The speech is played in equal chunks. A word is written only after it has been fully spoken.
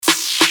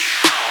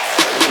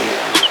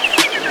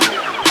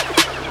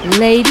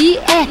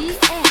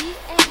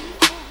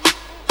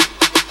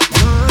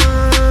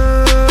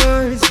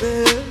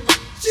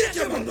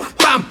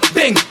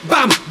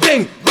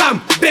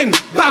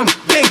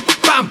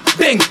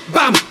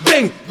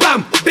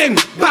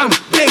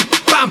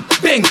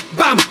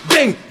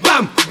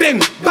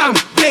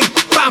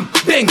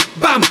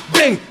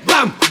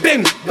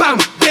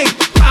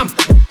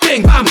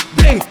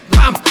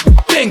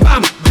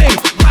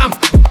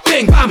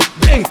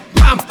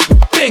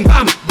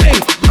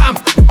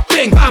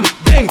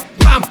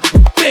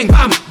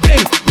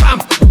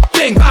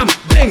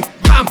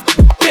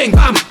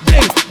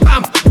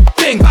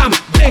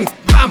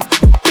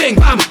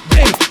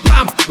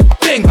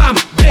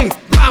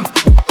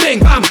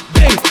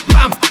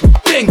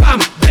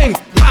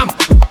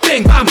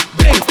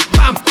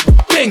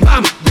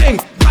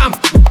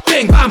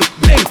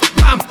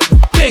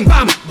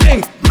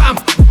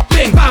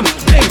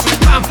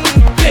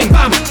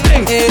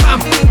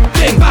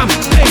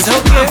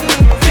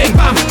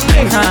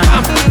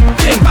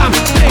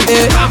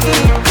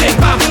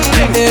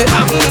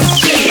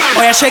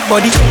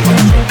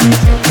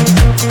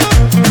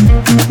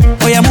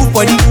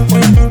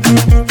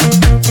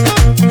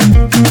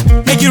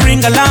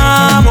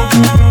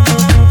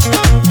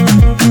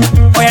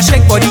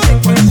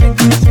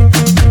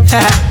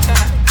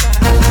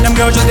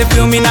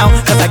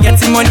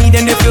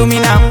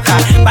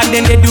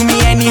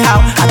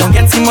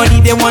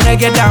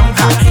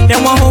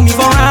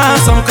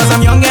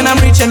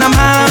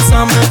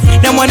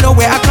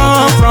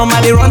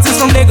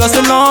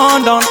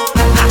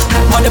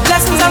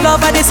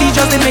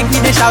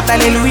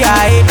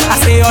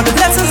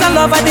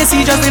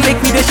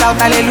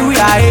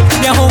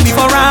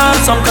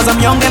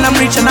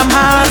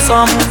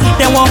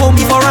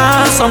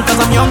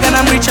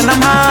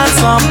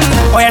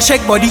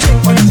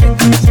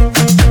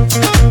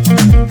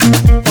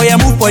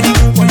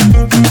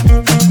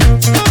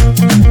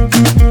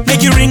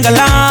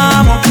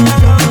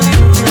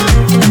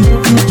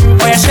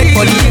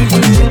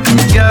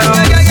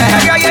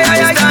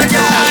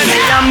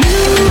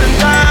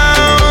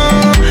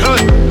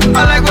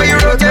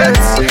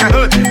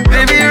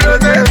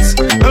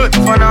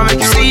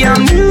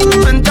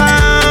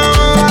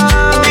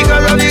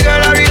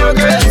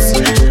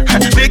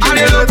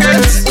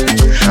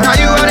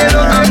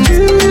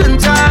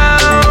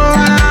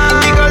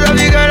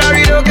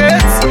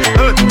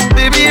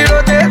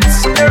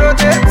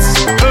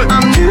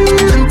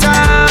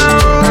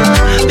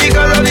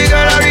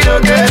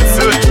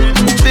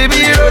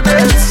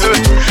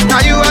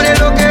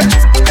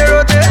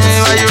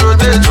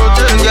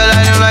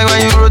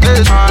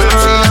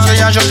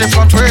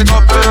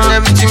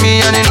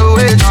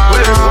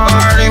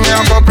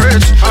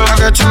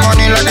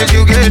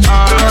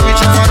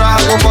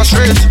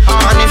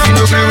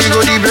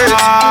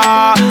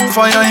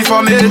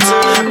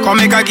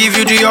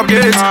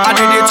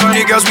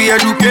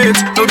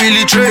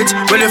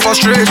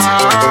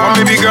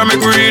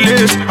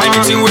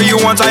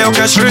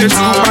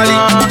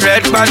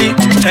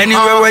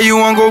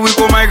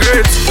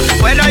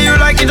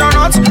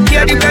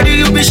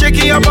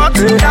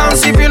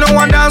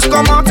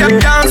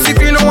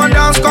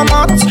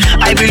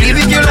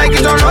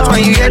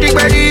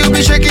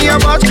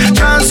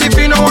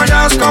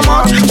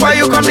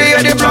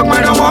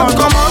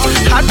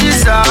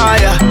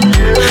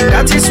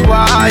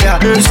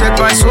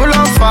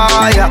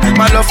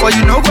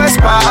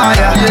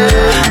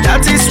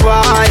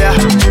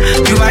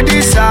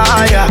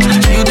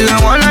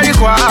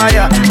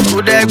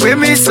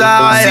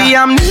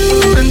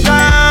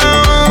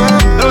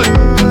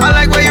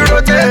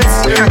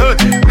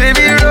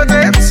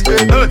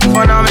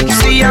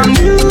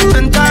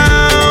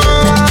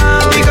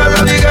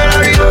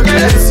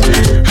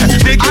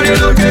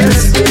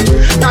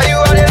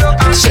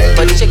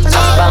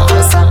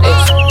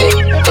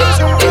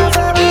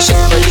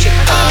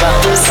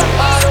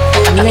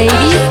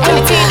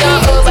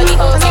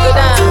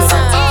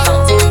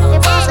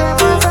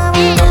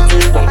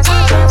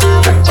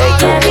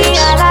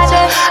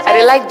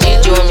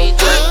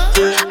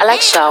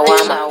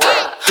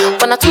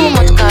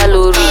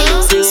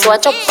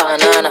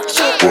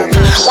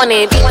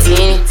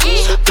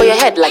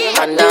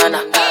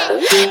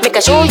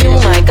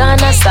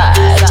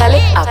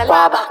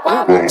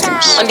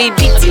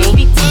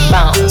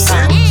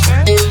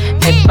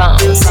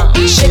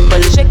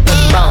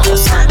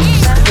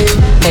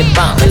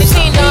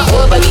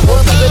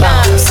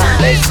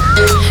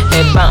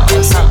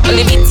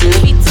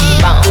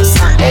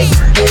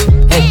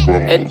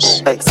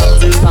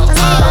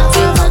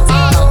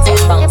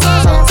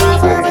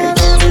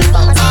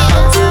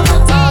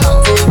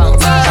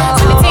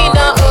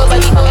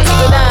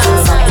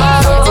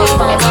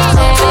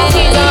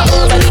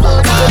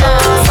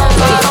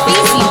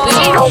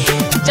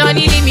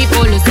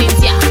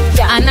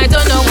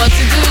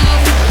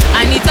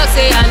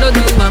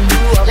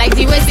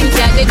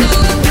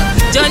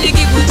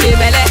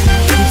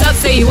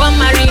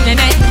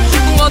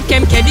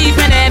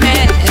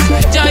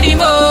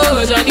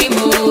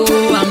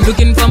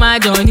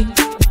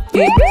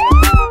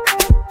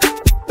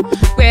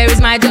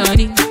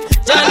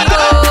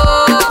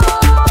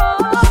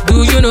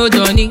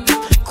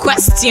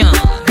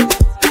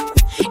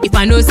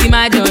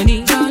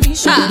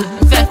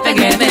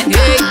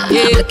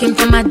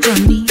my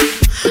Johnny.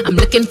 I'm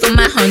looking for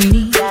my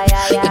honey.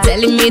 You're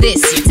telling me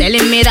this, you're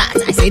telling me that.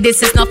 I say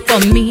this is not for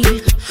me.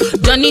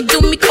 Johnny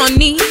do me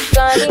conny.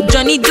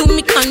 Johnny do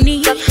me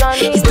conny.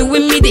 He's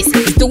doing me this,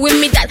 he's doing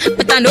me that.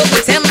 But I know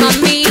what's him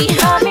mommy.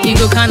 He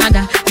go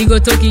Canada, he go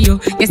Tokyo.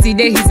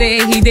 Yesterday he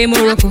say he dey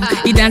Morocco.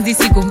 He dance the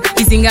sicko,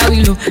 he sing a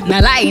willow. Na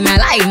lie,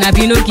 na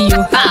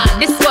Pinocchio.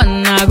 This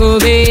one na go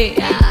be.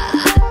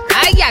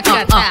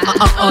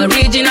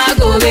 Original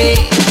go be.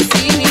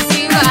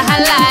 See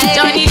wahala.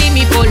 Johnny leave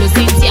me follow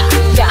Cynthia,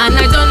 and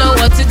I don't know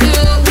what to do.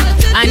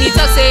 And he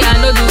talk say I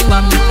no do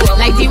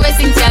like the way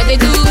Cynthia they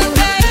do.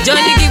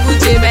 Johnny give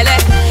Uche belle.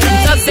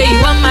 He talk say he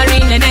want marry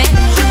Nene.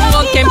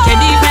 Won't kem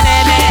kedi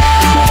peneme.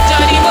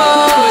 Johnny Mo,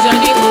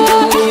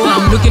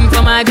 I'm looking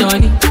for my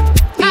Johnny.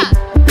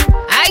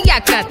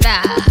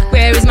 Ayakata,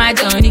 where is my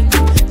Johnny?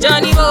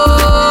 Johnny Mo,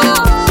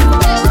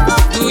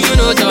 do you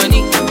know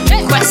Johnny?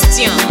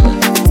 Question.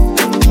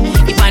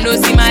 If I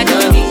don't see my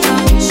Johnny,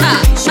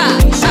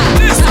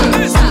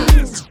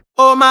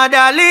 oh my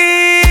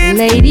darling,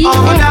 Lady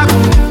oh my X.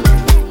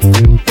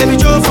 darling, baby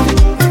Jofa,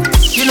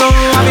 you know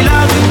I be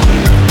loving.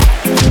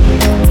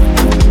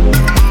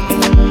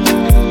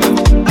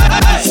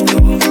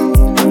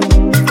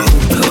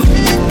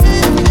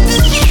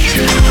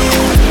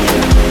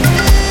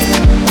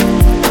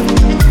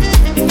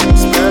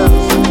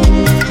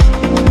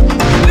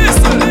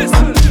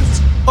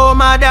 Oh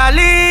my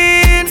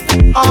darling,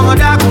 oh my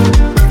darling,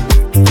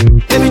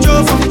 baby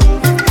Jofa,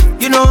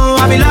 you know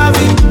I be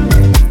loving.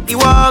 You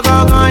walk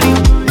on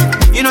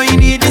you know you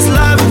need this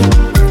love.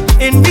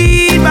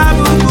 Indeed,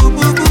 babu, boo,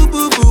 boo, boo,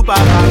 boo, boo, ba,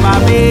 ba, ba,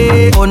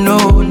 babe. Oh no,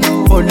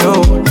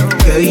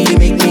 girl you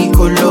make me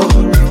colo.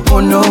 Oh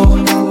no,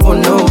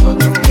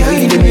 girl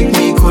you make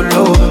me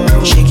colo.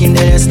 Shaking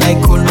the ass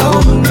like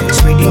colo,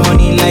 spreading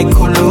money like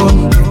colo.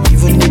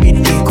 Even the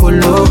bit they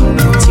colo,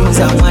 things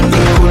that one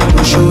day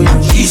colo show you.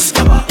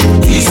 Iskaba,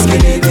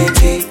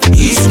 iskelebete,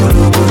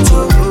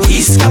 iskoloboto,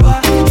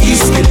 iskaba,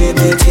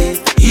 iskelebete,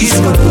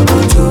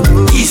 iskoloboto,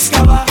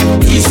 iskaba,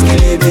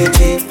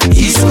 iskelebete,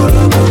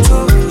 iskoloboto,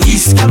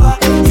 iskaba,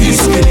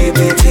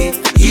 iskelebete,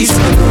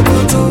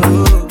 iskoloboto.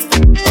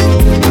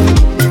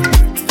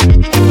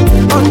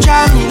 On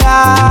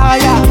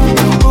Jamilaya,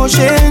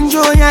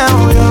 Oshenjo,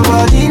 your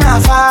body na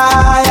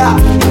fire.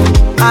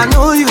 I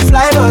know you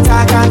fly, but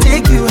I can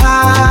take you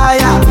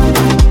higher.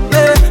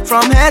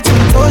 From head to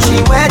toe,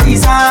 she wear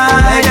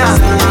designer.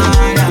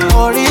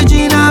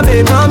 Original,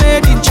 babe, not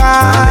made in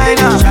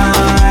China.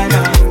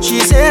 She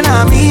say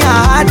na me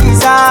I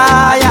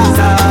desire.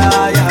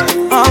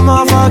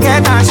 I'ma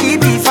forget that she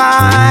be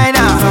fine.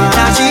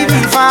 Now she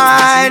be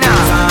fine.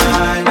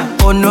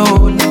 Oh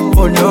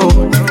no,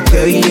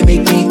 girl you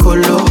make me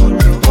colo.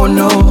 Oh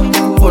no,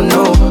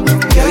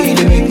 girl you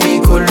make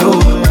me colo.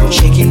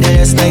 Shaking the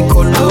ass like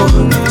colo,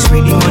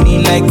 spreading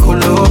money like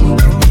colo.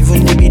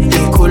 Even the bit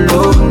they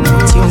colo,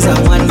 things that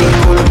one day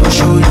colo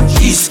show you.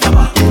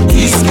 Iskaba,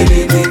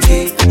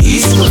 iskelebete,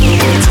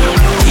 iskoloboto,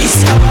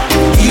 iskaba,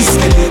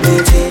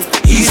 iskelebete,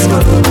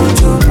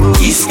 iskoloboto,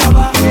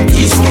 iskaba,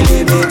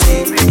 iskelebete,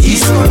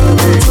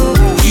 iskoloboto,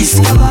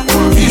 iskaba,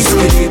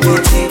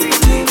 iskelebete.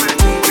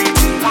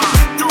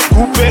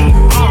 Coupe.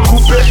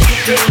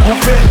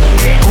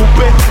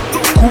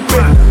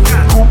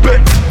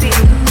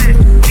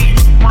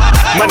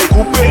 Money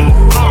coupe.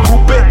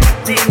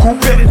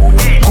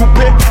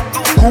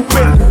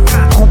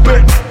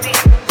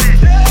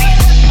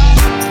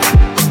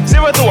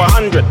 0 to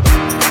 100.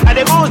 And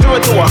they go 0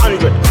 to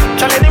 100.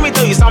 Charlie, let me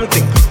tell you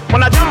something.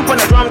 When I jump on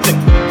the drum thing,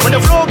 when the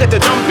flow get the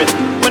jumping,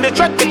 when the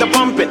track get the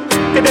pumping,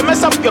 they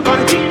mess up your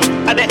country.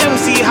 At the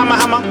MC hammer,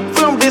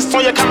 film this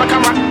on your camera,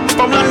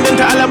 from London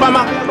to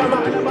Alabama.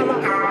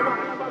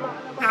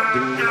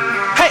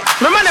 Hey,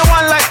 my man they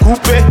one like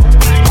coupe.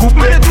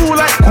 Me they two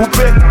like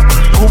coupe.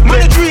 Me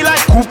they three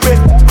like coupe.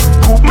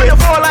 Me they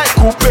four like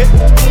coupe.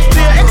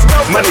 They your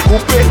ex-girlfriend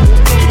coupe.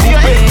 They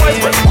your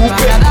ex-boyfriend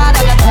coupe.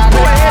 Go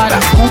ahead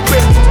like coupe.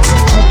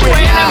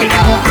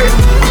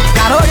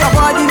 Caro your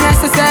body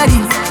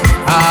necessary.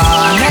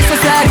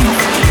 Necessary.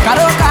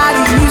 Caro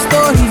carry new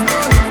story.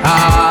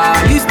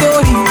 New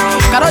story.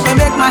 Caro they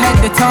make my head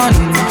the turn.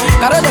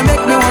 Caro they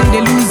make me want to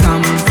lose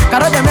them.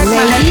 Caro they make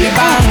my head the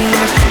bang.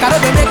 Caro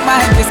they make my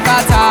head the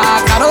scatter.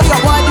 Caro your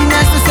body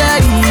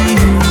necessary.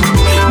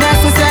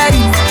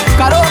 Necessary.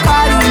 Caro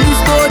carry new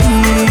story.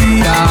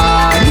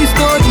 New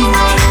story.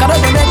 Caro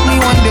they make me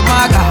want the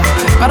maga.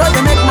 Caro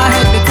they make my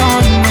head the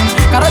turn.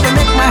 Caro they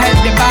make my head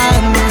the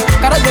bang.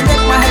 Caro they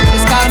make my head the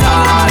scatter.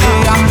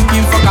 I'm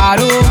looking for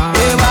Caro.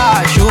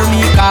 Eva, show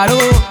me Caro.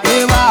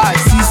 Eva,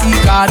 CC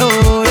Caro.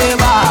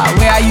 Eva,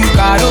 where are you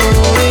Caro?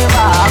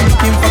 Eva, I'm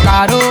looking for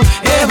Caro.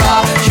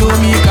 Eva, show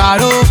me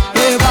Caro.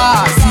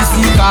 Eva,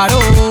 CC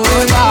Caro.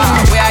 Eva,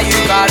 where are you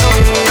Caro?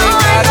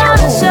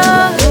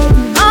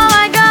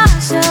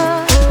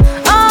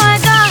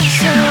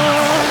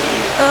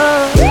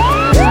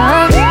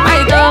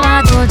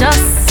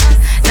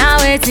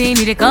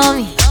 Waiting, they call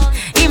me.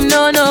 Him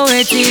no know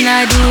waiting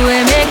I do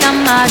and make a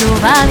mad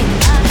over me.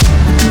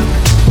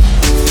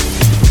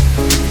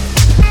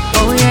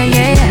 Oh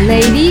yeah,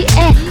 Lady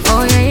X.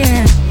 oh yeah.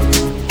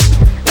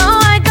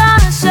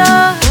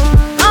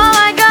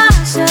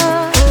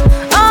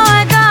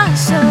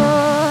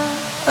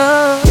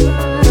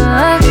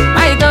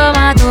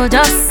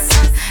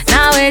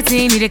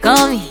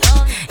 call me.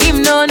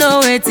 Him no know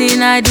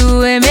wetin I do,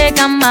 we make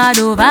him mad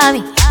over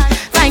me.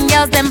 Fine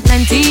girls them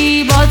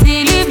plenty, but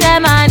he leave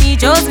them and he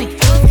chose me.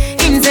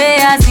 Him say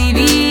as he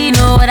be,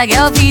 no other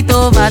girl fit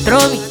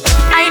overthrow me.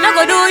 I no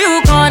go do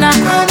you corner.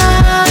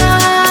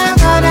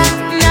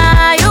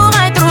 Nah, you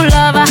my true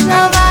lover.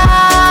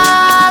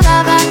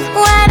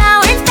 Whether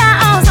winter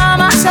or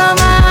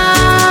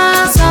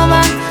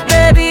summer,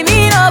 baby me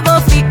no go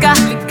fika.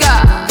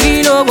 Me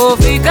no go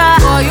fika.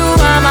 For you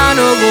mama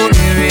no go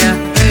area,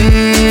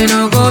 no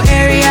go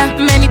area.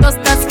 Many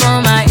toasters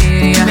for my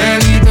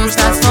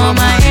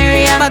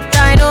area, but I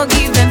don't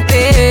give them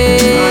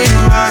pay.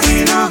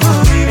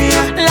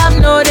 Love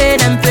no they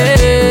them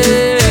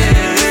pay.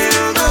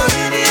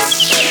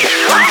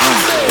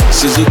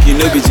 Suzuki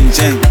no be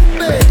Jincheng,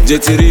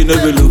 Jetiri no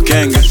be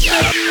Lukenga.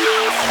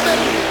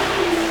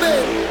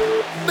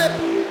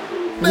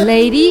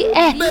 Lady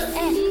X.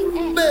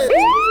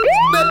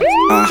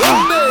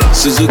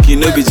 Suzuki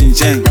no be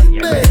Jincheng,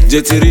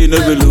 Jetiri no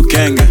be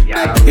Lukenga.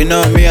 You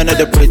know me,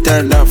 another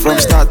pretender. From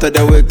start of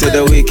the week to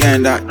the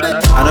weekend. I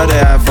know they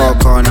have for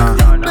corner.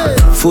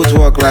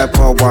 Footwork like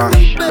power.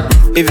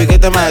 If you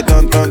get the mic,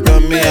 don't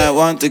me. I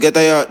want to get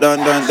a yacht done.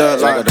 Like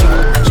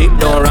sheep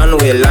don't run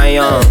with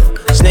lion.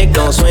 Snake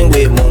don't swing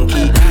with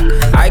monkey.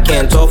 I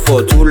can't talk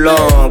for too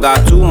long.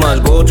 Got too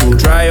much go to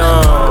try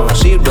on.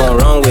 Sheep don't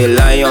run with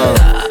lion.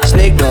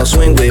 Snake don't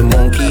swing with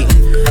monkey.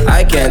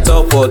 I can't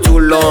talk for too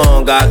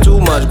long. Got too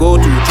much go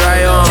to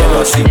try on.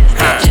 jealousy,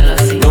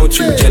 don't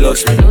you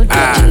jealous me?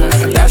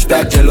 That's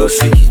that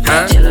jealousy,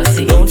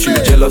 don't you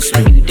jealous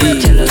me?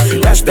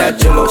 That's that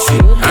jealousy,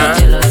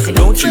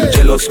 don't you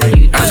jealous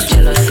me?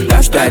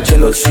 That's that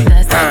jealousy,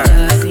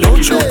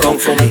 don't you come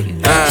for me?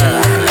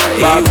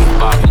 Babu,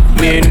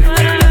 minu,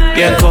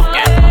 yenko,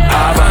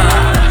 aba.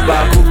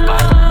 Babu,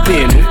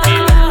 minu,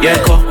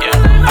 yenko,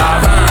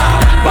 aba.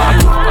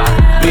 Babu,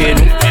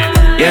 minu,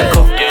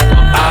 yenko,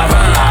 aba.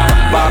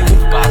 Babu,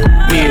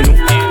 minu,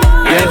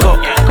 yenko,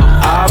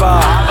 aba.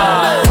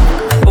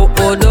 Oh,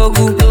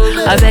 dogu.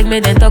 I beg me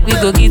then talk, we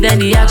go give them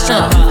the action.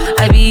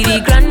 I be the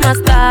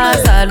grandmaster,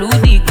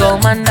 salute the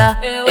commander.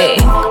 Hey,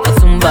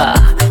 Osumba,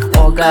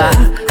 Oga,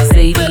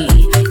 Sadie,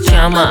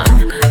 Chama,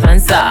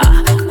 Mansa,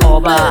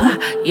 Oba,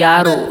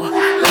 Yaro,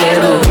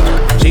 Kero.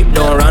 Sheep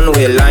don't run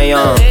with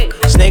lion.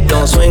 Snake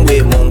don't swing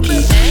with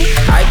monkey.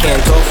 I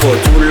can't talk for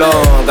too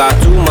long. Got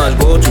too much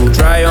go to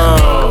try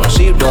on.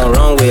 Sheep don't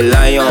run with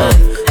lion.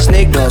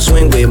 Snake don't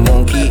swing with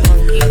monkey.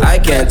 I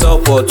can't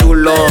talk for too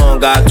long.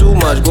 Got too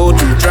much go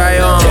to try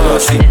on.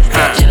 Jealousy,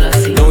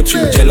 don't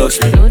you jealous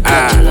me?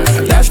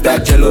 That's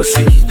that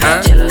jealousy,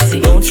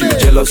 don't you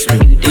jealous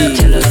me?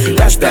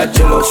 That's that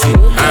jealousy,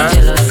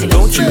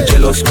 don't you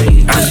jealous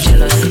me?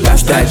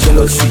 That's that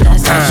jealousy,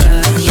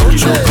 don't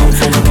you come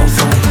from me?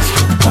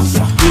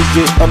 DJ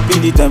up in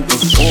the tempo.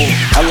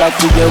 I like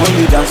to get when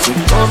you dance.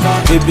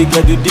 Baby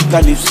girl, you the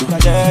calypso.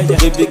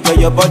 Baby girl,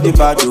 your body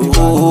bad.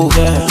 Oh,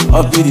 yeah.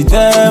 Up in the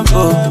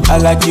tempo. I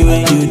like you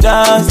when you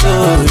dance. Oh,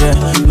 yeah.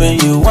 When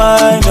you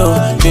whine, oh,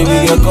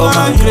 baby girl, come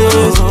and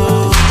close.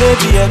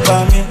 Baby, you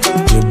come in.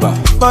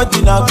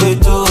 Body na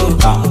beto.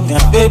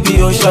 Baby,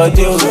 you short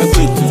you.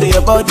 Say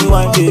your body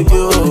one baby.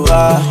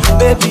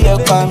 Baby, you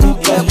come in.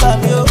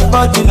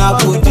 Body na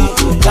booty.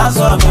 Dance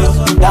for me,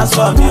 dance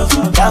for me,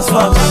 dance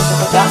for me,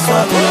 dance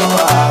for me.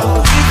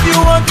 If you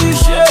want to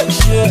shake,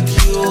 shake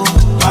you.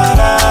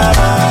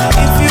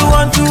 If you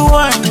want to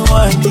whine,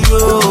 whine you.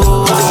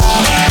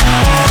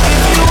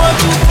 If you want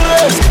to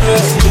press,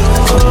 press you.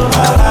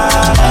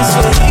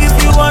 If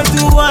you want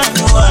to whine,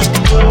 whine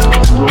you.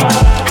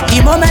 The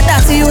moment I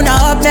see you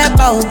now up there,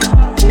 bow.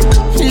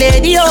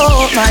 Lady,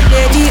 oh, my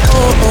lady,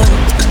 oh, oh.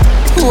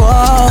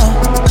 Whoa.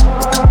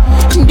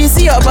 This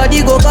your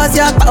body go cause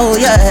your power,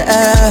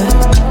 yeah.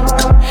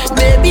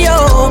 Baby,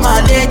 oh,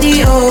 my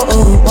lady, oh,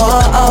 oh,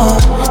 oh, oh.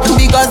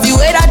 Because the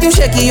way that you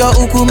shake your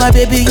uku, my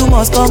baby, you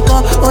must come,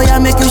 come. Oh, yeah,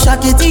 make you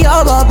shake it to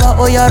your baba.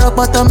 Oh, yeah, rock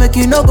bottom, make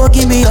you no go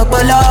give me your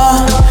bala.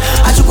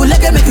 I should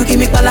make you give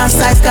me balance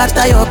size,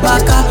 scatter your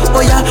baka.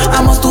 Oh, yeah,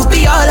 I must to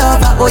be all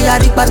over. Oh, yeah,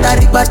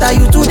 rikbata,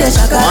 you to the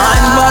shaka.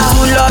 Man, but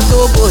you love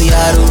to go,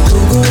 yaro, to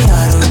go,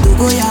 yaro, to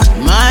go, yaro.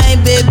 My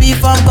baby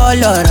from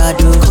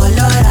Colorado,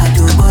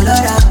 Colorado,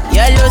 Colorado.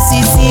 Yellow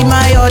CC,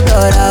 my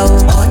odora, oh,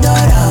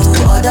 odora,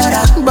 oh,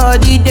 odora.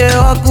 Body they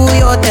walk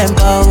your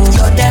temper,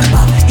 your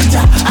temper.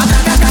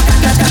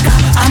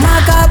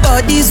 Amaka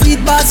body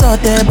sweet bass or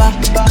teba.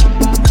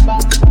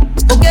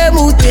 Okay,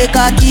 mute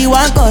kaki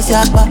one cause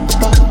yakba.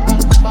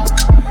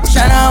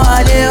 Shana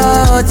wale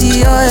oh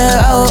ti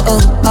oh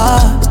oh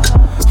ah.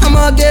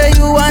 I'ma get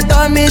you want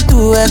on me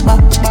to ekba.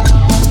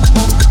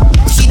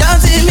 She don't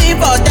see me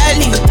for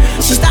telly.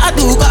 She start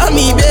to call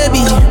me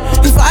baby.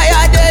 If I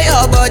had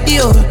your body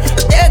oh,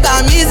 take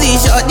a easy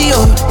shorty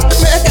oh.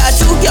 Make her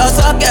choke your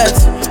socket.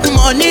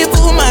 Money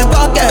full my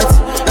pocket.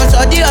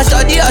 Shorty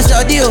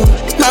oh.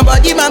 My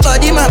body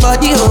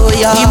oh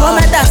yeah. The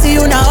moment I see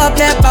you now up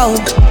there pow.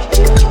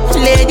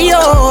 Lady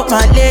oh,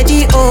 my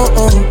lady oh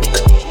oh.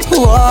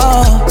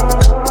 Whoa.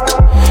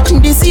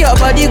 This your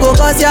body go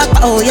cause your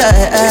power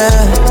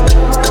yeah.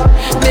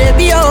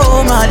 baby,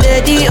 oh, my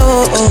lady,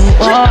 oh, oh,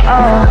 oh,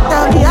 oh.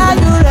 Tell me, are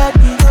you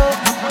ready?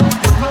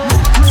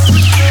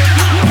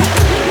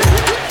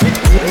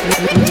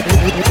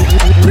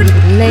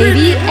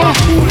 Lady X.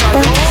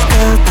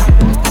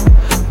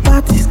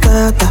 Party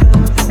scatter,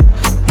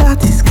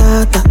 party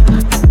scatter,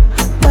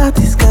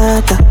 party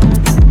scatter,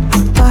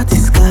 party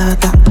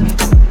scatter,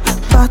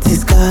 party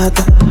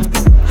scatter,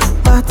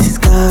 party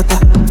scatter,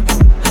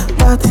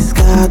 party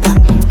scatter.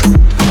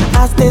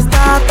 As they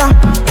scatter,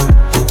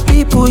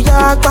 people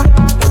yagba,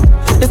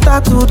 they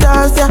start to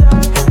dance, yeah.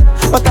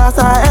 But as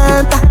I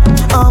enter,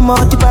 I'm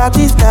on the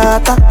party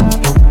scatter,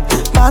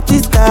 party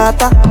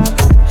scatter,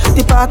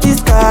 the party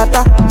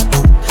scatter,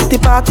 the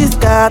party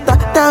scatter.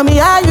 Tell me,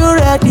 are you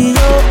ready,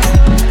 yo?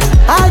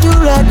 Are you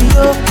ready,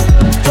 yo?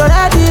 You're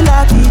ready,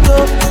 latido.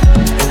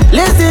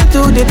 Listen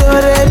to the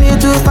do-re-mi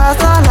do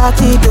paso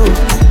latido,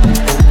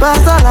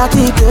 paso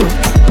latido.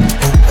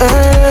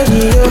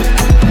 Hey, yo.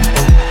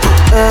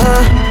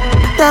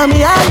 Tell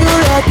me, are you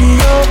ready,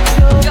 yo?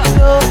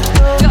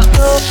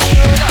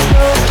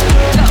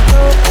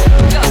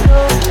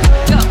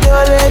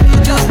 You're ready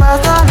to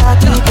paso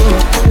latido.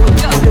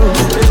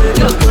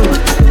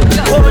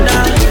 Oh na.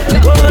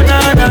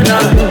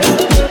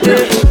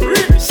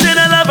 Say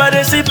the love I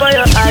dey see by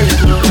your eyes.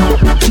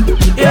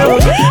 Yeah,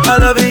 I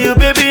love you,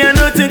 baby. I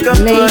don't think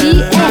I'm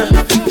Lady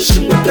X.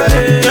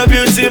 Your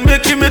beauty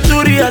making me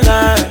to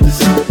realize,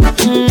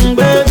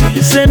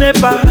 baby. Say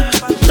never,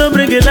 don't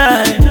bring it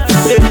light.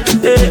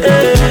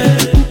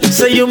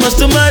 Say you must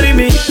marry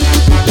me.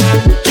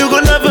 You go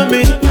love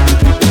me.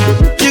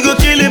 You go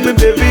kill me,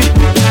 baby.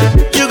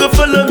 You go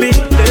follow me.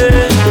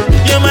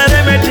 You're my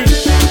remedy.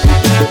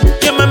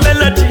 You're my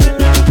melody.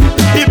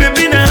 You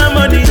baby na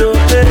harmony, oh.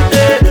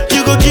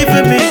 You go give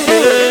me,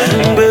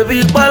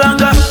 baby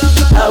Palanga.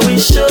 I will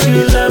show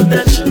you love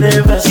that you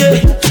never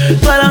see.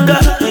 Palanga,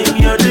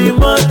 you're the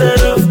mother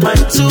of my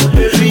two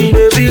baby.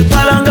 Baby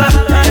Palanga,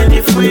 and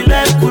if we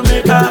like, we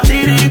make a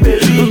titty,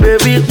 baby.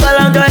 Baby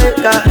Palanga,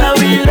 I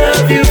will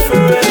love you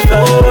forever.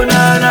 Oh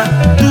na na,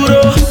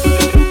 duro,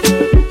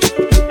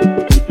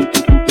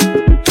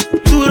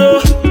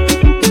 duro,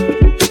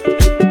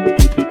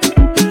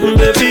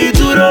 baby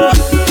duro.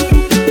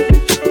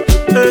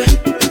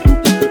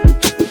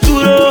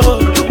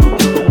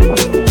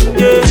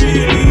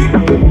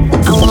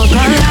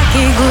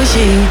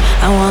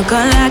 I want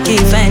gun like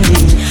Fendi.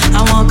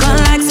 I want gun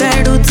like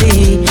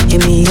Ceruti.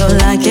 Give me your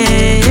like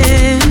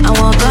it. I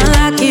want gun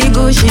like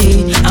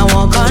Gucci. I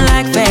want gun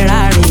like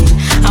Ferrari.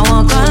 I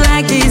want gun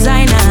like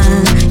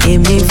designer.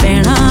 Give me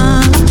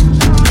Ferrari.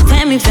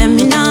 Femi,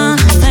 femina.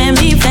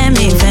 Femi,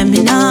 femi,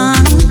 femina.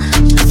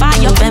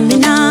 Fire,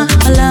 femina.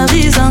 My love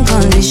is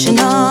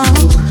unconditional.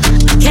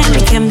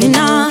 Kemi,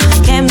 kemina.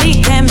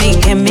 Kemi, kemi,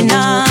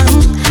 kemina.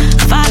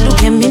 Fadu,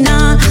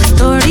 kemina.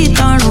 Tori,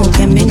 toru,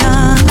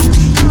 kemina.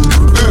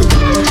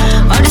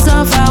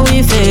 How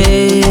we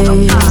face,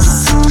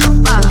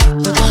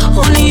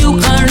 only you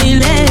can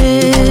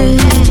relate.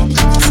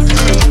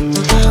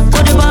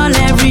 Put the ball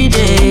every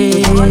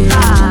day.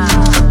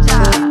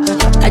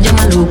 I just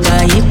want to look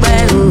at you.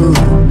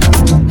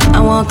 I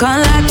want gun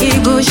like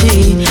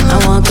Gucci. I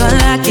want gun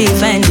like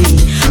Fendi.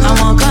 I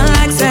want gun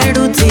like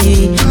Ceruti.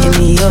 Give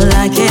me your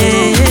like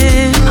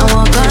it. I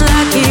want gun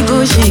like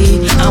Gucci.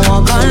 I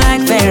want gun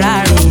like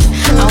Ferrari.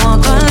 I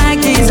want gun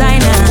like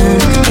designer.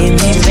 Give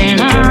me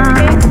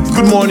Ferrari.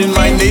 Good morning,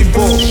 my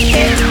neighbor.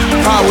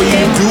 How are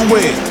you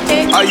doing?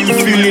 Are you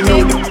feeling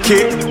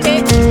okay?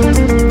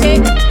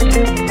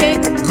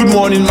 Good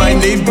morning, my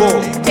neighbor.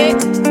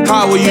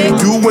 How are you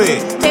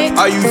doing?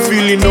 Are you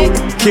feeling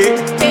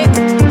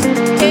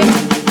okay?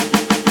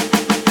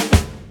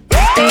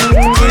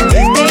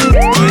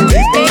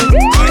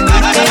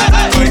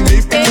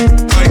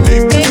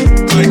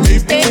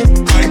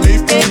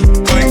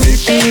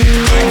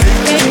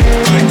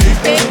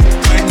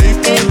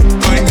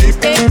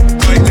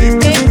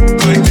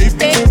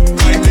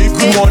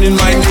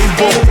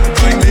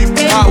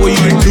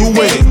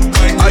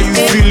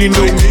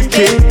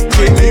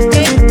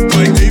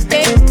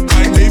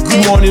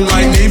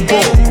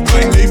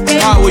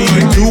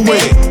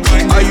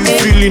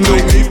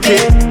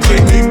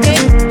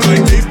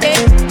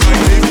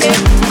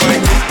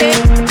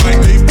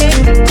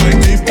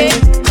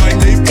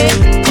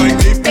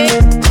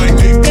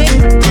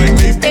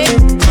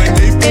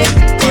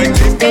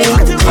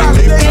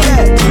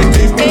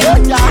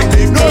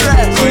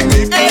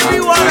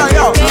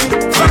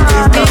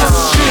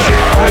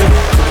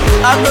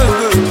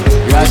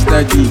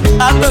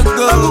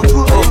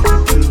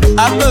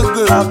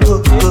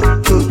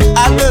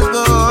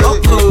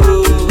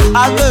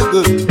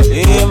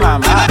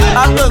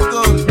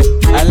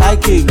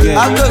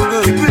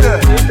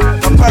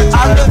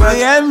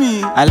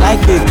 I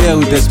like a girl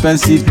with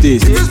expensive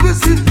taste.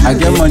 I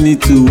get money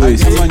to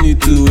waste.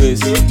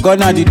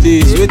 Gone are the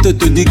days. Wait to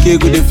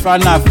DK with the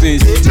front her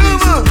face.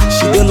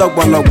 She dey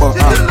logbo.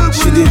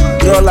 She dey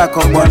draw like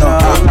a bono.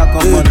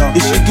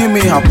 If she give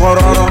me her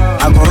pororo,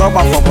 I go rub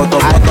her for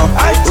bottom.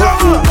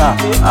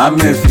 I'm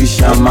a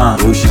fisherman.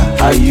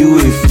 Are you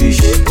a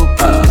fish?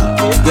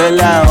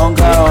 Girl, I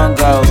hunger, I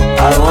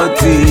want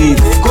to eat.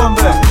 Come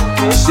back.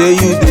 Say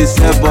you dey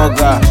sell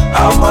burger,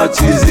 how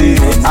much is it?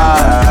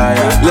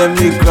 Let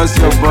me cross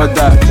your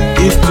border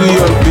into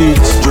your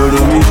beach.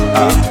 Joromi,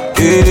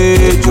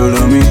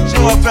 Joromi. Ṣé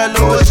wọ́n fẹ́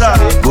lówó ṣá?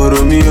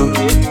 Boromi o,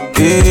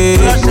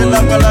 Láṣẹ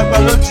lágbàlagbà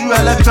lójú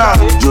ẹlẹ́ta.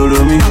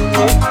 Joromi,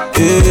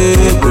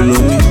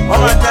 Bolomi. Wọ́n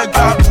máa jẹ́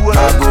gbàgbó ẹ̀.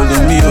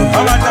 Bolomi o,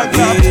 Wọ́n máa jẹ́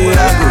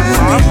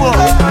gbàgbó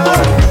ẹ̀.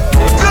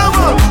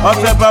 Wọ́n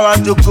fẹ́ bá wa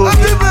jókòó,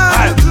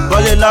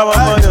 bọ́lé láwọn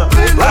mọ̀yàn.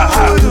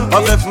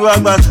 Wọ́n fẹ́ fi wá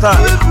gba star,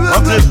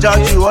 wọ́n fẹ́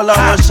jájú wọ́n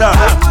láwọn ṣá.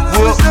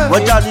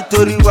 Wọ́n já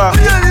nítorí wa,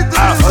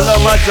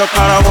 ọlọ́mọ jọ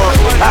kára wọn.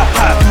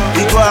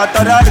 Ìgò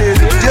àtàdáre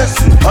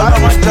Jésù,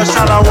 ọlọ́mọ jọ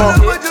ṣára wọn.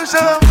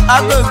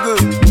 Agogo,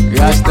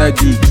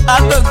 Rastadi,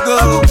 agogo,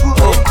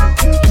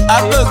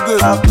 agogo,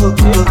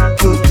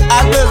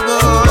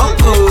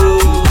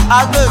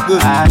 agogo,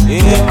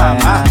 hey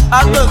mama,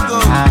 agogo,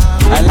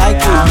 I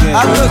like it.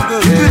 agogo.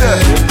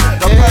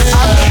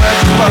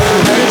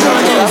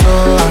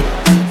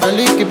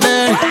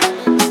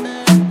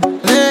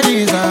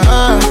 Ladies,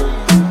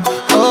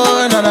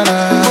 oh na na na.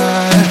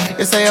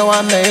 You say you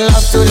want make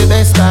love to the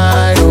best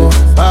time,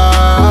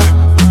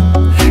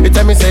 you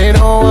tell me say you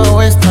don't want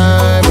waste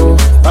time, you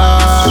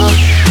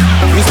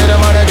say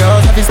them other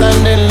girls have to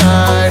stand in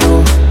line,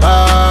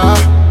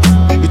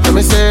 you tell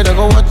me say they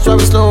go watch how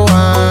we slow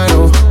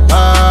wine,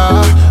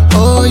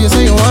 oh you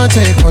say you want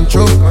take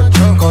control.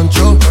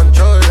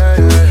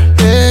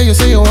 Yeah, you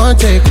say you want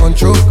take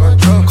control.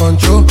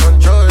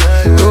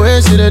 The way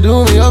she they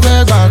do me, you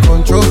beg back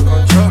control.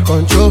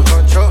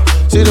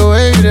 See the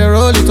way you they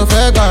roll it, you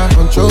beg back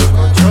control.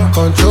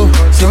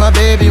 See my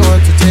baby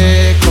want to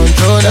take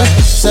control.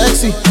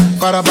 Sexy,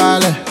 para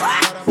ballet.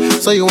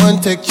 So you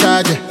want take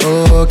charge,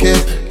 okay?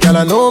 Girl,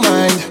 I no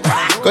mind.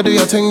 Go do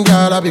your thing,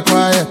 girl, I'll be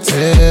quiet.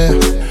 Yeah,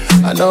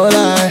 I no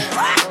lie.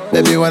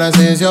 Baby, when I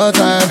say it's your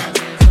time,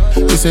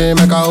 you say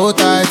make her hold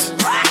tight.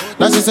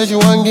 Now she said she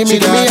want give me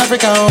that. She give me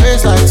African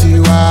waist like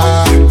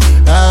Tiwa.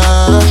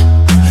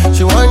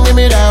 She want give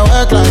me that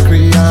work like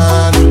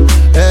Rihanna.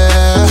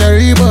 Yeah,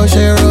 Cherry Bush,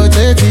 she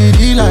rotate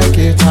TD like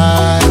a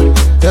tire.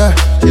 Yeah,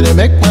 she dey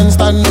make man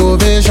stand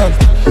ovation.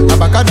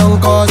 Abaka don't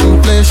cause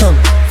inflation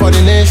for the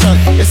nation.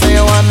 You say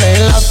you want me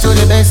love to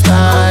the best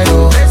time.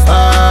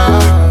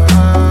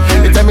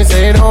 You tell me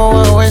say you don't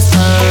want waste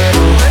time.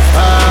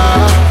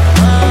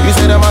 You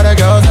say them other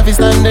girls have to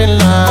stand in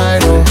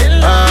line.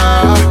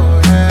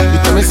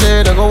 You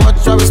say they go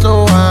watch how we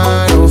slow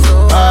wine,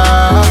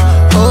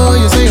 oh,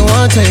 you say you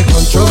want take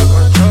control.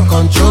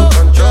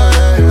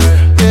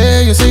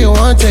 Yeah, you say you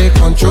want take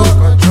control.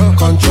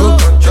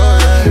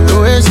 The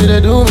way she they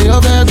do me,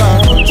 you beg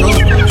back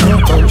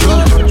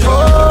control.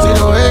 See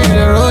the way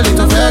they roll it,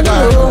 you beg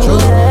back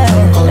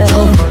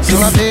control. See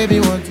my baby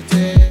want to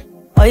take.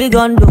 Why you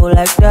gon' do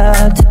like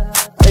that?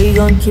 Why you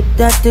gon' keep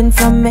that thing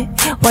from me?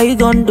 Why you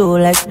gon' do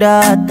like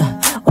that?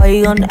 Why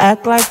you gonna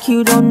act like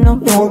you don't know?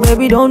 No,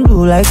 baby, don't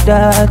do like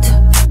that.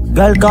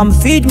 Girl, come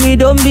feed me,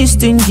 don't be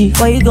stingy.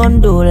 Why you gonna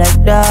do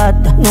like that?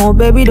 No,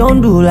 baby,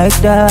 don't do like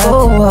that.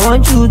 Oh, I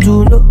want you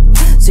to know.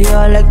 See,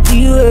 I like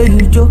the way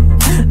you do.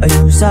 And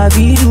you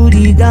sabi do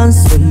the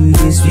dance. So you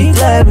just speak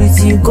like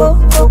everything go.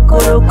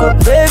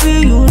 Baby,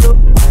 you know.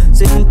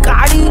 Say you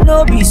carry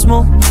no be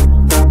small.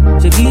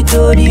 Say you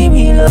told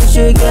me love,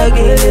 shake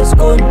again, let's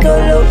go to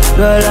love.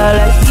 Girl, I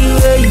like the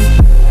way you.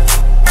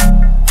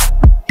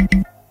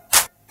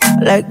 I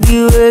like the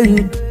way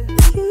you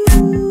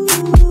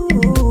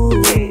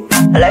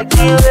I like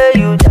the way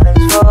you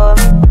dance for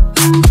me.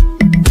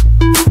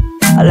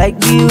 I like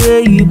the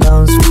way you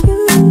bounce for me.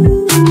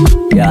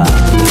 Yeah, I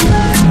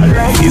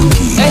like you.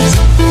 Hey,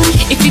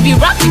 if you be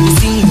rap, you be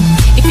single.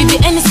 If you be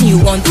anything you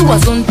want, do a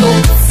zonto,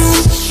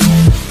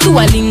 do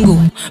a lingo.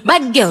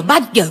 Bad girl,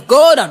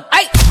 go down.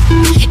 Aye.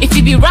 If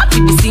you be rap,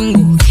 you be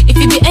single. If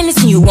you be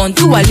anything you want,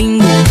 do a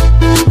lingo,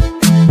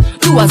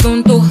 do a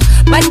zonto.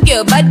 Bad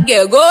girl,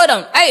 go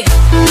down. Aye.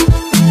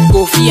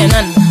 Kofi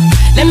Annan.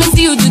 Let me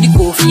see you do the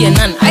Kofi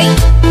Annan. Aye.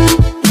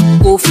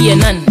 Kofi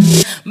Annan.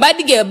 Bad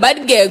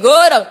girl,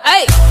 go down.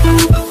 Aye.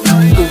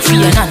 Kofi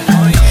Annan.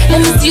 Let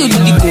me see you do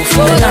the Kofi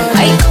Annan.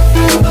 Aye.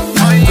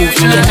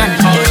 Kofi Annan.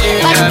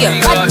 Bad girl,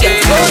 go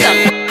down.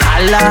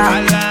 Kala,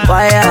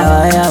 waya,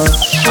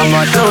 I'm a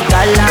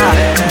Kala,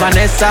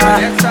 Vanessa,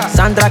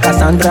 Sandra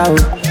Cassandra,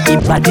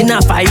 Ipadina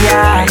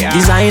fire,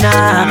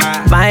 designer,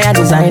 Maya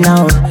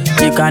designer,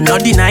 you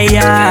cannot deny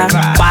ya.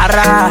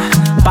 Para,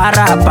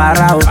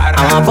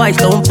 our voice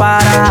don't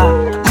para.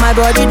 My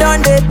body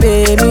don't they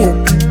pay me,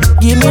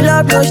 give me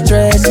love, no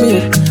stress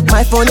me.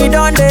 My phone it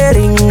don't they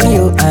ring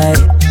you,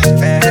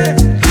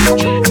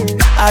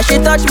 as she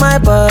touch my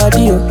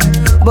body,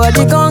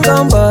 body gon'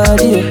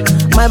 body.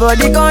 My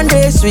body gon'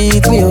 dey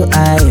sweet me,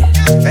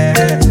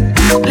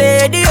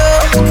 lady,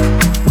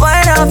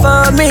 why not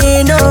for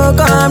me? No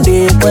come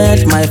dey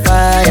quench my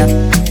fire,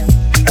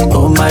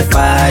 oh my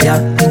fire.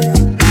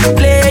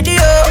 Lady,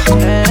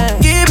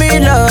 give me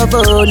love,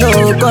 oh no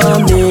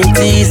come dey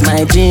tease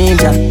my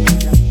ginger,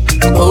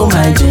 oh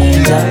my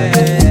ginger.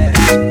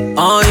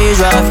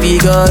 Unusual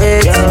figure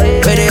eight,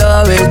 where they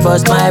always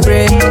bust my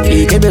brain.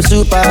 He give me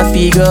super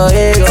figure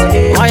eight.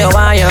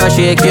 Why you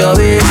shake your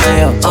waist?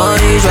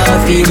 Unusual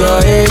figure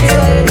eight.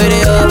 But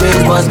they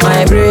always bust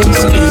my brain.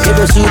 He give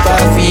me super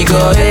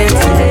figure eight.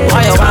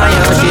 Why you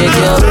shake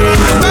your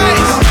waist?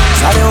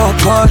 I don't want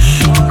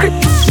crush,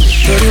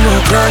 dirty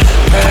more crush.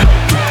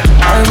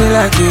 I me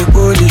like a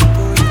bully.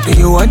 Do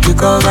you want to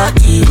come back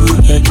to you?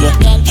 Yeah.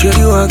 Show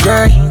you a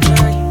girl,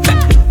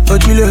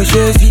 but you look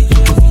chasey.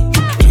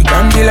 You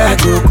can be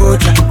like a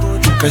coach,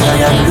 cause I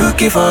am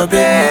looking for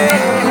baby.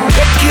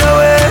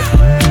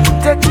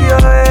 Take you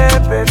away,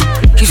 baby.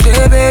 She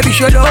say, baby,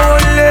 show the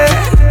only.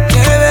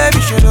 Yeah, baby,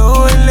 show the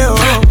only. Oh.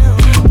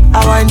 I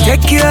want to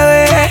take you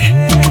away.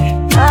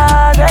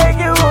 Take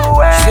you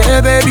away.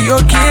 Say, baby,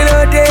 you're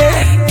killer day.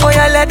 Oh,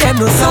 yeah, let them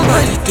know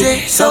somebody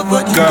day.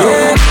 Somebody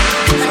day.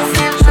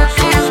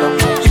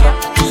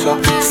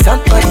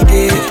 Somebody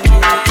did.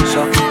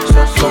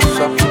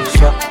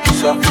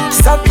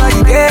 Somebody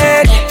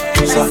did.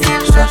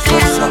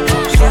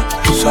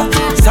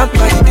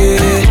 Somebody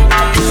did.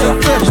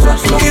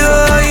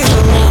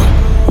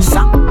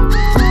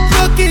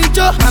 Talking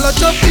Joe, I love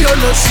Joe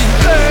Piolosi.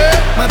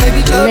 My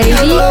baby Joe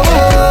Piolosi.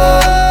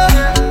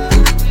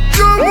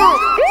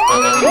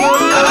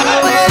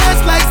 Oh yeah,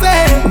 that's like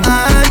say,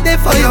 I'm there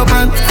for your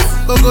man.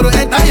 Go to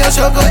enter your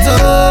shokoto.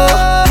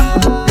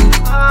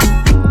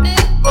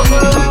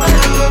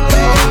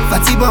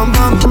 Fatty bum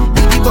bum,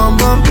 biggie bum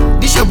bum,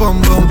 dish your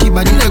bum bum, keep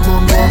body leg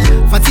bum bum.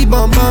 Fatty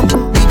bum bum,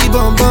 biggie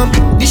bum bum,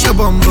 dish your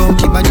bum bum,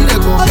 keep body leg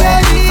bum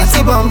bum.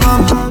 Fatty bum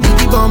bum,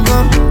 biggie bum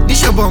bum,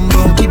 dish your bum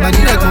bum, keep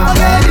body leg bum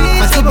bum.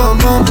 Fatty bum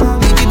bum,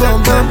 biggie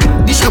bum bum,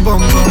 dish your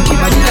bum bum, keep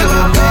body leg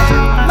bum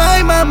bum.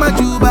 My mama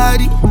do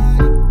body,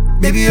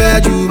 baby oh yeah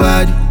do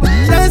body.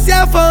 Dance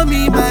here for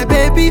me, my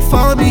baby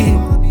for me.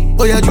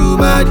 Oh yeah do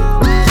body.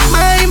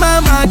 My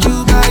mama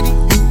do body,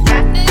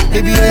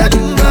 baby oh yeah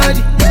do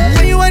body.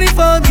 When you want it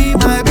for me,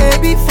 my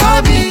baby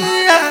for me.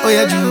 Oh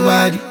yeah do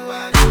body.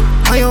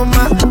 I am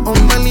my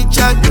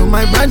licha, you're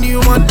my brand new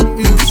one.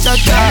 You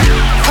cha-cha.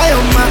 I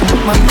am my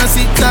mama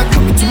sita,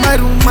 come into my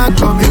room,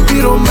 come in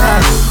the room.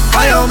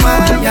 I am my,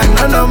 yeah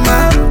no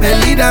my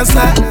belly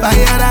dancer,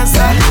 fire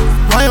dancer.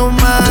 I am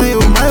my,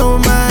 oh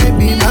my,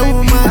 be my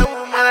woman.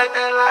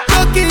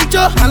 Talking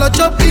Joe, I love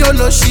Joe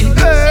Piolosi.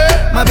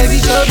 My baby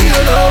Joe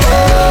Piolosi.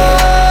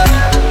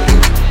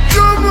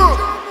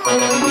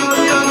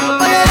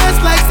 Oh yeah, that's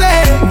like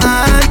say,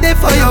 I'm there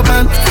for your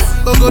man.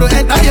 Go to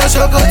enter your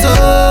shokoto.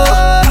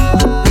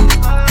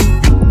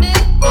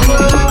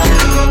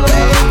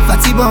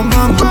 Fatty bum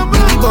bum,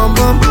 biggie bum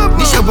bum,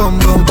 dish your bum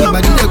bum, keep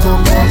body leg bum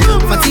bum.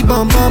 Fatty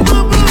bum bum,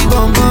 biggie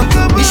bum bum,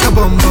 dish your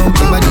bum bum,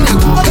 keep body leg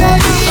bum bum.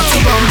 Fatty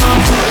bum bum,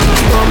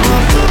 biggie bum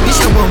bum,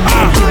 dish your bum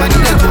bum, keep body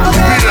leg bum bum.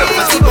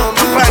 Fatty bum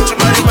bum,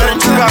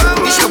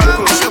 dish your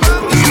bum bum.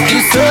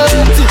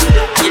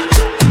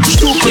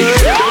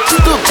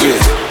 Stupid.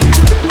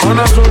 On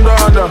a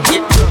sondada.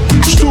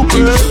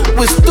 Stupid.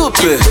 We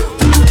stupid.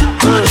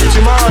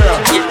 Timaya.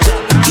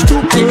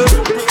 Stupid.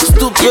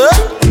 Stupid.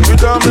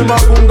 Vidame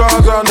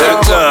makungaza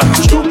ndaba.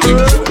 Stupid.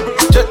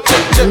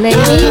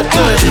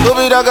 Who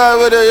be that guy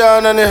with the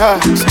yarn and the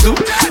hat?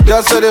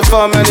 Girl say they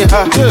farm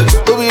anyhow.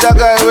 Who be that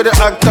guy with the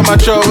act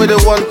amateur with the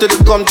one to the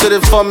come to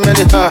the farm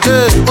anyhow?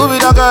 Who be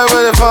that guy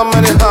with the farm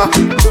anyhow?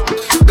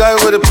 Guy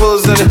with the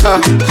pose anyhow.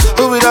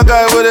 Who be that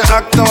guy with the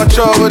act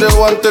amateur with the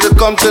one to the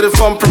come to the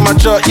farm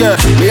premature? Yeah,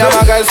 me and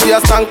my guys we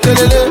a stank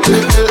lele,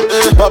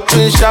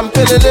 popping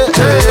champagne lele.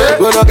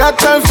 We don't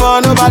got time for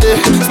nobody.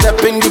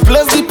 Step in the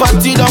place, the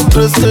party don't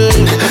close.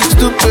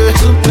 Stupid,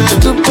 stupid,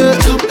 stupid,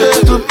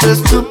 stupid,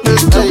 stupid, stupid,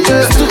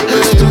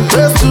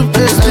 stupid,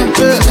 stupid,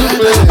 stupid.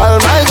 All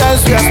my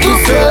guys we are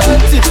stupid,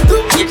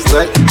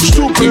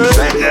 Stupid.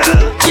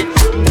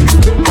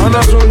 On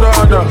a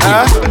sondada.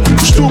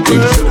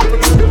 Stupid.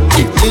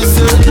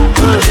 listen,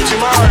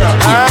 Timaya.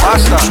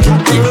 Basta.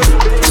 Stupid.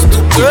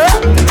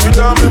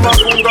 Vidame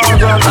makungaza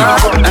ndaba.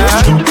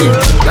 Stupid.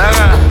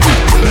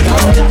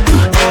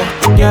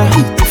 Yeah,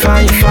 you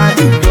fine,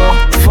 yo,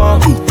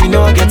 fuck, we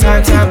know get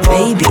time,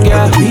 baby,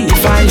 yeah, you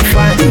fine,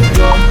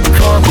 yo,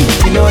 fuck,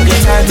 we know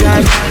get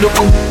time, look,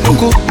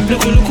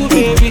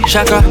 baby,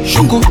 shaka,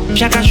 shuku,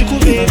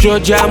 baby,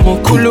 Georgia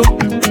Mokulu,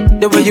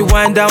 the way you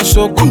wind down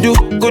so good, look,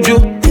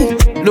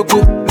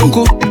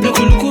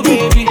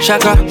 baby,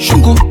 shaka,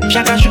 shuku,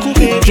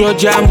 baby,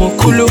 Georgia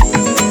Mokulu,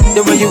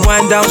 the way you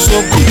wind down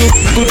so good,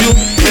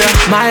 yeah,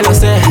 Milo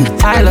say,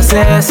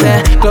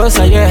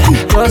 closer, yeah,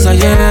 Milo say, closer,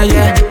 yeah,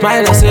 yeah,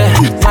 Milo say,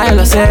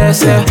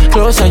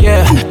 closer,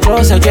 yeah,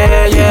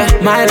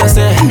 Milo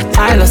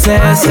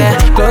say,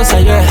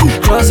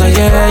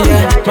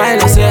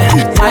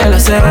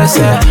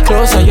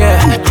 closer,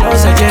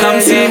 yeah,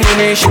 come see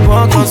money, she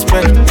won't come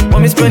spend,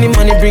 want me spending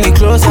money, bring it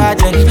closer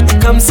then,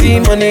 come see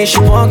money, she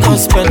won't come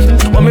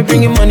spend, want me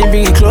bringing money,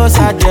 bring it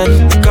closer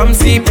then, come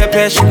see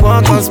Pepe, she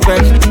won't come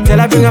spend, tell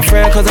her bring a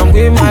friend, cause I'm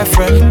with my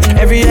friend,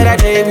 every other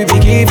day we be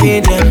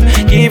giving them,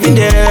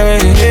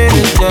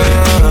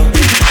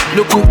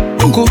 Look,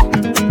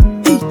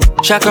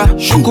 shaka,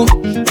 shuku,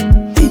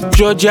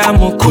 Georgia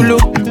Mokulu,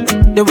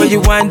 the way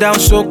you wind down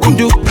so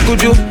kudu.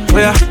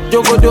 Yeah,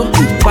 jogodo,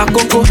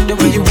 bakoko, the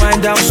way you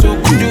wind down so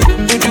kudu.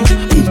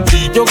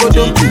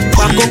 Jogodo,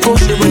 bakoko,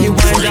 the way you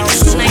wind down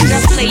so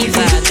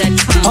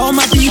kudu. All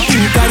my people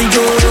gotta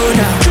go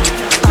now.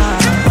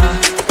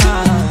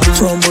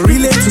 From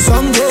Morile to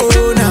Songo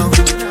now.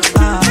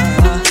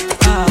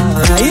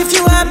 If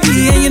you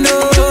happy and you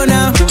know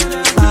now.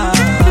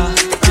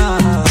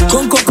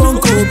 Conco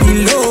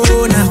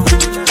below now.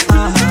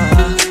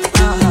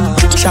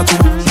 Shaku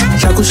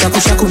now.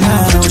 Shaku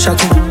now.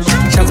 Shaku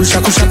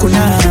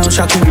now.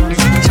 Shaku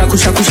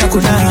now.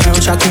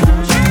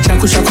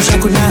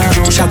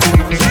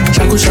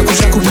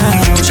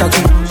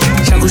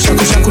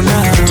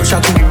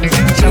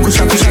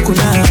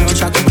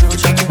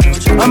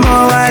 I'm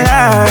all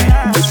alive.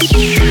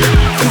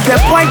 If the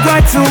point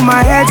got to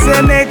my head,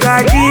 say make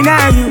I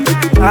deny you.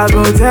 I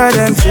go tell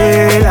them,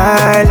 say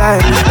lie.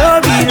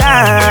 Don't be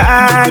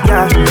like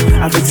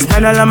yeah. I fit to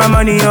spend all of my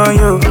money on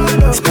you.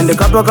 Spend a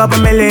couple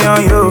million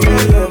on you.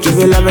 Give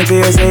you love until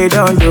you say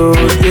don't do.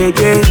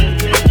 Yeah.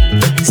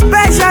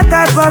 Special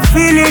type of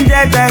feeling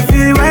that I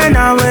feel when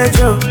I'm with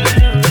you.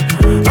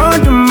 Oh,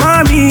 the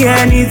mommy,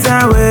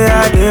 anytime where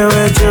I deal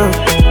with you.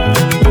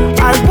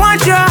 I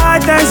want your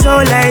heart and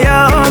soul and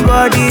your own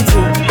body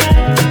too.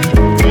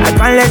 I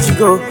can't let you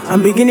go.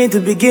 I'm beginning to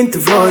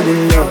fall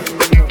in love.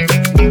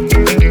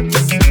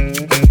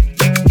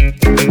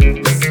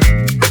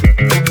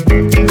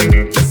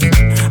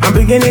 I'm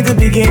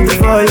beginning to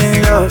fall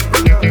in love.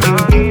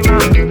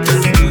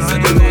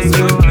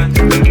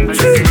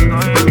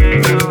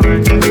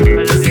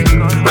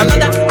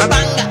 Another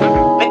banger.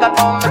 Make a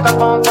pom, make a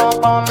pom, pom,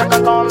 pom, make a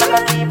pom, make a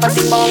deep, a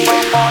deep, pom,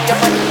 pom, pom. Your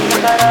body,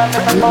 make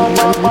a pom,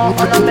 pom, pom,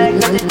 on a make.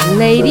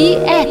 Lady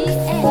X.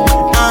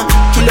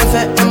 Kilo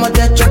fait, I'm a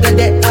dead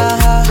chocolate,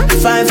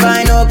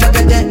 fine, oh,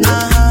 packet,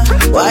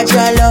 watch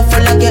your love for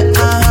like it,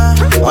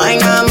 why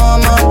not more,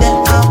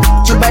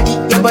 your body,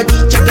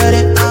 check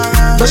it,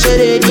 push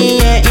it in,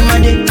 in my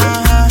dick,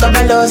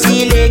 Kabalo,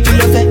 see,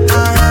 kilo fait,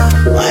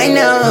 why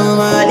now,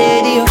 my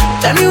lady,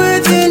 tell me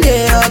what's in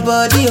your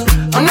body,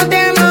 I'm not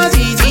damn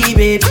easy,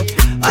 baby,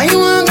 why you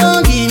want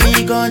to give me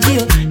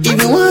control, if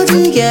you want to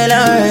get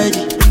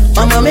already,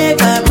 I'ma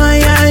make up my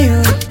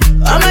you,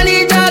 I'ma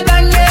need that.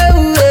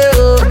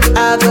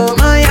 I go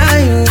my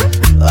you.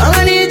 I'm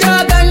gonna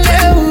talk and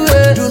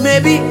do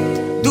maybe.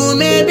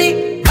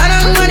 I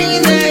don't want to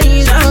say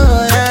no.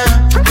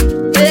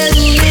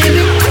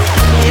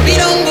 Maybe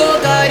don't go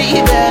carry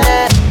belly.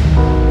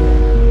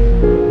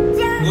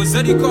 What's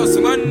that cost,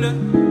 man?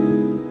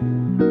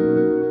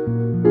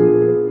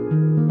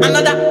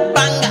 Another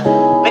banger.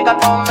 Make a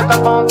pom, make a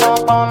pom, pom,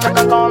 pom, make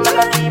a pom, make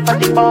a deep, a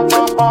deep, pom,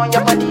 pom, pom.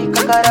 Your body,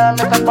 kakara,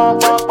 make a pom,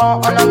 pom, pom,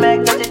 on a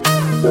make it.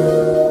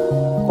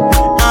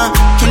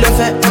 Kilo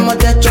fait, I'm a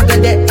dead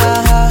chocolate,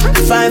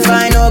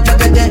 fine, oh,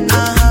 packet,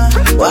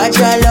 watch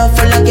your love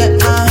for like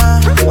it,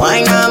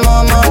 why not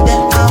more,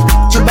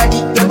 your body,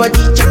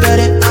 check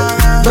it,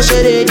 push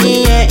it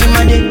in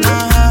my dick,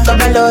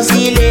 Kabalo,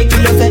 see,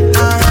 kilo fait,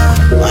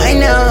 why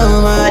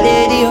now, my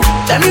lady,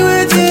 tell me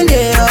what's in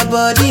your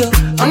body,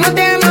 I'm not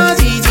damn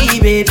easy,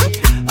 baby,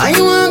 why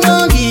you want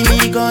to give me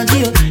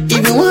control,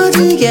 if you want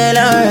to get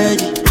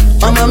already,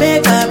 I'ma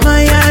make up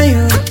my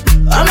you,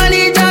 I'ma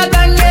need that.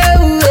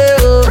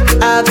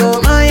 I go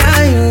my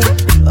you.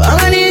 I'm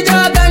gonna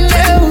talk and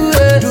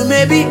do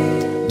maybe.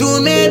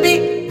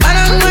 I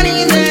don't want to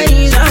say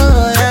no.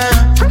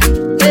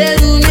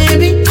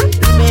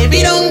 Maybe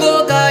don't go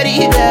carry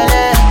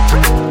belly.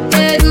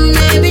 Do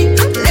maybe.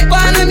 Let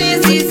one me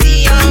see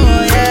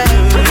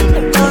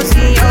don't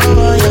see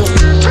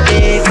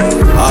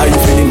Are you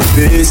feeling the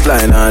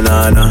baseline,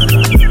 na?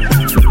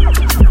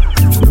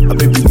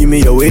 Baby, give me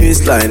your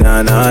waistline,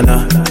 na.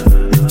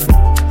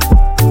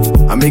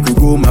 I make you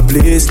go my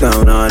place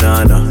now, na.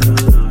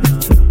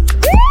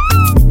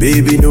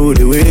 Baby, know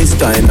the waste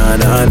time, na.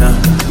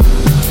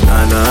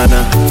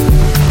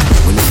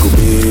 When you go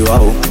be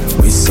wow,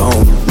 we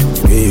song,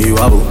 be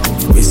wow,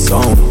 we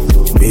song,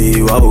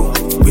 be wow,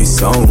 we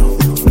song,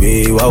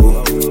 be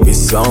wow, we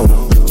song,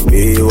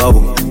 be wow,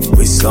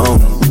 we song,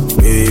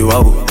 be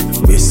wow,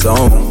 we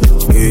song,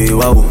 be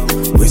wow,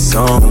 we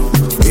song,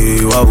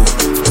 be wow,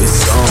 we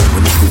song.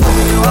 When you go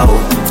be wow,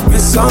 we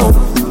song,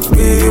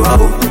 be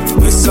wow.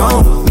 We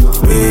song,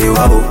 we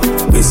wow,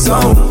 we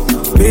song,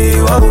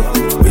 we wow,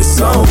 we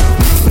song,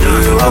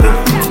 we wow,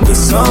 we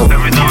song,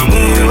 we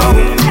wow,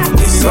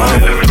 we song,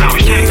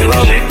 we wow,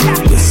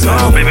 we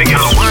song. Baby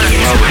girl,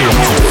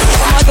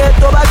 I'ma get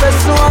to back to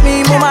swami,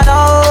 mama no,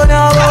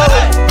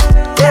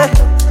 yeah.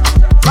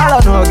 Malo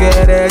no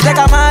get it, check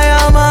out my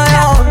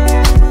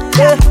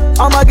yeah.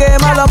 I'ma get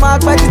malo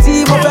mark by the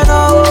team, open no.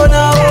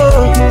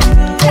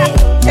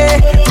 Hey,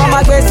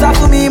 mama get stuff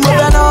for me,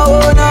 open no.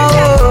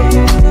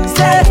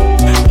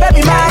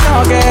 Baby, man,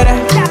 no get it.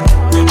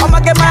 I'ma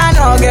get man,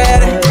 no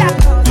get it.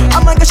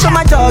 I'ma get show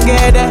my dog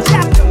get it.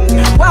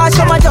 Why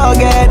show my dog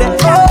get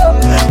it? Oh,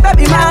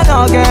 baby, man,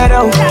 no get it.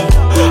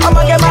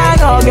 I'ma get man,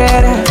 no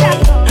get it.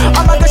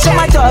 I'ma get show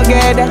my dog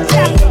get it.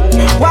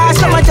 Why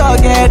show my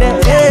dog get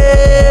it?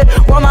 Hey,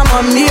 woman,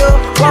 mommy, oh,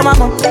 for my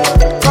mom,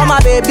 for my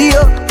baby,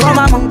 oh, for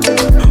my mom,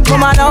 for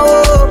my no,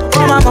 oh,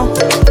 for my mom,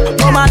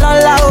 for my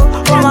lola,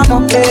 oh, for my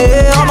mom,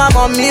 hey, for my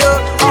mommy, oh,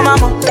 for my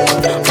mom,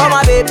 for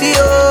my baby,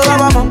 oh, for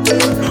my mom,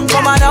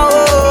 for my no,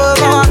 oh,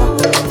 for my mom,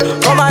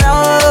 for my no,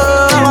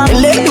 for my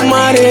mom. Let you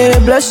marry,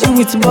 bless you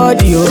with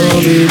body, oh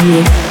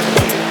baby.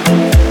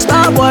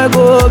 Star boy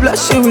go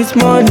bless you with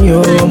money,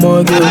 oh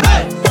my girl.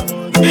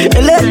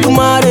 Let you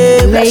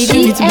marry, bless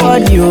you with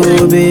body,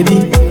 oh baby.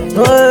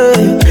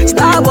 Hey,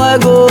 star boy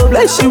go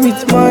bless you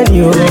with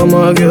money, oh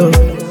my girl.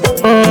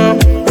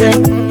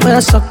 Yeah,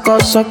 sucker,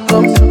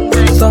 sucker,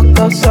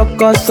 sucker,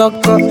 sucker,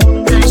 sucker,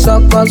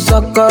 sucker,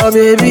 sucker,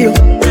 baby.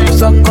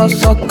 Sucker,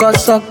 sucker,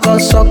 sucker,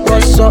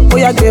 sucker, sucker. Oh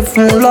yeah, give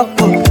him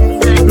lock up,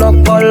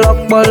 lock up,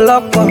 lock up,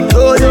 lock up.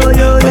 Oh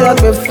yeah,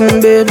 give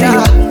him baby.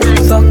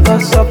 Sucker,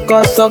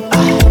 sucker,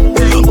 sucker.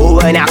 Oh,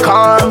 when I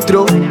come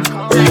through,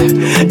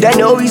 they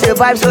know we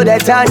survive, so they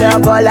turn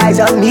up all eyes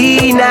on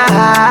me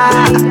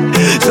now.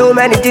 So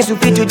many things we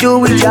fit to do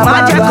with your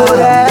magic,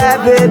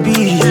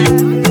 baby.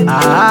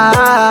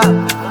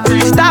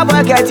 Stop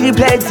getting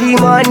plenty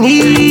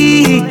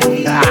money.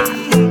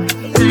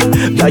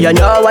 Yeah, you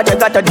know what you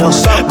gotta do.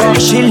 Baby,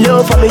 she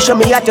low for me, show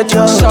me how to do.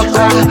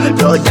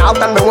 No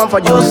doubt I'm the one for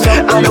you.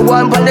 I'm the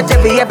one on the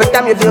TV every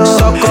time you do.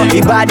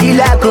 Your body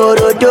like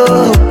Orodo.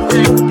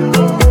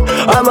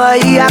 Ọmọ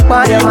yìí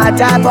apọ̀nà máa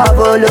tábọ̀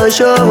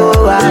bolóṣòwò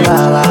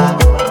àwàwà.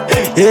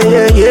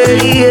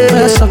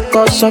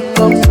 Sọkọ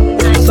sọkọ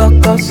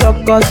sọkọ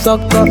sọkọ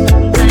sọkọ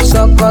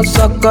sọkọ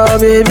sọkọ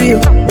bébí o.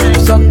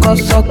 Sọkọ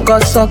sọkọ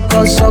sọkọ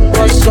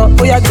sọkọ sọ.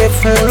 Ó yá gbé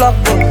fún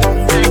lọ́pọ̀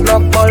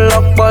lọ́pọ̀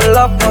lọ́pọ̀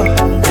lọ́pọ̀.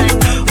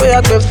 Ó yá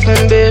gbé fún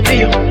bébí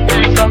o.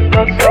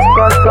 Sọkọ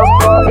sọkọ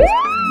sọkọ.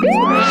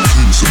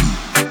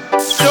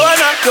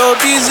 Joanna, your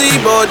busy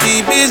body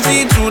busy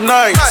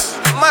tonight.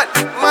 Mad,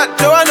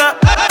 Joanna,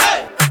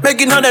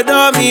 making all the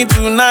dummy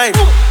tonight.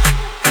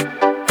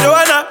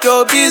 Joanna,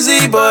 your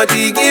busy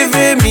body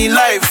giving me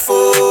life,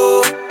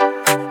 oh,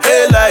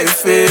 hey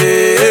life,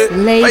 hey.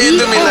 How you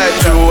do me like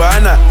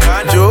Joanna,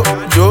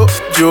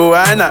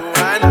 Joanna?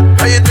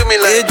 How you do me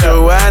like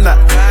Joanna,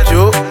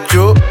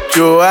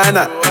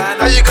 Joanna?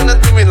 How you gonna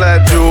do me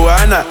like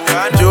Joanna,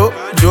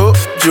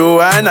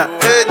 Joanna?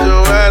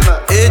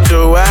 Hey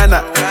Joanna,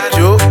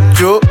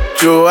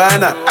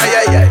 Joanna? Ay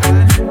ay ay,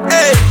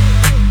 hey.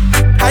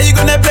 How you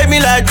gonna play me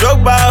like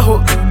Drogba, ho?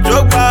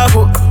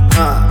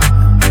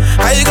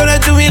 How you gonna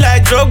do me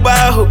like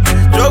Drogba, ho?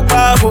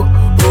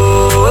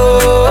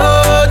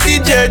 Oh,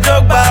 DJ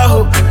Drogba, ho.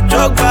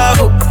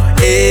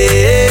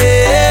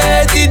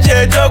 Hey,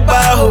 DJ Drogba,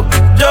 ho.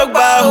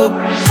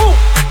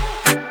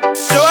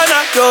 Joanna,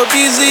 your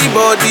busy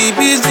body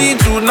busy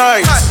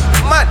tonight.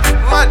 Mad,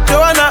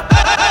 Joanna,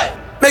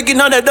 making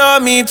all the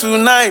dummy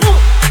tonight.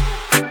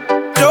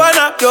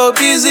 Joanna, your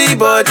busy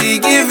body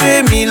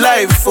giving me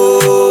life,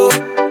 oh,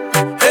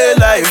 hey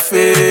life,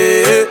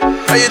 hey.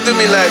 How you do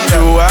me like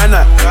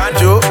Joanna,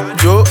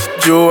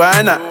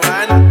 Joanna?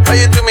 How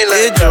you do me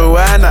like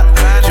Joanna,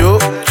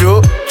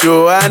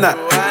 Joanna?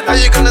 How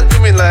you gonna do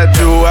me like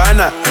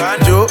Joanna,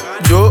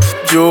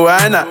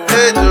 Joanna?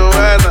 Hey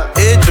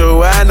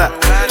Joanna,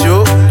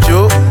 Jo.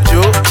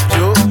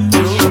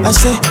 I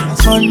say,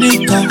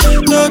 Monica,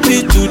 no be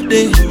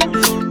today.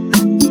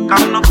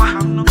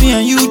 Me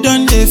and you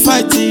done the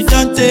fight,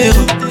 don't tell.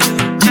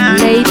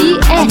 Lady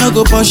I no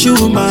go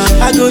pursue man,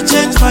 I go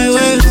change my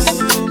ways.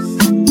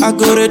 I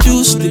go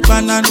reduce the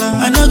banana,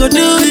 I no go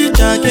do it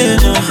again.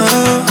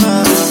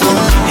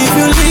 If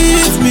you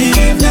leave me,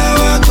 now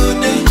I go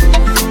there.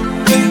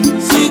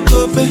 See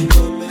go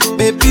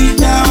baby,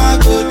 now I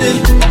go there.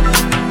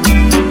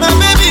 My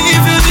baby,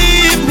 if you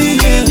leave me,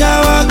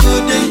 now I go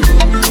there.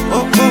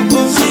 Oh,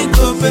 see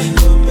go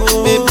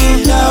baby,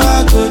 now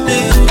I go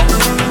there.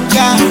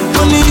 Yeah,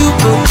 only you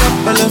go chop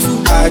belle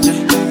fool,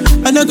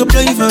 I no go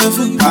play for a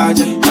fool,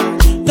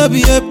 no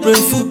be April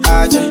fool,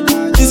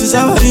 this is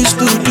how I used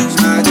to do,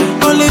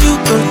 only you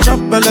go chop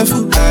belle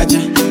fool,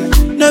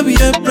 no be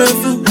April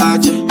fool,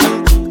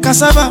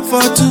 cassava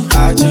for two,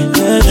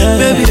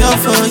 baby all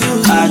for you,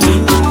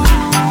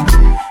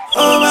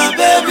 oh my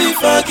baby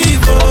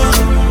forgive,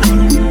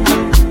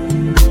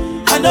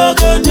 I no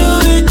go do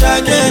it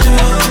again,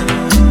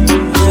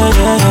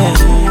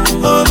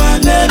 oh my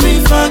baby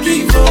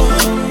forgive,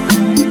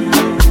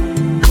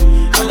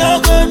 I no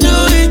go do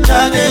it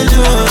again,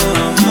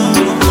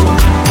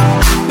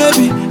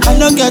 baby, I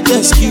no get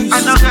excuse, I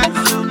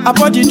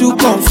body do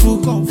kung fu,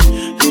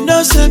 you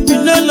know say me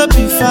no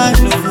be fine,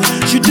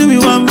 she do me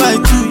 1 by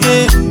 2,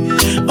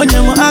 yeah, on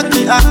your act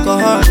the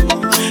alcohol,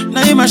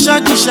 now you my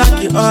shaky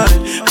all,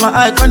 my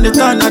eye on the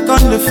turn, I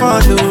on the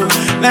follow,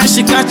 now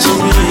she catching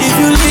me, if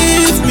you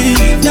leave me,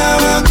 now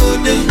I go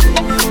there,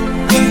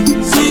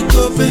 see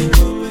go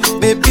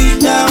baby,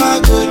 now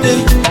I go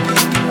there,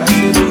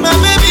 my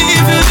baby,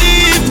 if you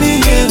leave me,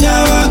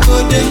 now I go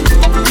there,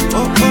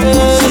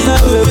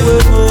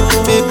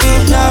 baby,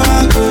 now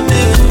I go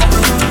there,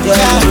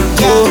 yeah.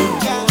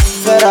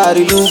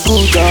 Ferrari look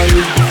good on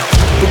you,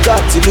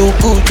 Bugatti look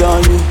good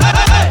on you,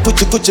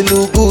 Gucci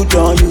look good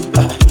on you,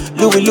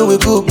 Louis,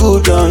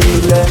 good on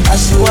you.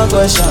 Ask you one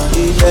question,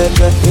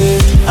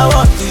 I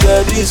want to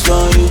hear this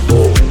from you.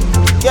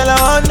 Girl, I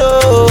want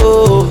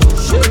know.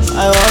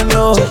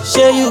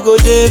 Say you go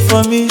there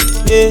for me,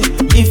 yeah.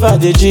 If I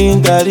dey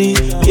drink garri,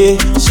 yeah.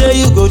 Say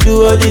you go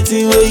do all the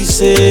thing where you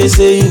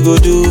say you go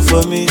do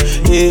for me,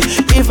 yeah.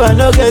 If I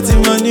no get the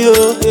money,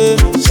 oh, yeah.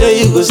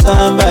 Say you go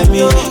stand by me,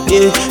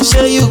 yeah.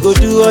 Say you go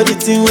do all the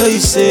thing where you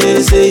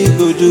say you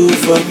go do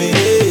for me,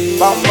 yeah.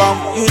 Bam bam,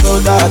 you know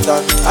that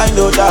and I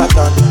know that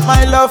and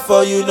my love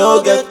for you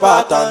no get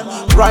pattern.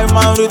 Rhyme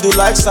and read you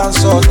like San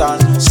Sultan.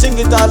 Sing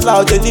it out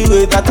loud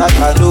anyway that I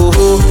can.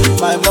 Oh,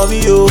 my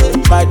mommy, oh,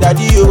 my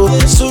daddy, oh.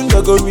 Soon they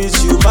go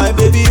miss you, my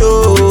baby,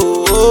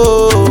 oh.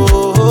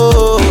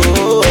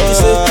 You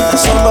say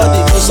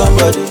somebody know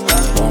somebody.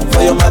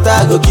 For your mother,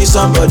 I go kiss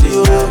somebody,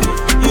 oh.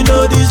 You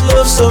know this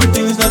love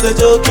something is not a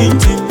joking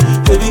thing.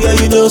 Baby girl,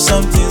 you know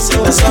something.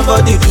 Say that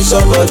somebody do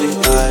somebody.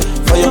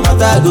 For your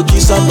mother, I go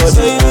kiss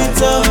somebody.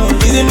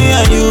 Is it me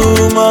and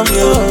you,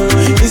 mommy,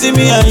 oh? Is it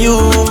me and you,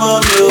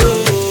 mommy,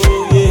 oh?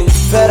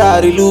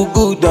 Ferrari look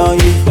good on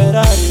you.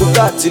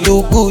 Bugatti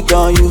look good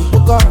on you.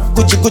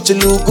 Gucci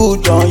look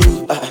good on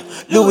you.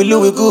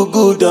 Louis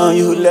good on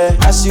you.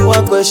 Ask you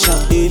one question,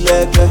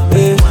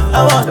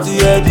 I want to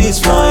hear this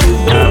from you.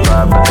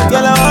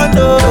 Girl, I want to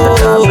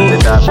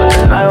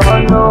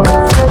know.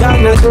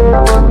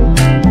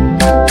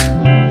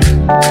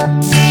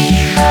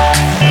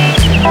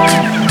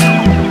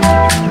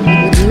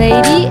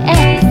 Lady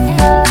X.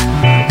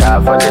 Die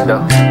for the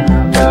dough.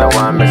 Tell her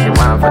one, but she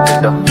want for the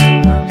dough.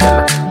 Tell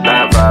her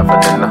 9 5 for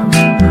the no.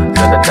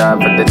 Tell her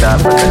die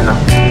for the no.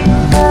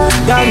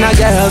 Ghana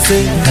girl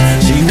say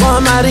she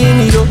want marry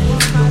me yo.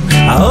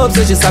 I hope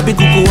say she sabi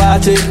kuku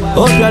wache.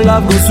 Hope your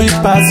love go sweet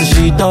past the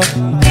shit up.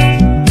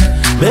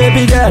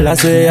 Baby girl, I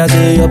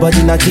say your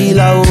body na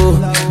killer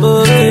oh.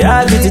 Oh,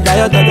 I get it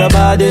tired of your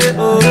body.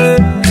 Oh,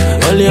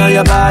 only on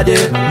your body.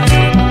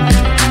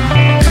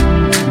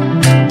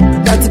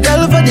 That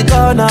girl for the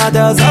corner,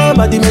 there's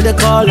somebody made a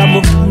call.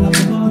 I'm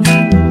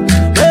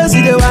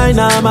see the wine,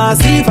 I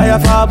see fire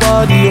for her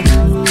body.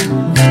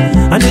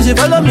 And if she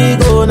follow me,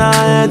 go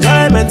now,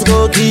 enjoyment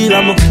go kill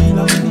 'em.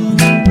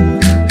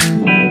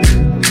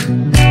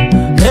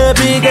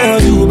 Baby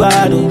girl, you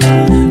bad,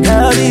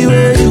 girl, the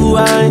way you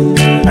whine.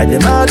 I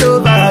demand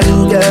over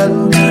you, girl.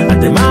 I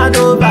demand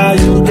over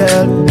you,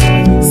 girl.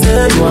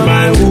 Say you are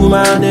my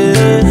woman,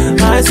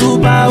 my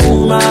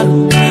superwoman.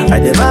 I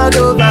demand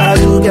over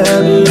you,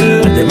 girl.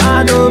 I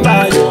demand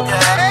over you,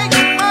 girl.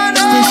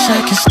 Wish I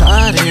could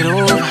start it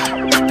over.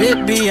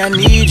 Baby, I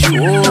need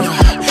you over.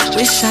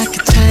 Wish I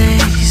could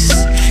taste,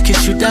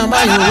 kiss you down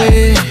by your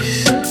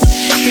waist,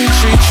 and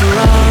treat you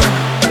wrong.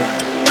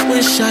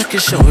 Wish I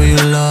could show you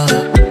love.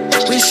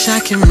 Wish I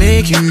could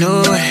make you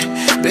know it.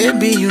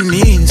 Baby, you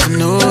need to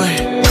know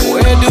it.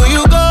 Where do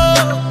you go?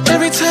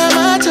 Every time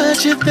I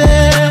touch you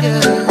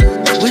there,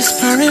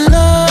 whispering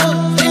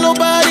love, ain't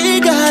nobody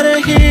gotta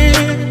hear.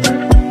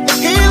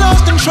 He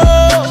lost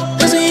control,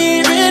 doesn't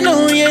even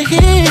know you're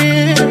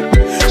here.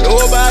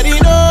 Nobody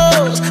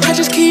knows, I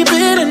just keep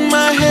it in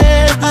my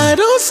head. I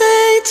don't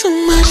say too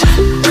much,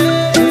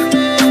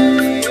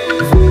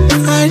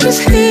 I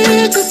just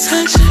here to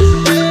touch.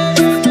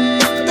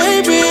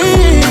 Baby,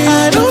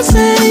 I don't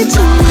say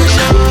too much,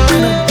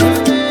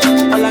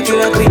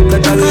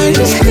 I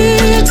just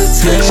here to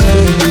touch.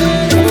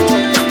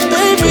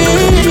 Baby,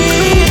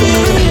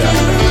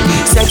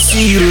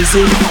 sexy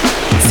Rosé,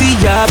 see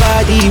your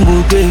body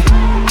moving.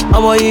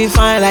 Oh, you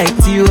fine like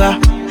Tiwa.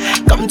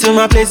 Come to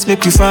my place,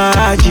 make you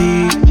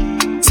faji.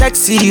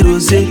 Sexy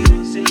Rosé,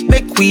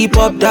 make we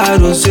pop that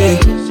Rosé.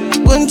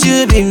 Won't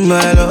you be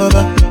my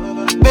lover?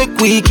 Make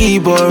we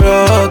keep on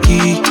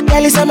rocky.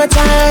 Girl, it's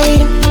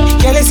summertime.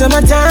 Girl, it's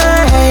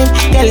summertime.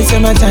 Girl, it's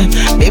summertime.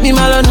 Baby,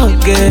 my love, no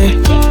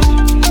good.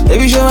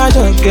 Baby, show I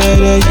don't get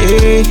it,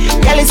 yeah.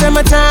 Girl, it's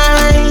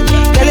summertime.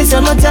 Girl, it's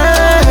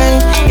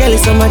summertime. Girl,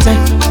 it's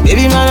summertime.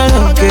 Baby, my love,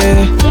 no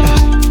good.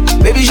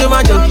 Baby, show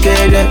my don't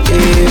get it, yeah.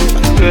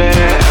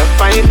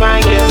 Fine,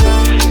 fine, girl.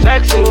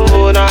 Sexy,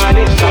 oh, nah,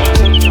 this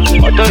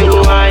song. What do you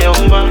want,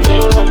 young man?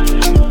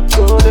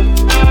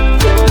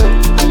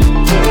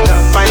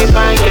 Fine,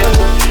 fine, girl.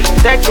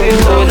 Sexy,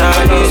 oh,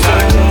 nah, this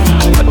song.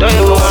 What do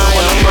you want,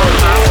 young man?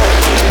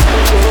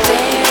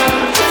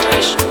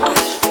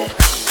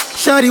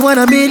 Shawty want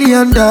 $1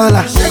 million.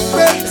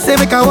 Say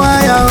make a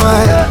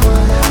wire.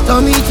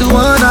 Tell me to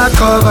wanna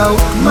cover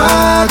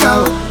my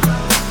girl.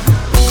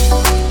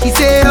 He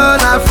say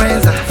all our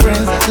friends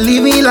are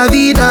living la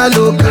vida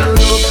loca.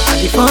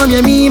 If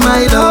only me,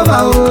 my lover,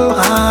 oh,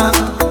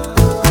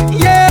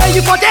 yeah,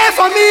 you for there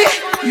for me.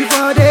 You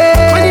for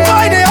there. When the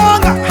boy they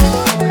hunger,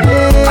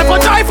 I for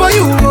try for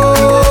you,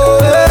 oh,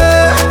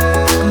 yeah.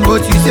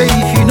 But you say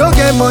if you don't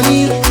get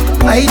money,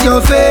 hide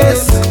your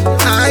face,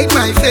 hide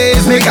my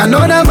face. Make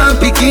another man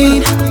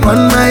picking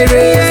on my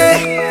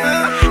race.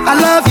 I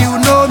love you,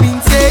 no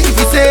mean say. If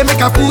you say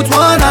make I put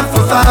one hand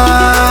for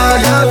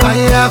fire,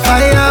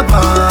 fire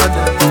burn.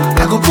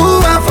 I go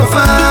put one for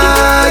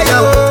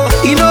fire.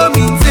 You know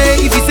mean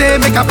say. If you say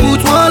make I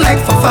put one leg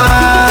for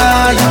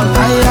fire,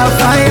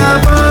 fire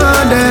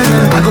burn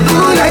them. I go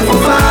put life for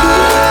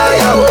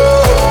fire.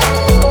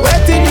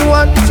 Waiting you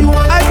want,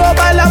 I go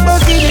buy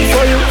Lamborghini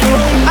for you.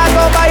 I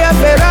go buy a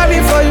Ferrari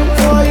for you.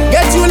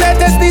 Get you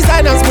latest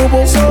designers, boo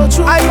boo.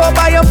 I go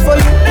buy them for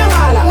you.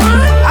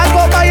 I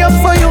go buy them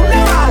for you.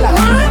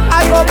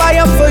 I go buy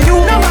them for you.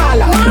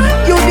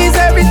 You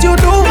deserve it, you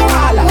do.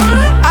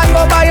 I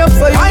go buy them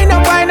for you.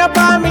 Wind up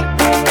on me.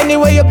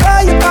 Anyway you go,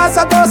 you pass,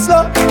 I go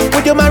slow.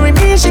 Would you marry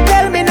me? She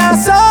tell me now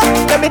so.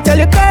 Let me tell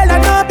you, girl, I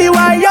know be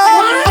why yo.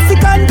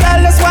 African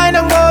girl, let's wine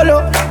and go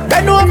low.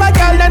 Bend over,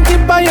 girl, and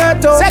tip on your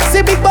toe.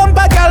 Sexy big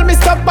bumper, girl, me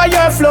stuck by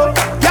your flow.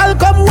 Girl,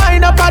 come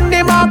wine up on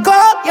the marco.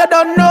 You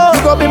don't know.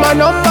 You go be my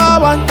number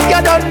one.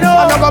 You don't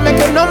know. I'm gonna make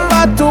you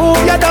number two.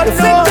 You don't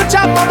know. Fit to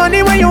chop my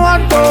money when you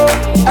want to.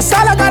 That's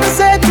all I gotta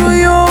say to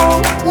you.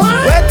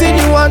 Waiting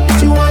you want.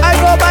 I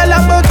go buy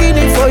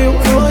Lamborghini for you.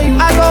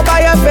 I go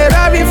buy a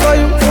Ferrari for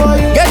you.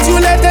 Get you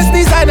latest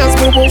designers,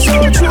 boo boo.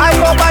 I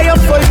go buy them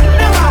for you.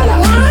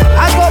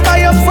 I go buy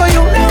them for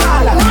you.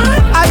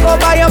 I go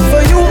buy them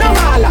for you.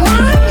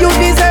 You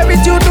deserve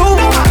it, you do.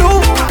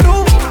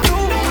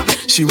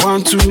 She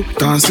want to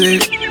dance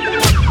it,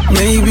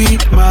 maybe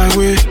my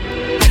way,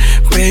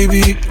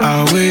 baby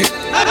I'll wait.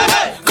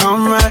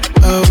 Come right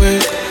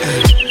away.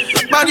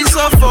 Body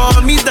so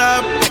for me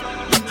that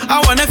I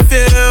wanna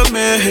feel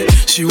me.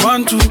 She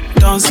want to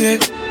dance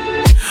it,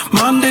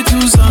 Monday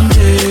to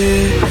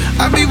Sunday.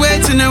 I be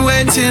waiting and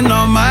waiting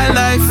all my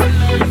life.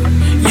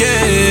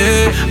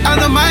 Yeah, I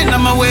don't mind,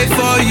 I'ma wait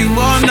for you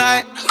all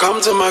night.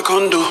 Come to my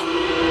condo,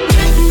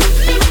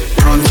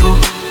 pronto.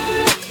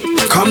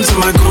 Come to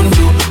my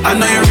condo. I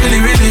know you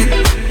really, really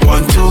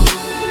want to.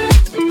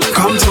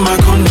 Come to my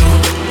condo,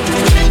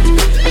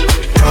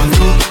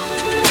 pronto.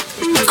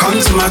 Come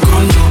to my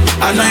condo.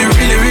 I know you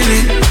really,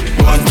 really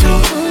want to.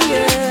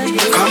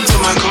 Come to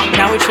my condo.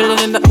 Now we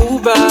chillin' in the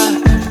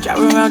Uber,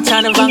 driving around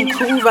town in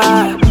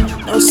Vancouver.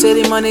 No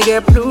city money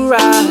get blue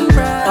ride.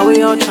 Now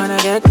we all tryna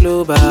get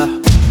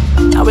global.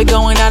 Now we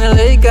going down to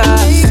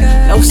Lagos.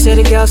 No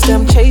city girls,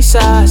 them chase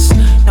us.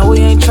 No, we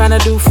ain't tryna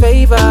do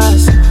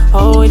favors.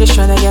 Oh, we just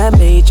tryna get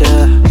major.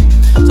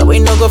 So we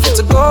no go fit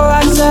to go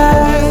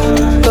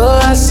outside. Go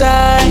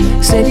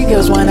outside. City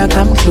girls wanna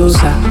come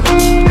closer.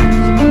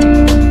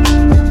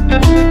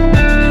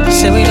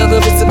 Say we no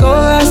go fit to go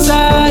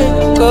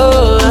outside.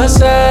 Go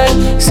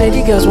outside.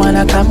 City girls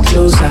wanna come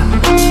closer.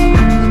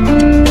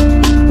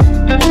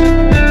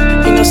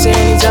 You know, say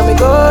anytime we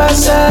go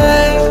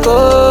outside,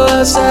 go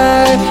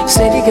outside.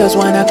 City girls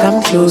wanna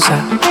come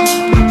closer.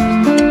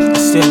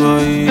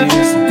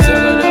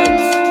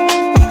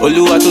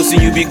 Oluwa to see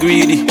you be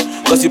greedy,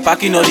 cause you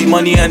packing all the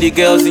money and the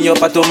girls in your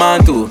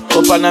patomanto.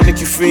 Hope I not make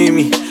you free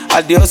me.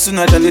 I dey hustle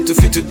not than to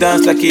fit to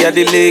dance like he had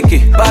the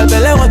lake. Bad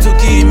belly want to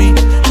kill me,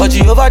 but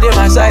you over there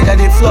my side and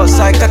they floss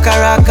like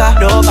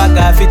kakaraka. No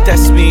bag fit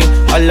test me,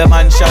 all the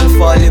man shall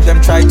fall if them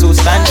try to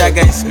stand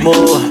against me.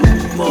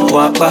 Mo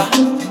wapa,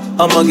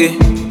 amage,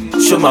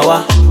 show my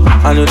wa.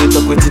 I know they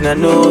talk within I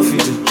know if you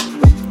do.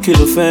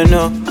 Kilo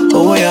feno,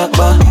 oh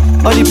yakba.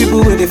 All the people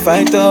where they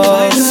fight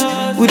us,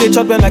 we they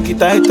chop them like it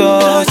tight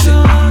us.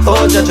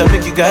 Oh Jaja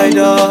make you guide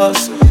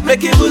us,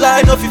 make it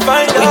line up you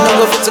find us. We no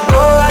go fit to go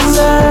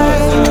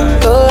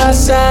outside, go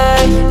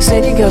outside.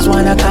 City girls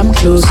wanna come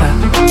closer.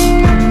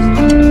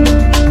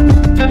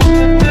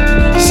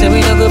 Say we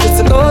no go fit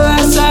to go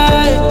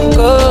outside,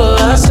 go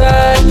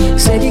outside.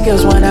 City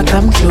girls wanna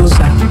come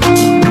closer.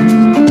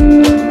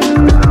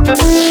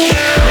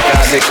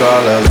 They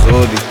call her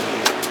Zodi.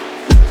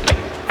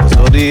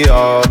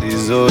 All the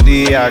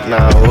Zodiac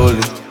now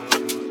holy.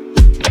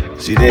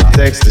 She did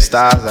text the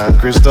stars and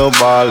crystal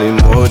ball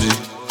emoji.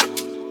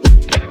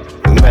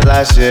 We met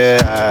last year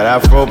at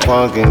Afro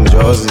Punk in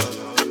Jersey.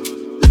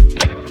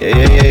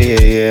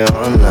 Yeah,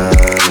 oh nah.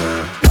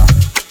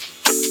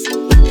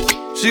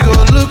 She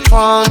gon' look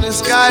on the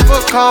sky for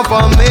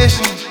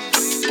confirmation.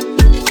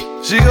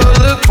 She gon'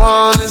 look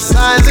on the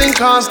signs and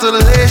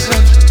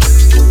constellations.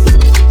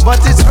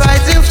 But it's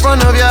right in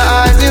front of your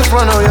eyes, in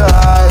front of your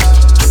eyes.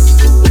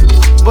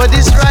 But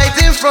it's right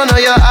in front of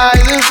your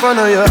eyes, in front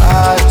of your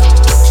eyes.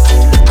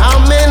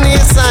 How many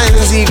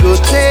signs he go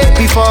take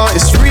before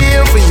it's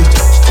real for you?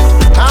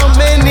 How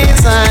many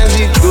signs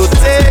he go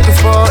take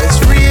before it's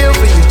real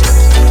for you?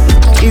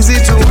 Is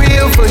it too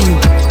real for you?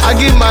 I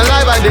give my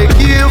life, I dey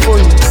kill for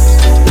you.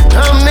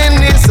 How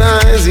many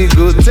signs he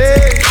go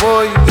take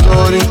for you?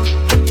 Zodi,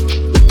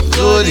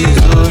 Zodi,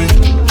 Zodi,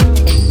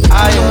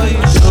 I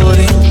am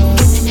Zodi.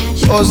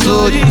 Oh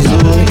Zodi,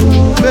 Zodi,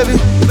 baby.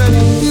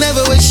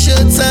 Never waste your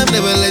time,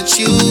 never let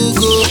you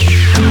go.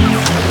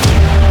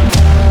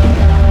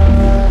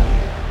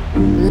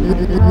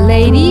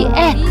 Lady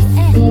X.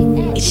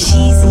 It's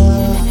cheesy,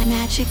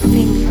 magic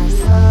fingers.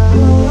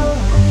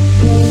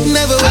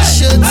 Never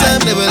waste your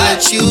time, never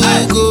let you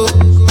go.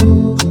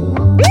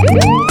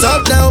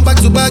 Top down, back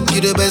to back,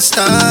 you the best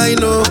I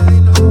know.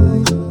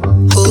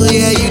 Oh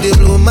yeah, you dey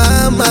blow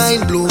my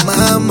mind, blow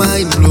my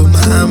mind, blow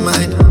my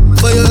mind.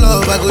 For your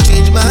love, I go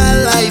change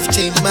my life,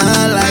 change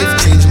my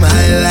life, change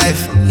my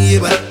life. Yeah,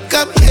 but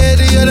come here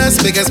to your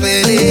dance, make us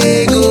spend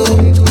ego.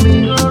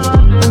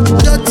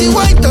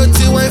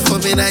 dirty wine for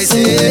me, I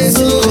say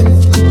so.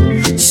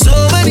 So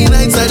many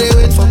nights I dey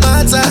wait for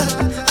my time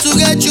to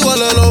get you all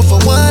alone for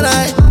one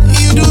night.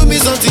 You do me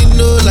something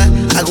no lie,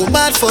 I go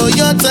mad for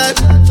your type.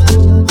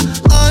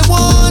 I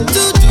want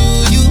to do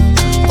you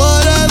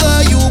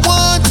whatever you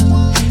want,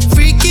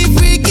 freaky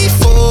freaky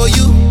for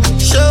you.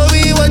 Show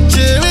me what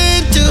you're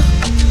into,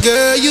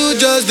 girl. You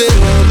just dey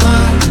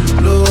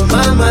blow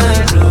my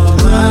mind, blow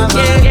my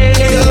mind.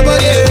 Your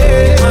body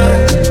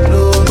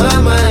blow my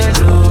mind,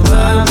 blow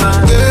my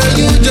mind. Girl,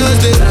 you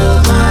just dey blow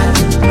my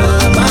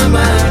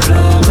mind,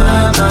 blow my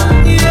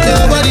mind.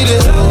 Your body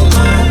dey blow my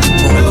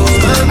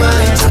mind.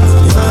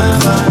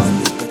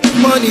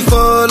 Money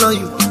fall on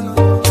you,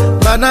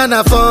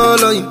 banana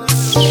fall on you,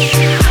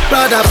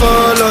 brother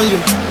fall on you,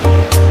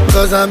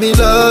 'cause I'm in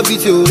love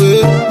with you.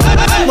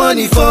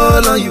 Money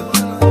fall on you,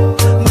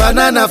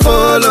 banana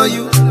fall on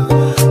you,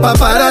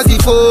 paparazzi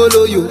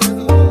follow you,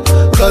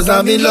 'cause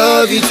I'm in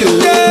love with you.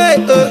 Yeah,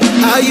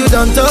 are you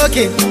done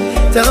talking?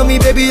 Tell me,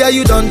 baby, are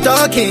you done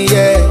talking?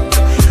 Yeah.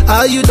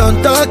 Are you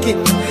done talking?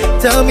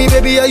 Tell me,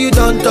 baby, are you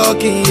done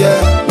talking?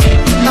 Yeah.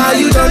 Are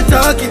you done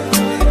talking?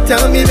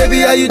 Tell me,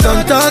 baby, are you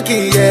done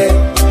talking? Yeah.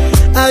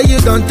 Are you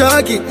done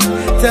talking?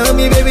 Tell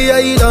me, baby,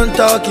 are you done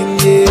talking?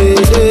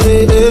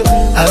 Yeah.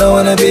 I don't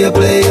wanna be a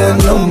player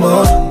no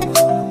more.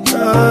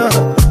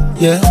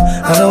 Yeah.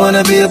 I don't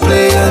wanna be a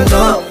player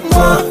no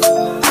more.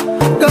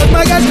 'Cause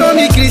my guys call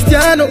me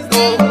Cristiano,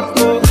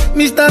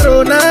 Mr.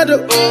 Ronaldo,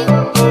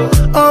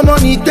 I'm on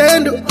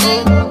Nintendo.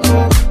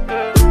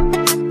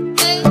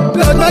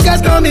 'Cause my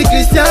guys call me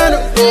Cristiano,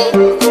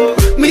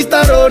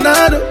 Mr.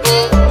 Ronaldo,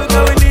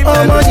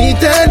 I'm on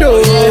Nintendo.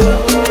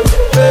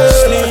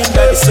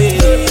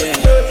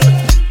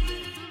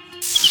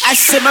 I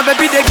say my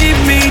baby they give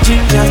me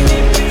ginger,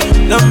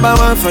 number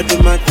one for the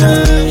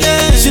matter.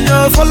 She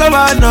no follow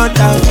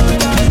another,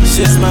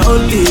 she's my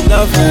only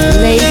lover.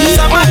 Lady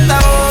Samantha,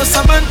 oh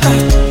Samantha,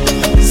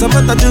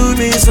 Samantha do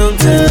me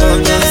something.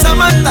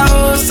 Samantha,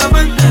 oh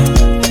Samantha,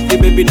 the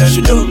baby that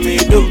she do me.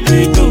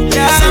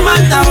 Yeah.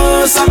 Samantha,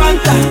 oh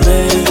Samantha,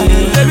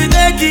 baby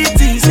take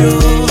it easy.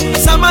 Oh.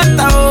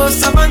 Samantha, oh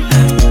Samantha,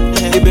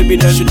 the baby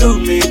that she do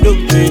me.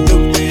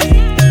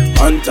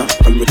 Hunter,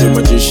 call me the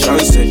magician,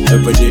 say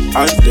every day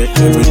out there,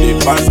 every day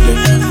past there.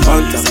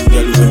 Hunter,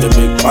 girl with the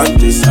big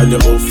panties and the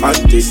old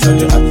fanties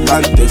and the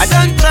Atlantis. I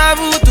don't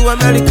travel to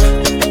America,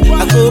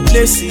 I go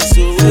places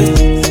away.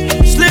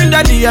 Slim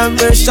daddy, I'm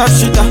a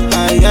sharpshooter.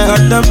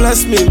 God don't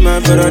bless me, my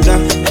brother.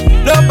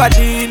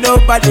 Nobody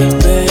know my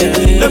story.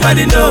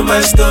 Nobody know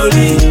my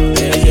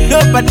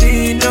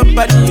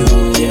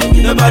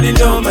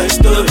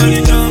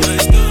story.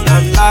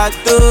 I'm hard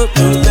to,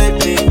 don't let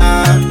me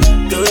out.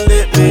 Don't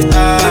let me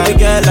out. Baby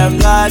girl, I'm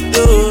glad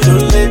to.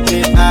 Don't let me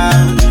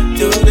out.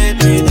 Don't let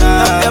me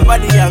out. Love your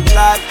body, I'm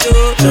glad to.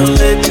 Don't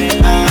let me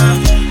out.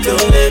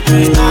 Don't let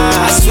me out.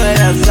 I swear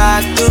I'm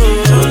glad to.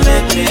 Don't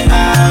let me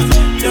out.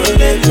 Don't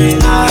let me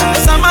out.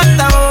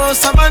 Samantha, oh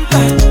Samantha,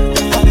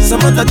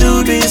 Samantha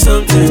do me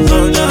something.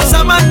 Oh no.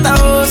 Samantha,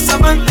 oh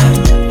Samantha,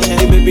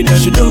 hey baby,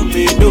 that you do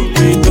me.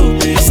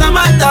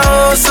 Samantha,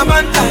 oh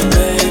Samantha,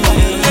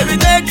 baby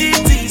take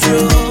it easy. Oh.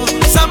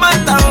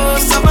 Samantha, oh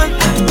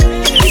Samantha,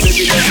 hey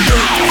baby, that you do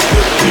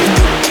me.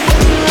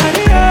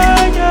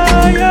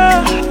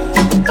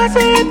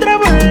 Casi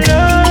trouble,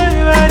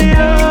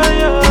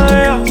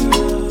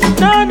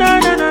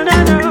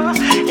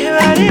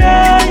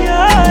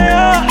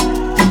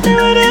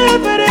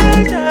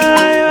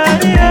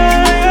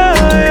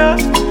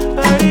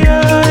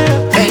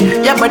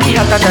 your body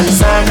hotter than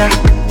sauna.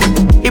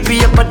 If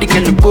your body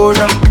get the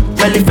border,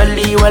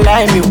 belly, well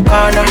I'm me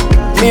Okana.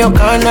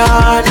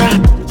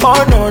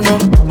 Oh no,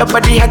 your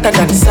body hotter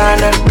than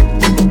sauna.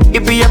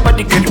 If your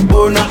body get the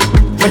border,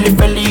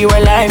 belly,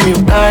 well I'm me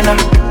Okana.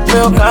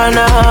 No,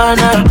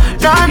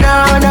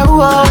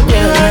 oh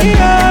yeah.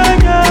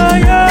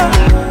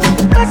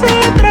 Casi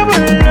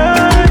trouble,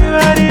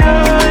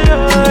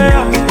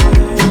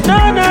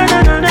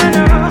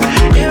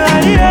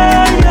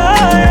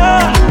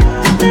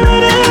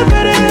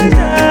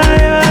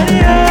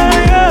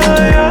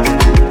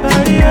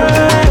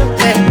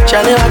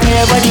 Charlie, I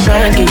get body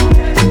banging.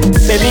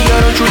 Baby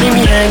girl, don't you leave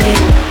me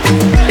hanging.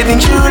 If you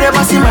shoot the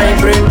bossy my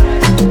brain.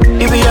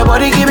 If your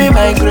body give me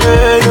my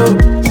grade, oh.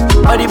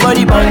 Body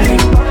banging.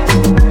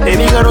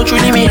 Baby girl, don't you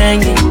leave me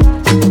hanging.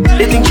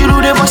 They think you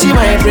do the bossy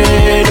my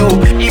brain,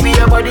 oh. If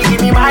your body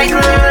give me my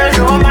grade,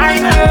 oh my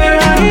grade.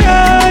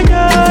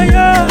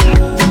 Yeah.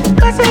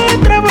 Casi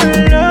trouble,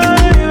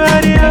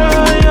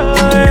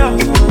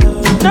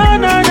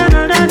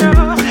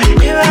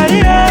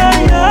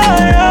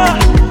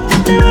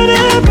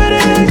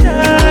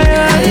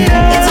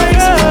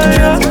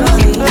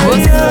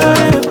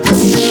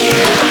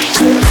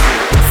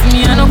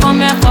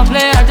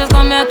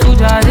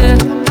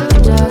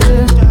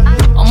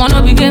 no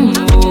be game,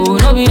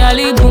 no be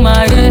Ali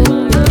Bumare.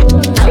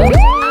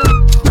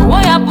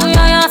 Boy, I put your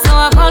ass so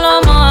I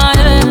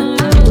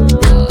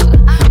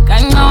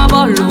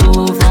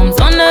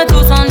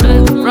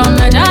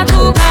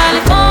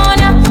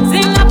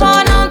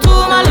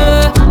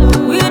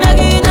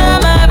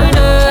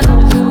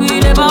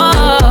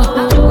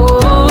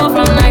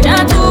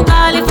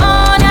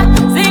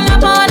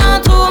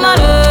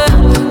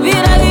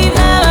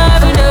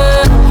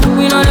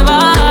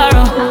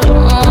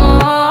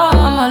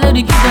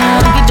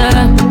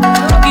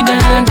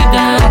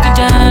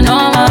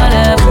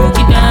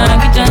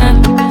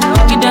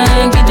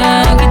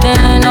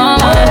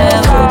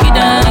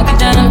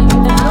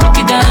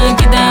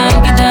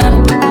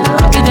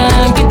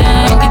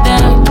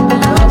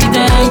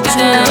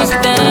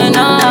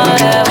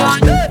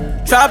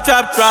Trap,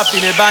 trap, trap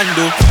in a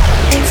bando.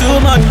 Too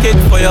much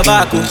cake for your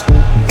back.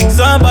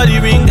 Somebody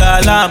ring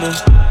alarm.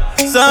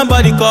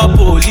 Somebody call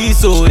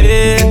police. Oh,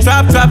 hey.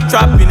 Trap, trap,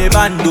 trap in a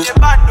bando.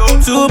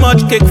 Too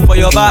much cake for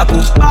your back.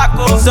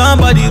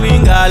 Somebody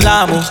ring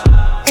alarm.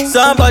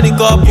 Somebody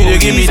call police. You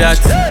give me that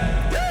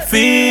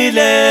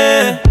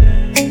feeling.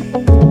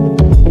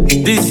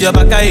 This your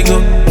back, I go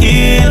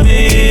kill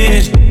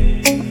me.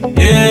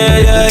 Yeah,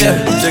 yeah,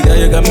 yeah.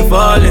 You got me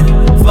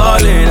falling.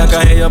 I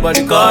can hear your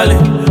body calling.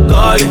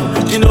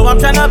 You know I'm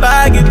tryna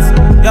bag it.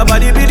 Your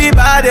body be the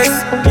baddest.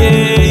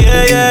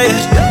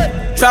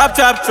 Yeah. Trap,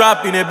 trap,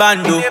 trap in a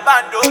bando.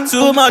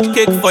 Too much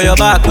cake for your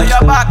back.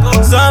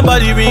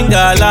 Somebody ring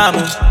alarm.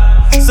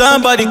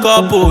 Somebody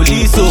call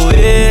police. Oh,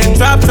 yeah.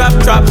 Trap, trap,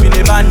 trap in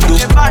a bando.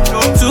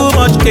 Too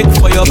much cake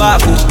for your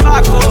back.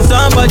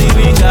 Somebody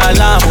ring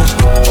alarm.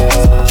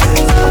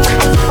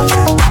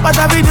 What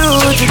have we do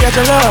to get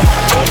your love?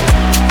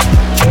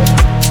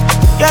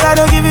 Girl, I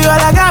don't give you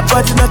all I got,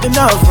 but it's not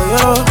enough for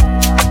you.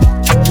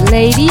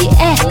 Lady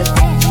X.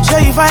 Show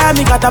you fire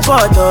me, got a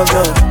pot of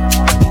love.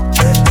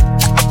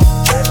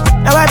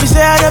 Now I be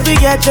say I don't be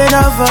get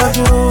enough of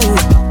you.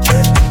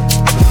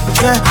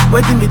 Yeah,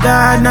 waiting me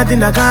down,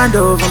 nothing I can't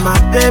do for my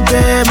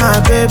baby.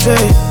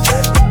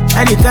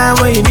 Anytime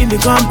when you need me,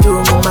 come to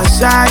me, my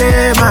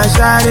shawty,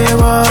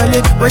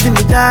 wallet. Waiting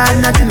me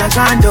down, nothing I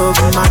can't do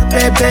for my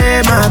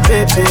baby.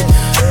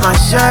 My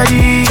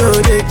shawty, go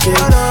take it.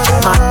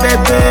 My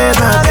baby.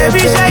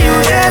 Baby, say you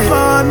there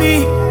for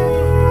me.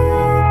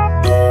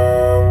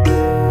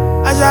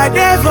 As I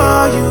there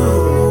for you.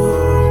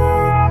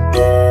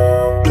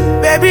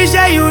 Baby,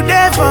 say you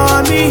there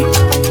for me.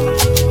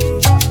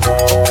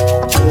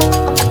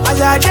 As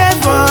I there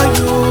for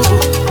you.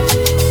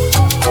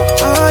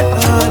 Oh,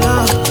 no.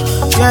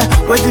 Yeah,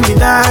 waiting me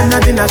down,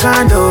 nothing I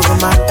can't do for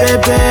my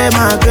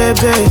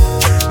baby.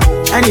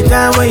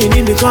 Anytime when you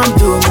need me, come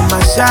to me,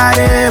 my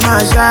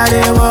shawty,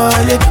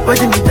 wallet.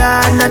 Waiting me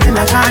down, nothing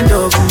I can't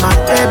do for my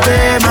baby.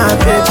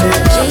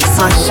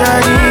 My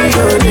shawty,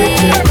 wallet.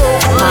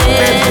 My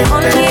baby.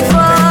 Only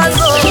for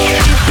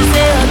you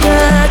say I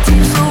get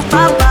you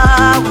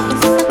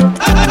superpowers.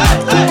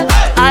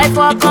 I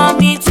fuck on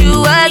me to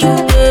where you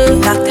go.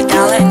 Dr.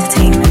 Dollar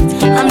Entertainment.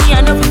 I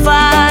know we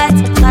fight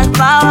like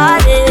power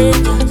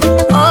rangers.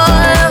 Oh,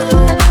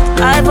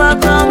 I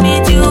fuck on me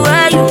to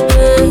where you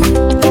go.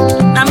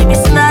 Now me be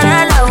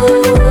Cinderella, oh.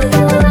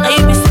 Now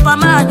you be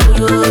Superman,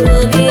 oh.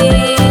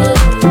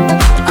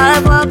 I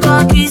fuck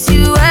on kiss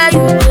you where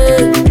you go.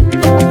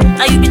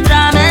 Now you be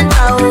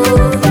Dramenta, oh.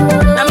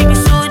 Now me be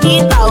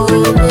Sunita, oh.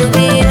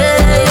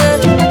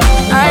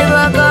 I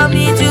fuck on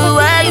me to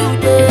where you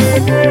go.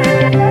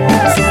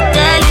 So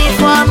tell me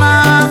for my,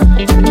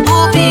 who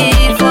be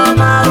for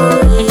my, oh.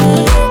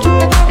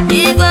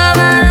 If I'm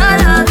not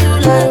love you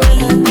like me,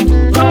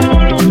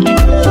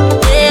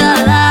 they are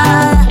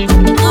alive.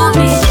 Who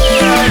be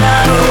they are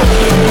alive.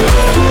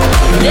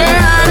 They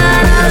are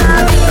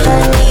love you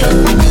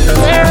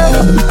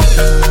like me.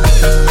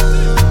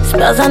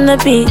 Spells on the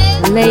beat.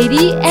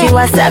 Lady X. You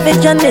are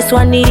savage on this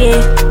one,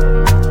 yeah.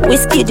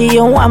 Whiskey, do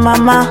you want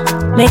mama?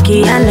 Make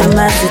it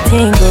animals to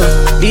tingle.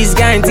 This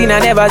kind thing I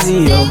never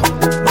see, yo.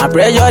 My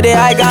pressure, they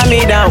high got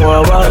me down,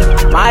 whoa,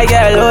 whoa. My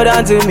girl, hold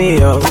on to me,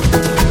 yo.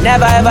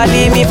 Never ever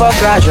leave me for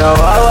crash, oh,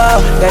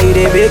 oh. Yeah, you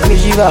they make me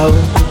shiver, oh.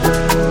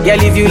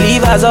 Girl, if you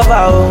leave us over,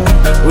 oh.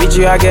 With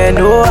you, I get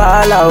no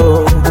holla,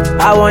 oh.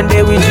 I want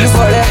day with you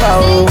forever,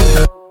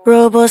 oh.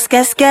 Robos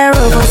casca.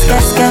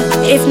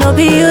 If no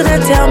be you,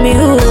 then tell me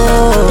who.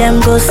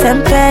 Them go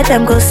sempe.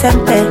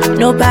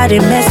 Nobody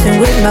messing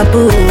with my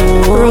boo.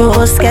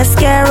 Robos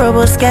casca.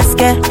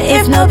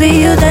 If no be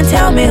you, then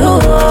tell me who.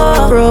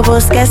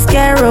 Robos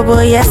casca,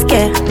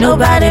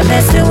 nobody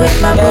messing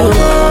with my boo.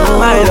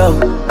 My love,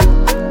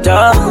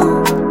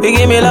 Joe, you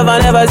give me love I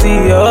never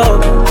see, yo.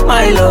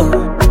 My love,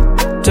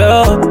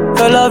 Joe,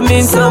 your love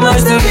means so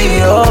much to me,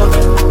 yo.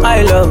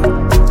 My love,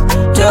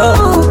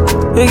 Joe.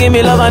 You give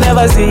me love I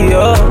never see,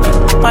 yo.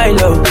 My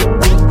love,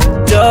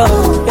 Joe.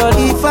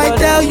 If I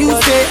tell you,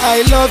 say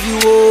I love you,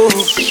 oh.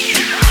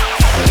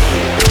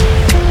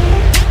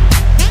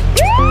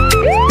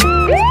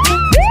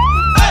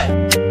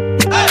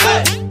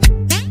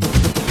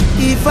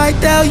 If I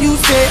tell you,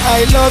 say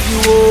I love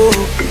you,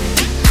 oh.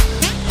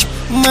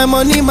 My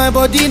money, my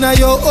body, now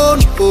your own,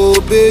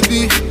 oh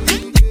baby.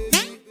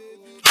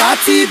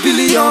 30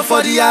 billion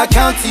for the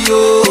account,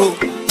 yo.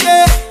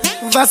 Yeah,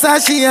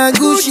 Versace and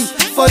Gucci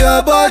for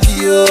your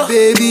body, oh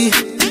baby.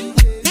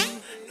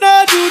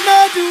 No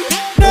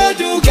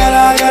do,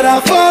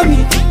 gotta for me.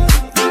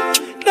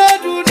 No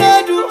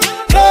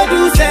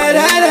do, say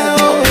that,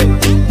 oh.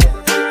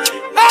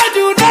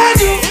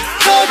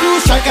 No do,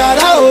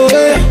 shakara, oh.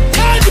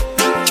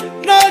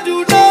 No do,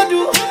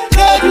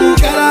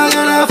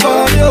 gotta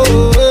for me, oh.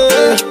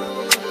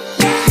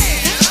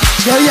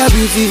 Girl, you're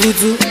beautiful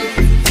too.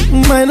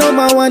 My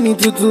number one in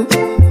tutu.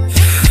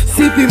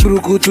 Sipping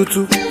bruku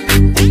tutu.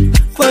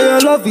 For your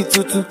love it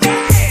tutu.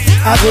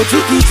 I go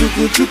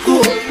chuku.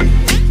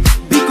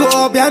 Biko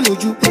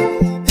obianuju.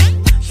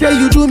 Say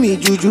you do me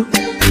juju,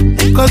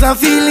 cause I'm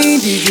feeling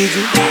the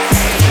juju.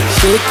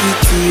 Shake it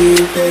to you,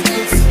 take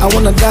it. I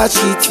wanna dash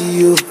it to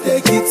you,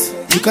 take it.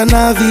 You can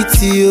have it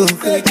to you,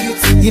 take it.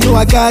 You know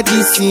I got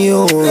this in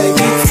you, take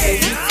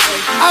it.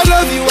 I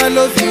love you, I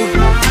love you.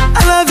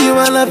 I love you,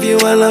 I love you,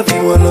 I love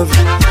you, I love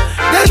you.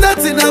 There's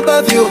nothing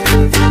above you.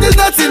 There's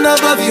nothing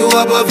above you,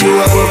 above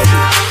you, above you.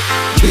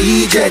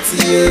 Bridget,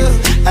 you.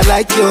 I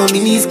like your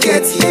mini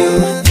skirt, you.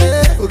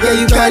 Okay,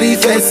 you carry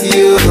fancy,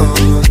 you.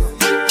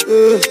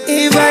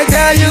 If I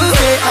tell you,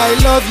 hey, I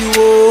love you,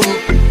 oh.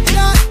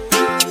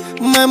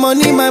 My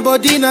money, my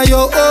body, now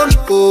your own,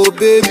 oh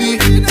baby.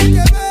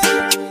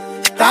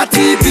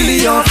 30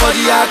 billion for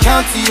the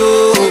account,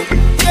 yo.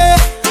 Yeah.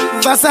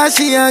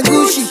 Versace and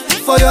Gucci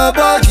for your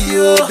body,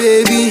 oh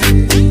baby.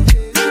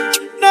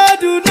 No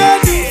do,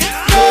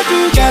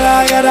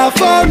 gotta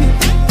for me.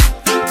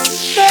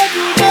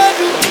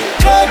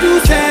 No do,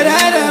 say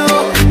that,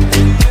 oh.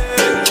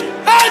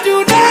 No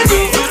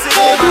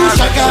do,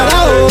 shakara,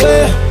 oh,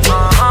 eh.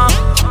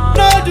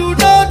 No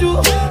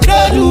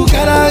do,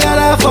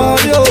 gotta for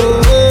you,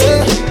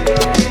 eh.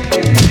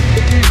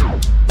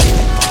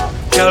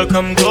 Girl,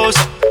 come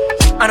closer.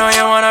 I know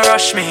you wanna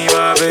rush me,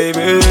 but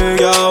baby,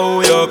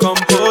 yo, your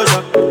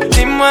composure.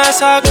 Dis-moi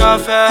ça qu'a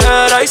fait,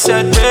 I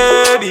said,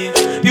 baby,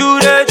 you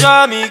dey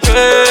drive me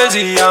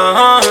crazy,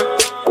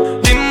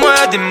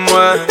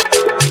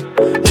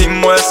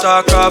 Dis-moi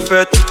ça qu'a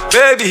fait,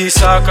 baby,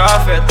 ça qu'a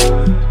fait,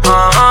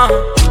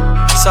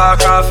 ça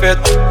qu'a fait,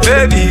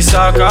 baby,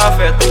 ça qu'a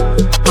fait,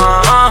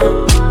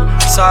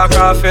 ça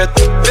qu'a fait,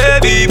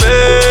 baby,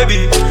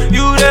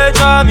 you dey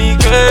drive me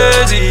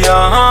crazy,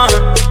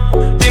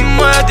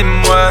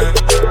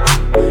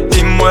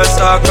 Dis-moi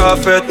ça qu'a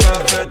fait.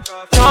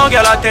 No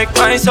girl, I take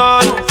my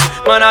soul.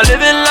 Man, I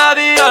live in la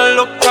vie, I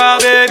look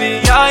up,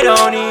 baby. I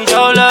don't need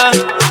your love.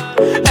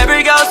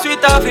 Every girl sweet,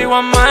 I feel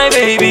want my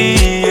baby.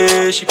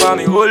 Yeah, she call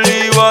me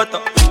holy water.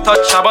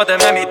 Touch her body,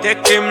 make me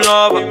take him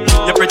love.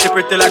 You're pretty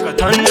like a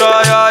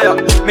tundra, yeah.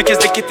 Make kiss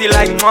the kitty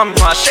like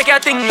mama. Shake your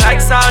thing like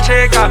salt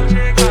shaker.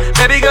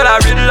 Baby girl, I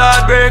real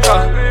heart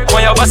breaker.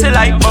 When you bust it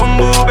like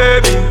bamboo,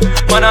 baby.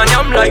 Man, I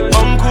yam like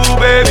bamboo,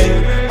 baby.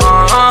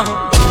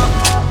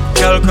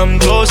 Girl, come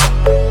closer.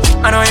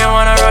 I know you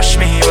wanna rush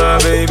me,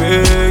 but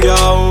baby,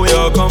 yo,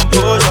 your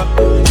composure.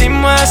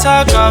 Dis-moi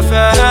ça qu'a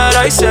fait,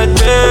 I said,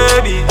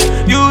 baby,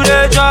 you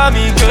dey drive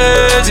me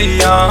crazy,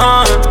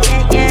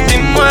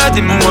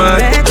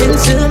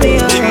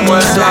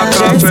 Dis-moi ça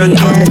qu'a fait.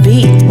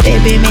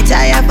 Baby, me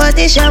tired for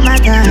this show, my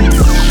time.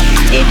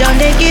 It don't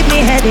they give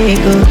me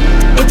headache, oh.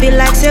 If it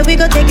like say we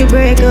go take a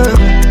break, oh.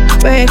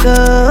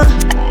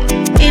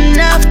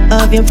 Enough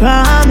of your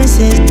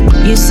promises.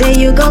 You say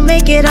you gon'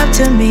 make it up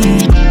to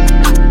me,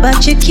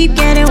 but you keep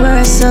getting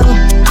worse,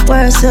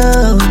 worse.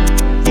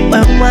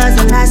 When was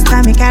the last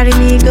time you carried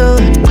me go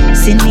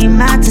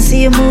cinema to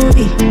see a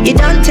movie? You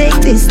don't take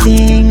this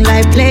thing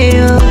like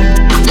play-o.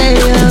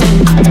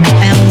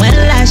 And when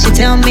last you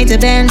tell me to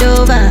bend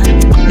over,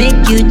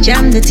 make you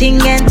jam the thing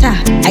enter,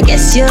 I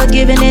guess you're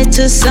giving it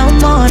to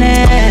someone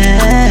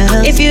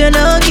else. If you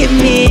don't give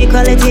me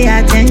quality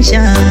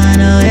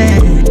attention, oh yeah.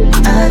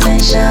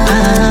 Attention.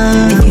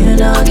 If you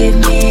don't give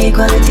me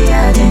quality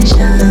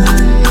attention,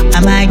 I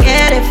might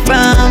get it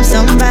from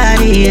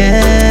somebody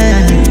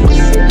else.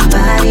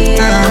 I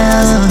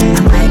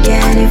might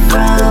get it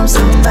from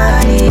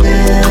somebody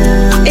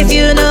else. If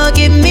you don't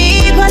give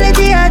me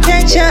quality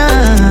attention,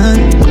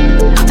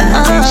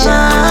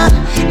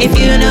 if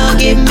you don't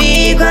give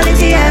me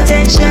quality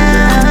attention,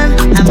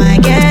 I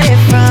might get it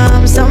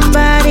from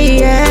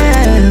somebody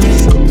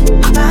else.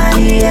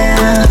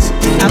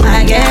 I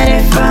might get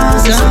it from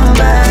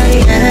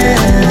somebody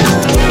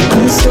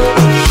else.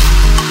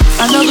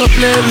 I no go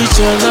play with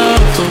your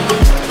love, oh.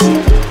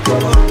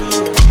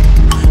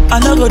 I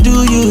no go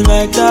do you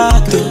like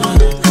that, oh.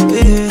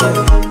 Yeah.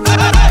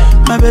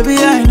 My baby,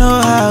 I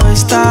know how it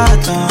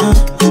start,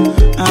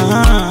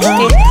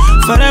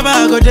 Forever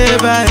I go there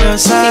by your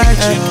side,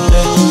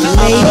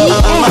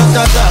 I'm a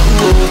tata,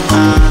 oh.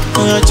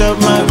 You chop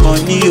my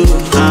money,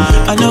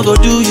 oh. I no go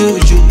do you,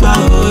 oh.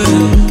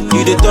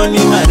 You the turn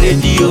in my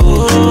radio,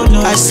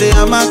 oh. I say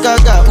I'm a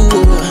gaga,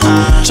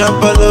 oh.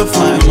 Chop all of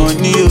my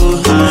money,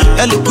 oh.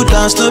 I look good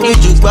dance, no be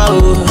jukba,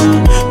 oh.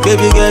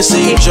 Baby girl,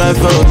 say you try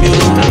for me,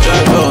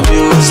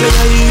 Say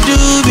that you do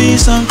me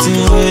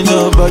something when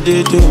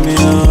nobody do me,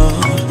 oh.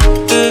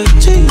 Hey,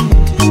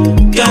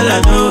 girl,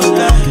 I know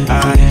that.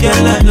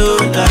 Girl, I know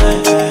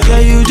that. Girl,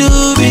 you do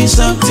me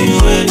something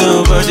when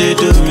nobody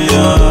do me,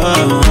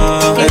 oh.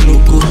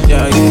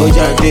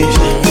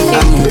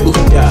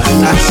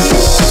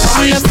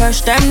 From the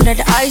first time that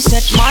I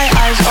set my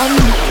eyes on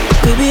you,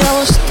 baby, I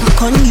was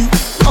stuck on you.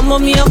 I'm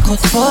on me, I cut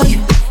for you.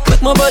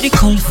 Make my body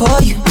call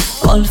for you,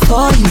 all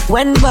for you.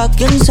 Went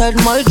back inside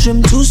my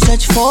dream to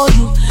search for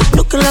you.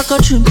 Looking like a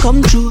dream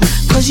come true,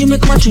 cause you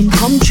make my dream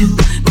come true.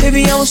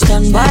 Baby, I will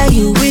stand by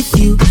you, with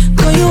you.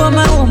 Cause you are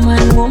my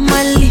woman,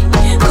 womanly.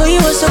 Cause you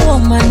are a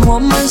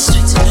woman,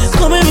 sweet.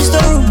 Come and Mr.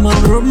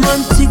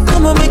 Romantic.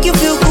 Come and make you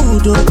feel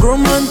good, oh,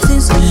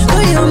 romantic. Cause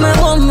you are my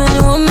woman,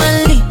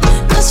 womanly.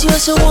 Cause you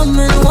as a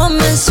woman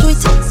sweet.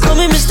 Call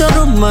me Mr.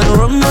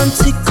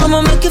 Romantic. Come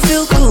on, make you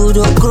feel good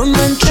on grown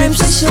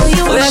trips. Show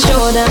you. Oh, yeah,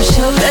 show them.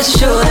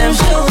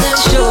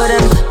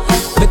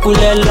 Make we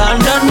let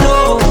London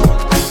know.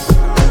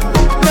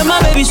 Yeah, my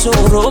baby so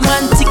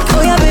romantic.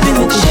 Oh yeah, baby,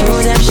 make we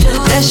show them.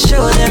 Let's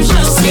show them.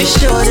 We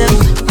show them.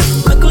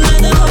 Make we let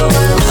the whole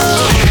world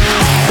know.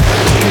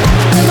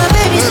 Yeah, my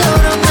baby so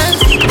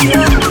romantic.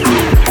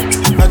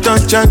 I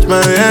don't charge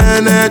my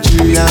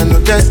energy. I no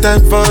get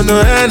time for no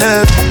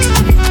enemy.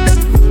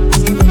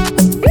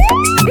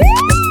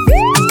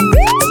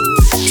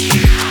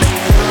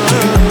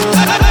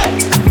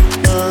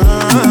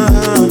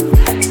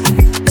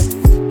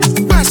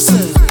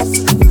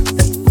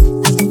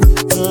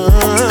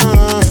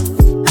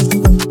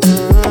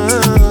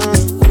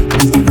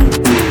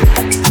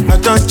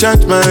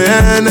 Charge my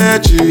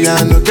energy, I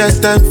no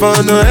get time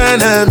for no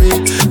enemy.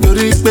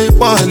 Torí pé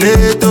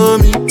pọ̀lẹ́ tó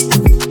mi.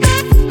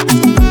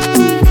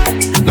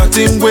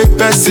 Nothing wey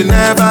person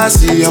never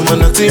see, I'm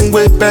nothing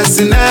wey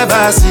person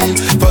never see.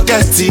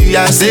 Forget it,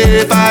 I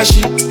say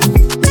fashi.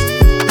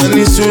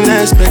 Money soon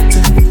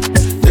expected.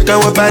 Take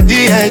our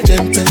body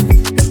jump.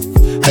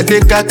 I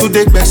take her to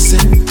the gbese.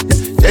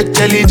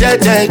 Jejeli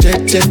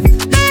jeje.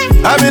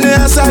 I'm in the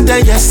answer,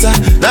 then yes sir.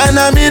 Then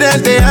I'm in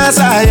the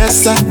answer, yes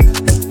sir.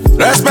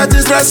 Respect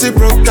is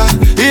reciprocal,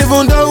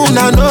 even though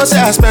una know say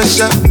I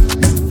special.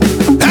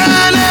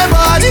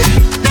 Anybody,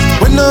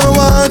 we no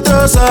want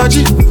to search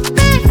it.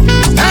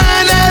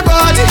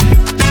 Anybody,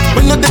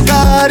 we no the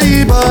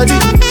carry body.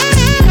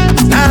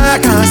 I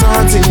can't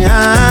something.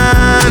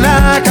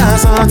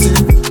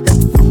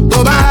 To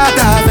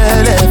bata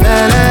fele,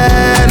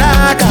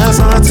 I can't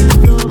something.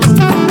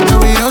 Now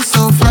we all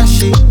so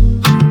flashy,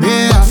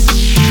 yeah.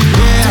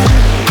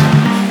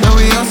 Now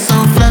we all so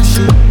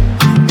flashy.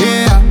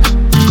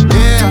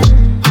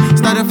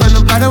 From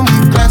the bottom we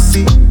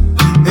classy,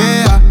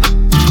 yeah.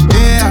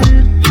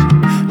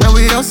 Now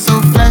we all so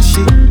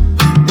flashy,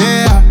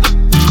 yeah.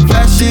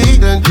 Flashy,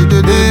 then to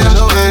the day I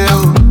know.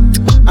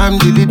 I'm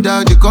the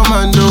leader, the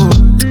commando.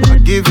 I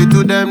give it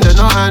to them, they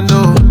know I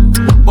know.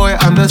 Boy,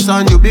 I'm the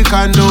son, you be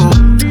candle.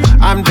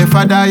 I'm the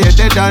father, yeah,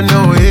 they don't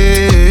know.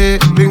 Hey,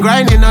 been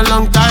grinding a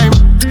long time.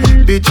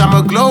 Bitch,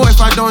 I'ma glow if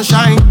I don't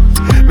shine.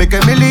 Make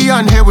 $1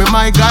 million here with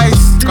my guys.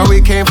 Cause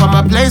we came from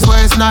a place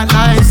where it's not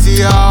nice,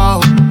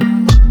 yo.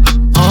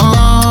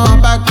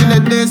 Back in the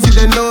day, see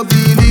they no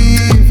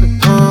believe.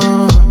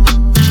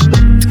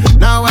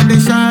 Now when they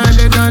shine,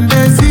 they done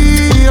they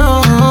see.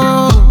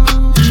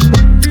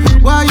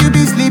 While you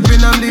be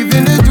sleeping, I'm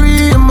living the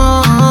dream.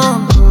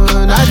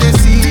 Now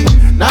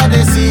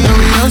they see. And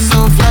we all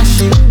so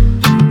flashy,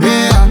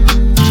 yeah.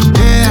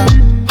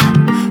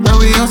 Now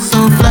we all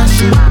so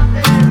flashy,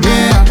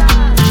 yeah.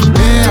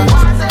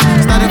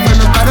 Started from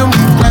the bottom, we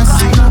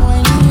classy,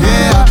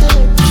 yeah.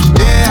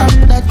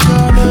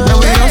 Now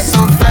we all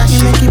so flashy,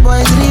 make you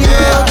boys leave.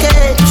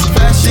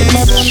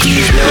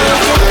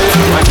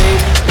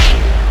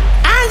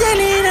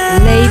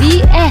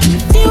 Lady X.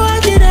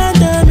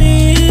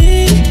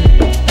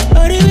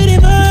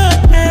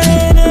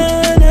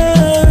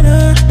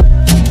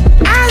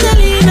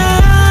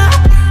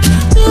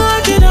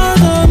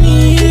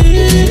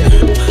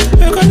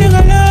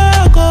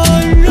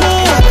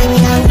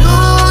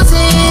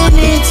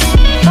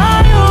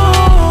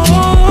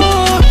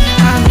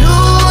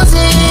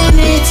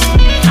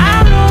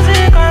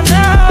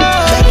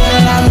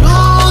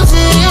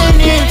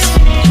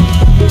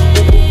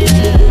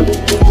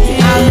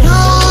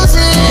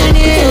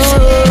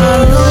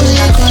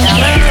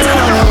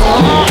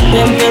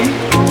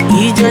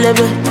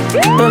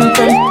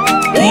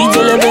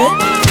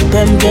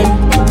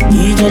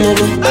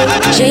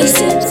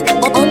 Jason,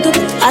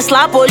 I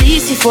slap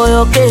police for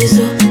your case.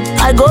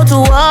 I go to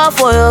war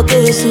for your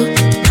case.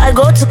 I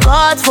go to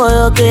court for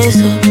your case.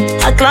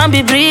 I climb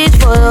the bridge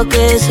for your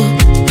case.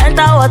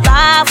 Enter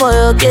water for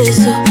your case.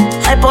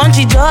 I punch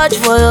the judge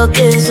for your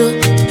case.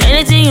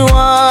 Anything you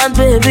want,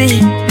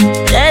 baby,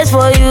 that's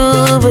for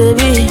you,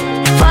 baby.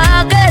 For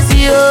your case,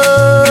 yo.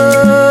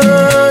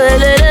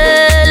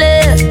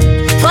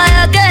 For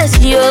your case,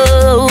 yo.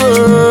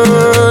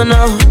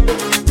 No.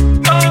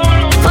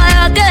 For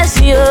your case,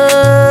 yo.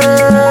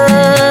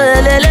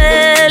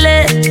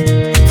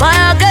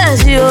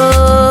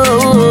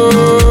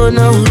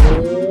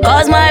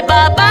 Cause my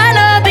papa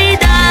no be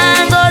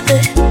Dangote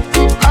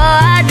or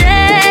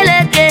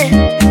Adeleke,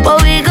 but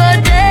we go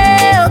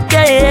there,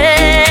 okay,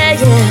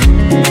 yeah.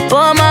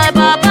 But my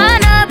papa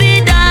no be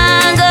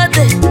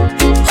Dangote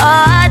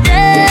or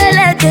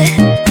Adeleke,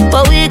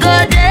 but we go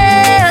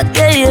there,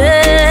 okay,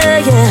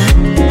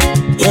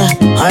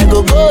 yeah. I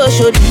go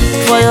shoot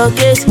for your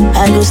case.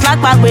 I go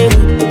slack back, baby,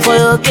 for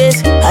your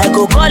case. I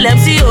go call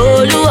MC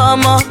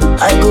Oluomo.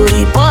 I go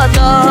report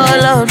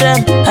all of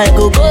them. I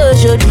go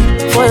shoot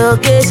for your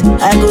case.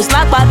 I go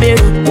slack back,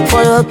 baby,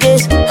 for your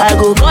case. I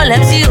go call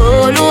MC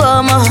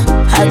Oluomo.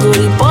 I go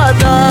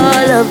report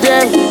all of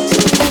them.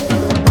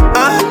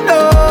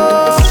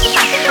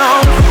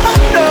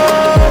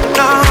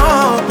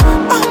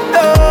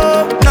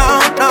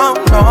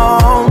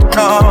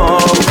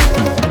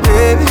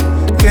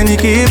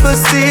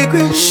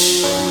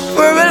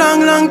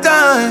 long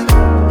time.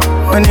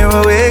 When you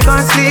awake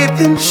and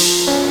sleeping,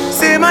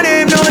 say my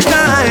name no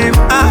time.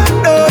 I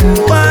know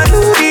you want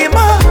to be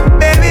my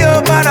baby,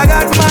 oh but I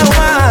got my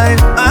wife.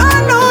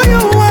 I know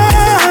you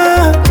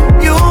want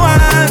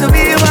to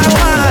be my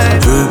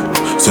wife.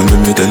 So let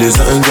me tell you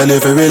something, girl,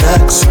 if you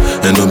relax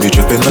and don't be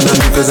tripping on them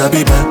because I'll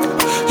be back.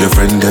 Your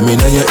friend them in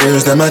your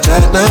ears, them a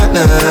chat, nah.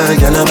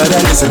 Girl, nobody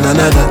listen, none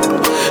of that.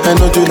 And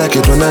don't you like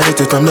it when I hit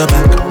it from the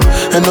back?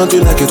 And don't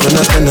you like it when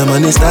I spend the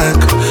money stack?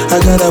 I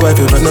got a wife,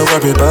 but no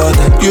worry about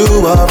that. You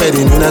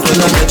already knew that when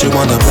I met you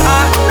wanna buy.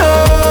 I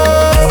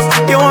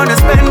know you wanna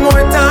spend more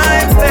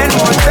time.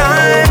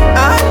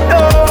 I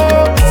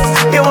know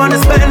you wanna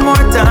spend more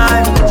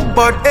time.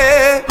 But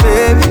hey,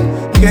 baby,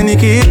 can you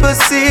keep a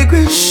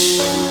secret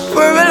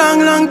for a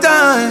long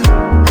time?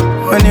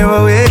 When you're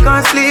awake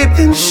and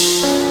sleeping,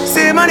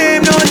 say my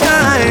name no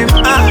time.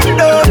 I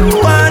know you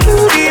want to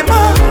be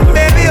my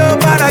baby, oh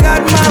but I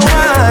got my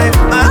wife.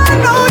 I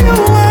know you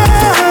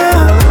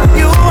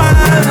want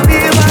to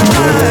be my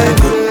wife.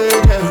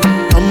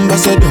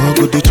 Ambassador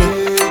go the job,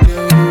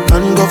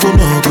 and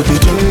governor go the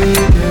job,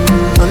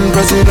 and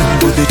president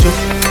go the job.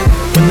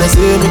 When I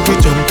say make you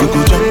jump, you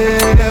go jump.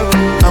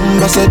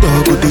 Ambassador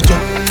go the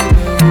job,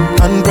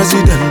 and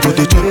president go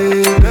the job,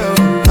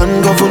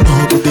 and governor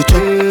go the job.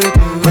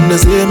 When I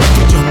say make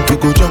you jump, you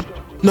go jump.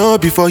 No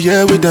before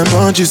here with them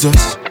on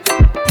Jesus.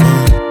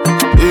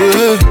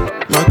 Yeah,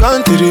 my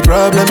country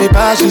problem it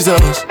passes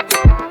us.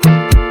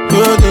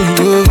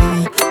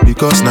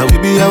 Because now we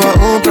be our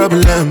own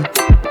problem.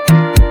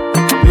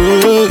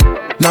 Yeah,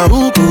 now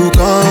who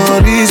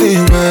can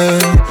reason well.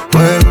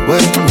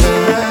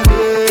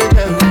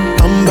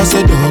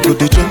 Ambassador go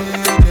the job,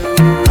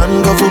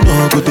 and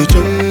governor go the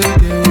job,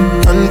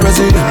 and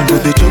president go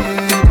the job.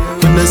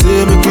 When I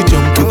say make you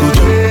jump, you go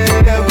jump.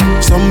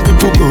 Some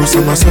people go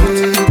somersault.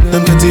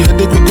 Them get the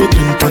headache, we go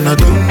drink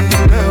Panadol.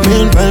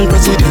 Meanwhile,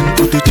 president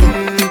go the job.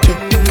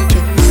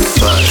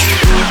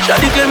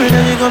 Shawty came in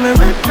and she got me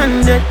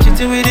red-handed,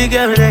 cheating with the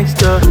girl next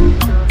door.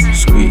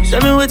 Sweet.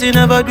 Tell me what you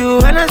never do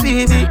when I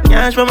see the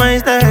cash from my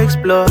Insta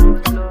explore.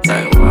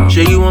 Like, wow.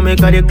 Sure you won't make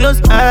her the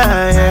close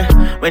eye, yeah.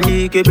 When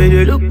the EKB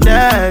they look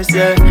nice,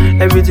 yeah.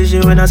 Everything she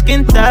when her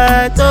skin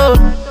tight, oh.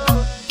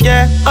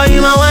 Yeah, oh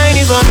you my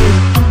whiny for me,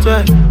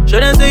 swear. Show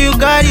them say you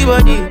got the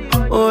body,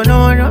 oh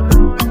no.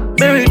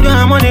 Baby do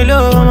I'm on the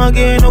low, I'm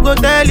again, no go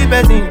tell you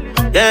betting.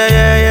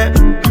 Yeah.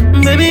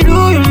 Baby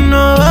do you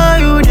know what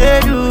you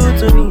did do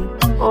to me?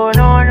 Oh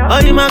no. Oh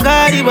you my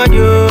got the body,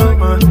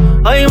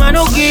 oh you my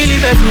no kill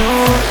it,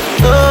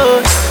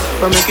 oh.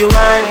 But make you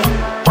whiny,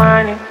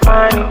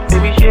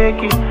 baby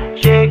shake it. Oh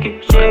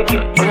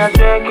yeah,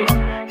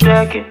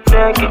 shake it,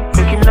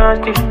 make it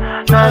nasty.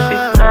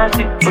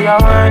 Oh yeah,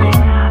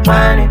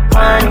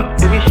 whiny,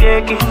 baby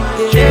shake it,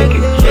 make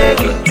it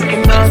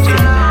nasty,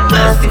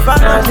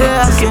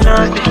 make it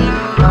nasty.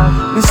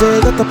 Me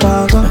say get the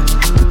pago,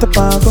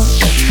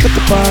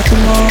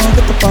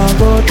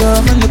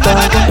 down in the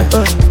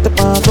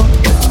pago,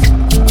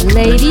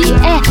 Lady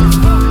X.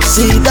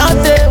 See that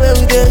day where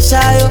we dey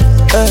shy,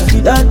 see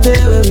that day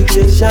where we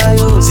dey shy,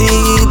 see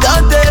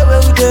that day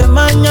where we dey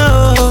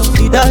mania,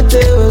 see that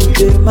day where we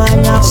dey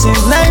mania.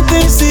 Since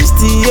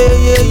 1960,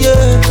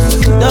 yeah.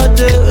 That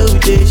day where we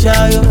dey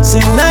shy,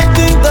 since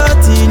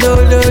 1930,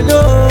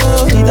 no.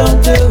 See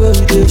that day where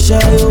we dey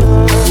shy,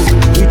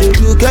 we dey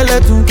do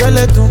skeleton.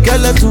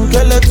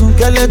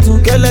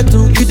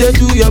 You dey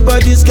do your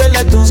body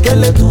skeleton. You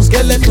dey do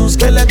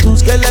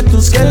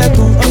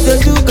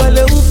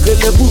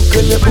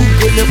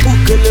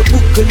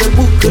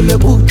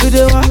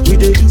we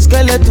dey do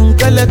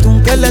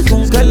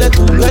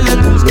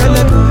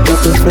skeleton.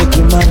 Get a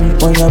freaky mommy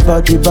on your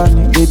body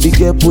bunny, baby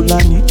girl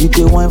Pulani, you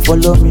dey wine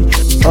follow me.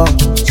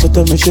 So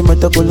tell me she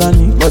meta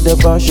Kulani, but the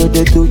bar show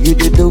they do, you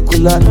dey do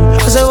Kulani.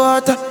 I say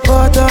water,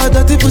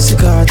 dirty pussy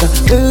carter.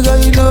 Baby girl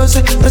you know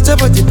say that's a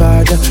body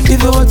bad.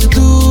 If you want to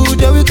do,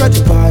 then we got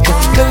the part.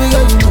 Baby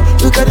girl you know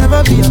you can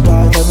never be a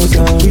part.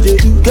 We dey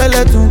do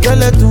skeleton. You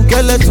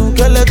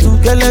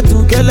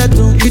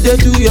dey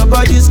do your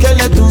body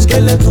skeleton. You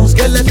dey do we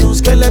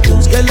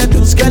dey do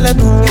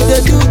skeleton.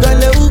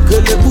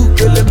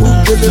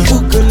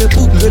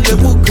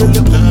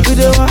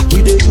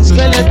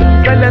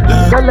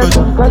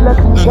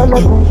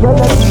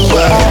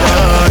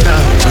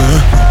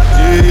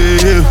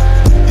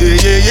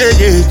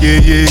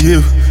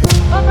 Yeah.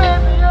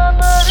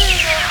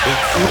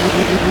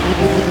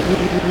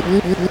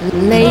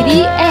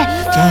 Lady X.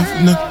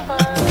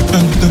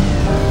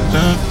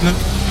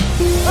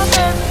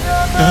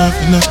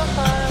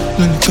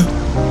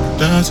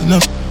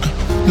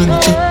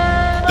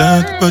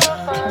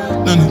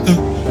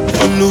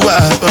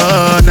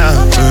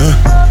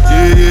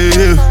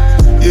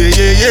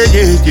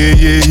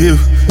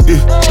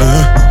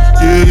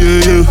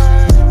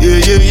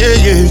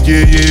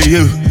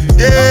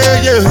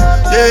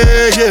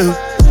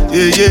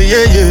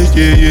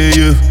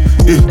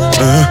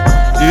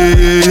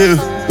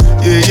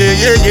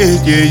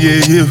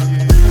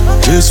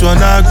 This one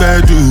I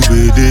gotta do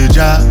with the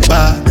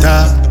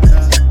jabata.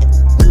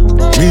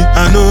 Me,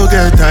 I no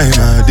get time,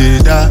 I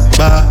did that,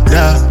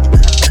 da.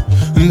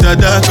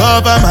 Dada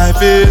cover my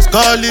face,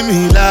 calling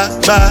me la,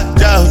 ba,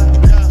 da.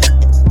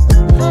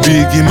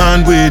 Biggie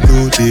man, we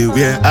know they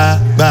wear a,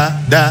 ba,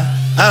 da.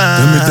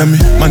 Tell me,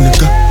 my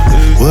nigga,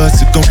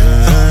 what's it gon'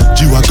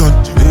 G-Wagon,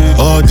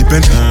 all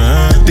depend.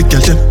 The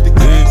girl them,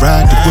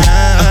 ride the bush.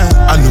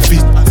 I no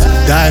fit,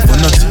 die for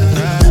nothing.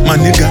 My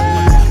nigga,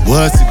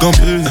 what's it gon'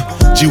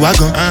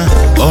 G-Wagon,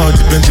 all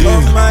depend.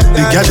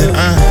 The girl them,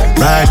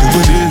 ride the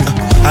bush.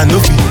 I no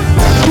fit.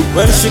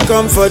 When she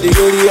come for the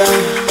area,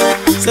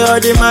 say all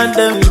the man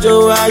them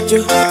Joe Ajo,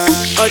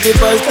 all the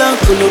boys down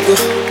Kulugu.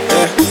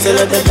 Say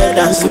let them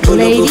dance to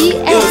Kulugu.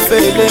 You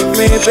feeling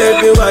me,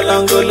 baby, while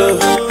I'm golo.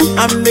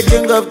 I'm the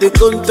king of the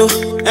Kunto,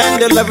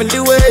 and they loving the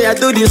way I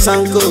do this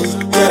anko.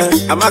 Yeah,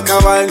 I'm a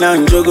kawal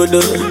and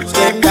jogodo.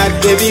 Say that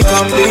baby,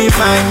 come be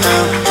fine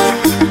now.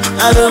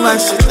 I don't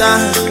mind shit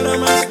down.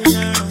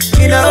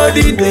 In all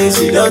the days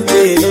you don't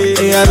take,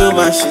 I don't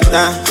mind shit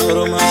down.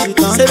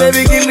 Say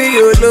baby, give me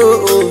your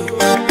love.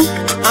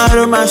 I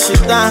don't mind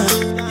shit down.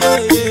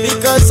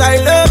 Because I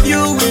love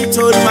you with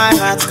all my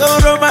heart. Go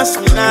romance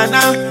me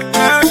now.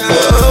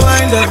 Oh,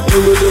 wind up,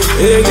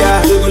 hey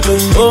yeah,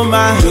 oh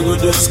my,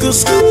 school,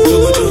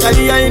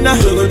 Kaliana,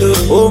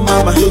 oh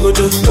mama,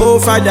 oh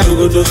father,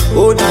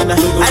 oh nana.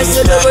 I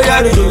said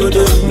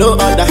no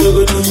other,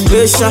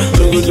 Asia,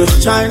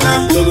 China.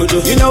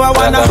 You know I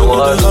wanna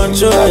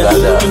control.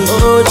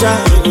 Oh ja,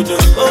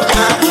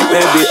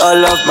 baby,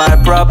 all of my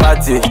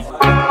property,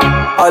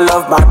 all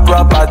of my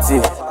property.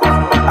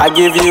 I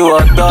give you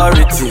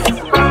authority.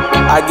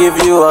 I give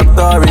you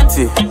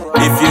authority.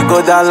 If you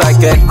go down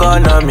like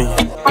economy,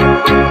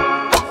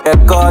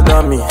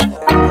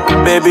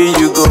 baby,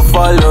 you go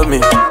follow me.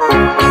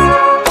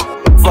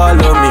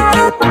 Follow me.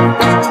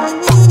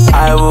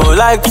 I would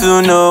like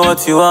to know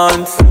what you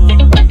want,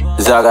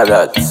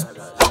 Zagadat.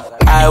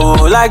 I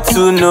would like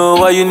to know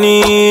what you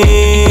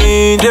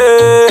need.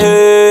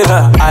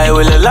 Yeah. I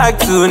would like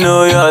to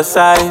know your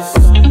size,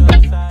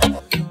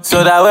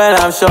 so that when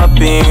I'm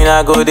shopping,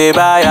 I go dey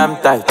buy am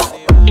tight.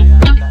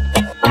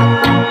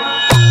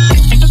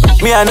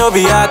 Me, I no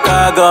be a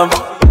kagum,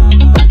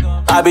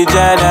 I be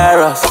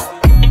generous.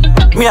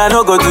 Me, I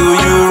no go do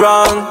you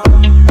wrong,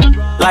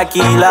 like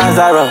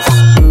Lazarus.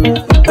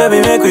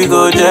 Baby, make we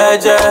go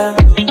jeje,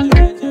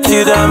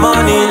 till the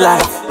morning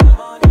light.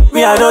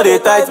 Me, I know they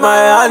tight my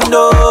hand,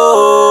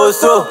 oh.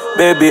 So,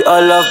 baby,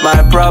 all of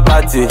my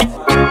property,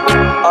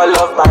 all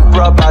of my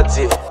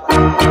property.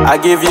 I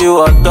give you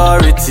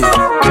authority,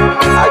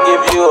 I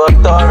give you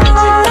authority.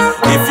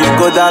 If you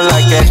go down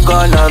like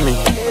economy,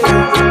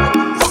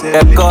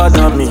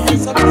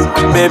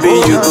 baby,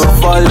 you go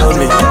follow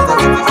me.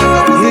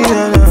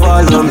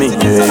 Follow me,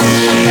 yeah.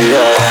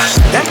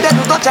 Them they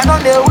do touch, I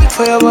don't they wait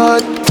for your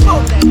word.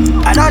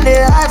 I don't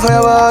they hide for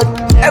your word.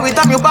 Every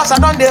time you pass, I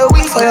don't they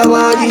wait for your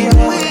body.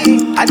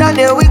 I don't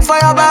they wait for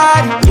your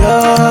body.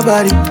 Your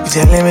body, you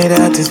telling me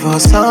that it's for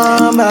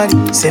somebody.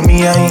 Say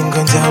me I ain't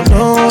gonna tell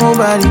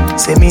nobody.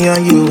 Say me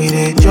and you with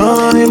a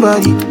joint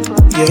body.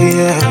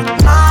 Yeah.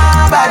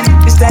 My body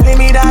is telling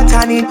me that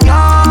I need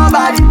your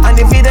body. And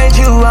if it ain't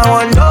you, I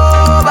want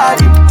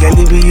nobody. Girl,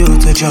 it be you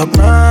to chop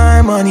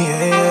my money.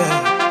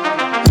 Yeah.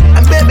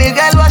 And baby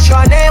girl, what's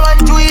your name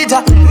on Twitter?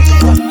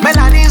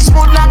 Melanie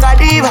smooth like a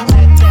diva.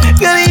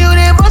 Girl, you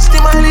they bust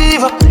in my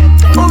liver.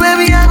 Oh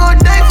baby, I go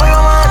die for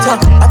your matter.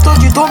 I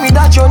thought you told me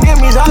that your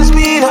name is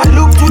Aspeed. I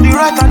look to the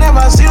right, I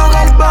never see you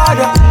get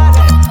better.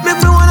 Make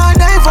me wanna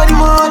die for the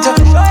matter.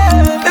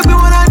 Make me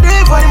wanna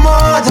die for the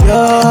matter.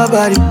 Your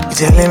body, you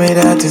telling me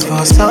that it's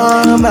for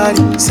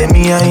somebody. Say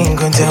me I ain't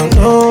gonna tell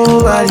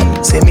nobody.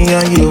 Say me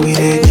and you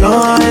with a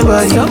joint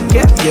body.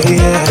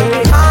 Yeah.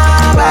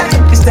 My body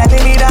is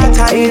telling me that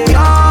I ain't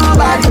your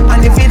body.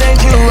 And if it ain't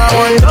you, I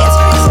want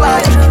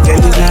nobody. Girl,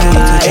 you need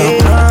to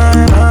jump.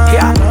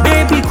 Yeah,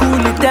 baby, cool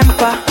the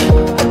temper.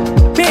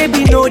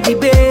 Baby, no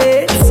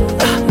debate.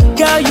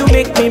 Girl, you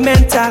make me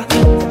mental.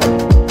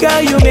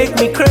 Girl, you make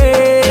me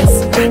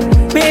crazy.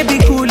 Baby,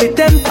 cool the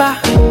temper.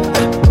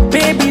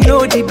 Baby,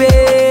 no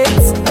debate.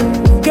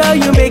 Girl,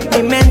 you make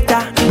me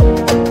mental.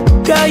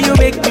 Girl, you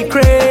make me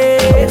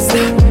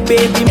crazy.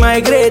 Baby,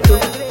 migrate, oh.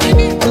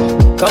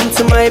 Come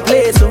to my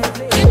place, oh.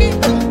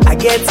 I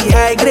get the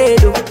high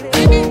grade, oh.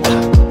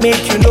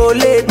 Make you no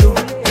late, oh.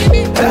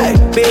 Hey,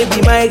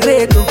 baby,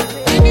 migrate, oh.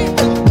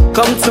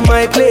 Come to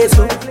my place,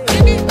 oh.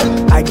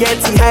 I get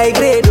the high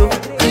grade, oh.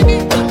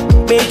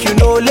 Make you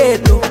no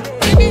late, oh.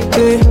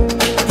 Hey.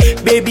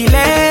 Baby,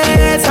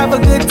 let's have a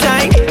good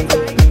time.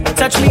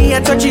 Touch me, I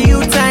touch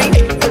you time.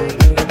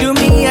 Do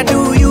me, I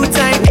do you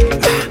time.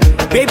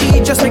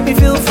 Baby, just make me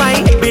feel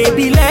fine.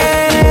 Baby,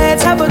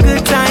 let's have a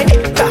good time.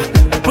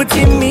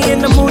 Putting me in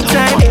the mood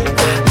time.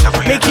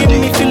 Making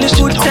me feel a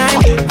good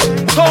time.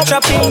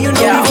 Dropping you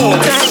know the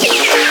good time.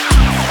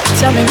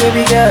 Tell me,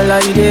 baby girl, how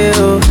you do?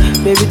 Oh?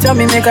 Baby, tell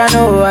me, make I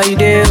know how you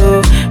do.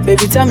 Oh?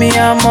 Baby, tell me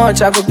how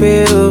much I could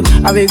pay. Oh?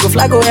 I will go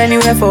fly, go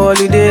anywhere for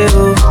holiday.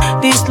 Oh?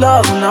 This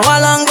love, now I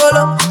long go.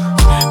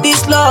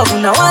 This love,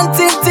 now one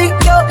thing,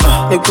 yo.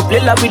 They could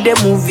play like with the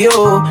movie,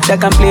 yo.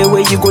 That can play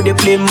where you go, they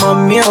play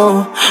mommy,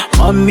 yo.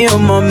 Mommy, oh,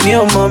 mommy,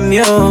 oh,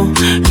 mommy, oh.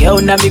 Girl,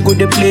 now me go,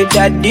 they play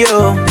daddy,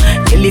 yo.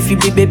 Girl, if you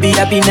be baby,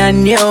 I be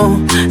nanny, yo.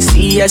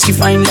 See how she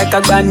fine like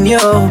a granny,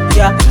 yo.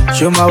 Yeah,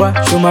 show my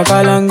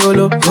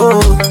kalangolo,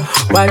 oh.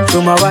 Why,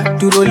 show my what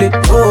to roll it,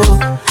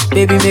 oh.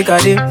 Baby, make a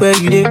day where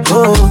you day,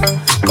 oh.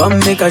 Come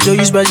make a show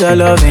you special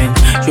loving.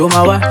 Show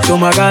my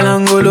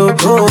kalangolo,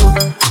 oh.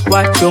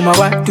 What, show my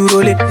what to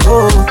roll it,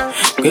 oh.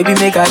 Baby,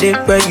 make a day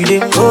where you day,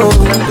 oh.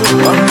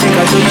 Come make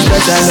a show you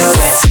special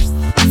loving.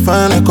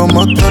 Fine like a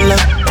motola.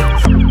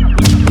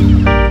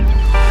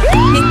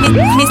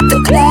 Mr.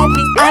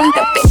 Krabby and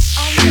the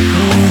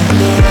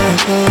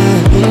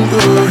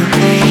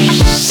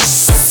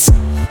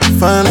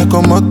Fine like a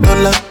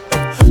motola.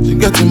 She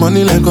get the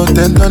money like a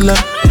 $10.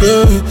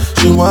 Yeah,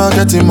 she want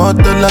get the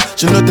motola.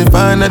 She know they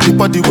find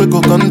anybody we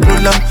go control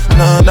her.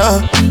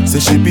 Nah, say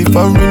she be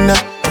foreigner.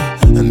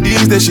 And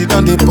these days she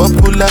done the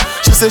popular.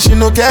 She say she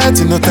no get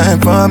no time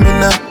for me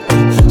now.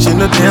 She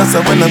no the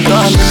answer when I'm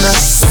calling her.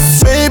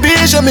 Baby,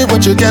 show me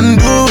what you can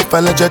do. If I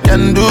let you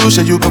can do,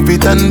 show you go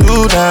fit and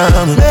do that.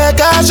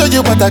 Make I show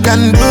you what I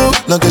can do.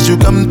 Long as you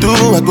come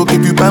through, I go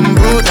give you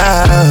bamboo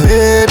now.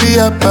 Baby,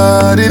 your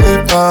body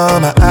live for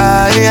my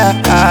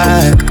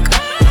eye.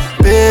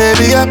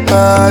 Baby, your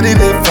body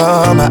live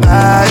for my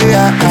eye.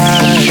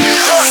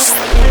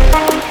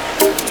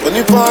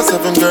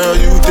 24/7, girl,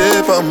 you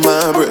dip on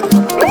my bread.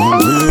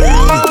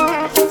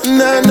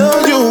 And I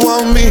know you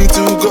want me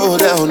to go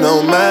down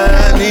on my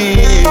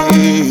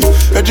knees.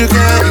 Heard you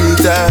can't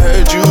eat, I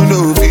heard you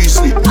know be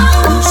sleep.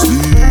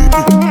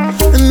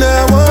 And I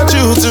want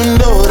you to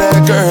know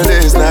that girl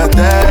is not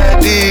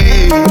that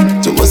deep.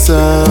 So what's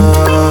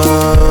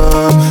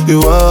up?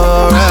 You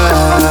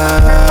alright?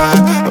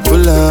 I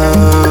pull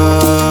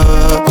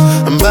up,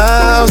 I'm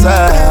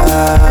outside.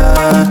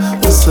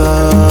 What's up?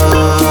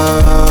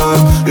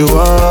 You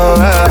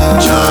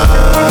alright?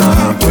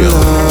 Pull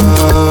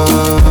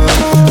up,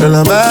 girl,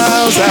 I'm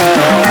outside.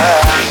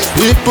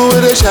 People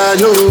with the shy,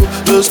 yo,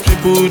 those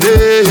people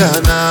they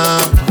are now.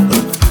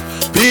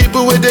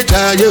 People with the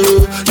shy, yo,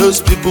 those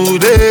people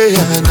they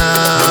are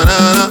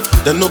now.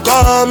 They no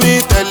call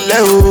me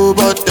tele,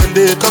 but then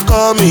they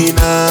call me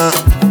now.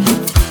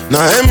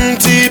 Now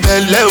empty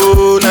belly,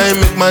 oh, now I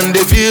make man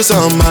they feel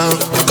somehow.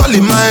 Call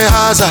it my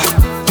hazard.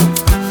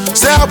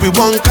 Say how we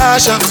want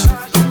cash out.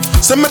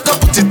 Say make up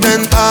put it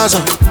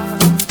 10,000.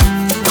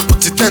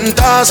 Put it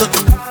 10,000.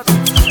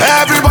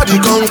 Everybody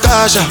come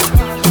cash out.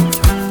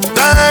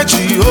 Thank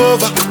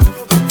Jehovah.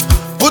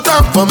 Put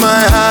up for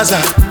my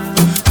hazard.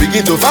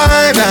 Begin to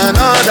find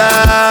another.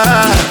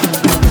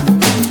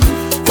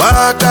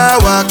 Waka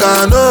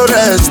waka no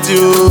rest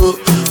you.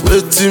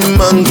 Waiting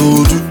man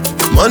go do.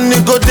 Money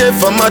go there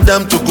for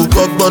madam to cook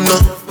up bono.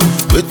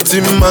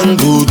 Waiting man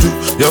go do.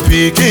 Your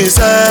picking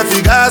self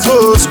you guys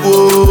go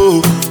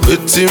school.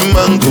 Waiting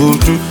man go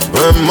do.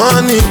 When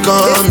money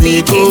come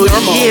me go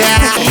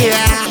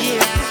yeah.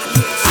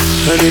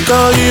 And they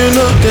call you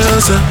no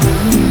cancer.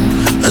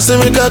 I say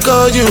make I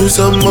call you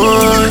some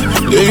more.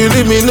 Yeah, you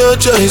leave me no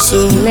choice,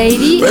 so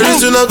Lady very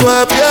soon I go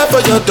appear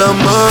for your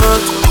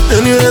demand.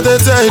 And you had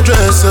that tight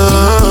dress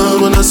on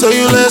when I saw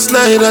you last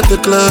night at the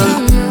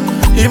club.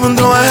 Even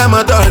though I had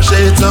my dark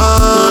shades on,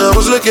 I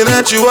was looking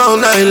at you all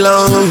night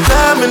long.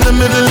 I'm in the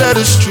middle of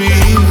the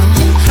street.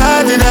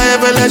 How did I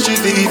ever let you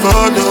leave?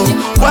 Oh no,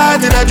 why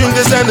did I drink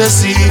this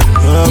Hennessy?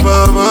 And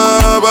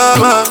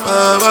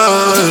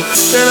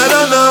I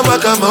don't know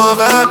what come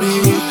over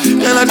me.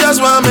 And I just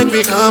wanna make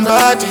me come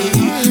body.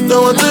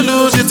 Don't want to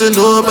lose it to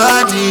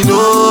nobody,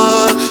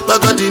 no.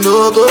 But God,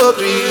 no go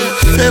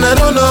green. And I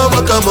don't know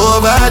what come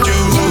over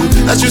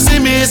you. As you see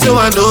me, so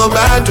I know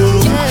about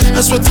you. I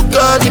swear to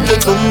God, you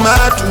can come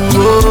out to.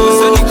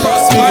 You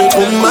can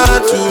come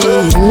out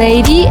to.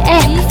 Lady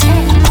X.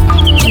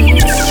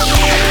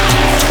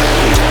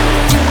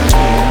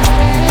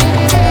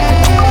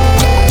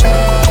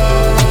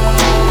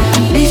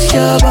 This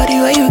your body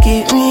where you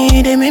give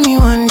me, they make me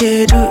one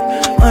day do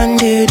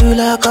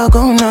like a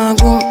gonna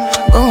go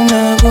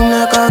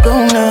like a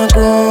gonna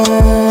go.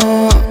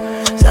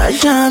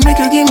 Sasha make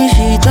you give me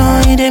shit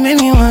on, they make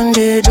me one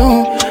day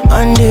do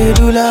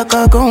like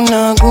a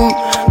gonna go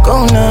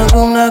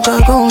like a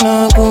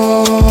gonna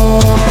go.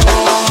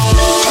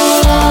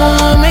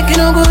 Make you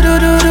no go do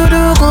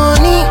go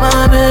need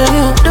my baby,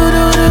 do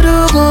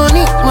go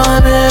need my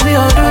baby,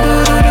 oh do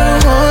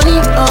go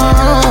need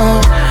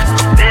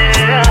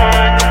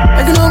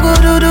Make you no go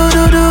do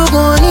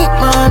go need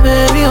my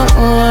baby, oh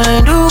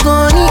I do go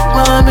need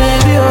my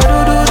baby, oh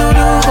do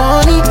go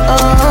need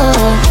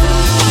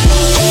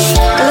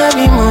I love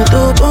you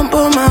moto pump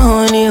on my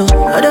honey, oh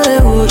I don't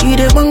know you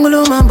the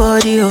bungalow my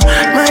body, oh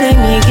my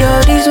name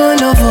girl this one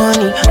no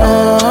funny,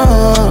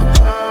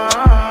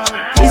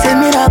 It's a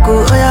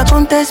miracle, oh yeah,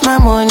 come test my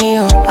money,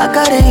 oh I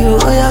carry you,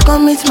 oh yeah,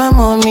 come meet my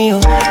mommy,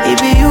 oh it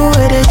be you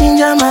where they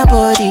ginger my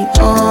body,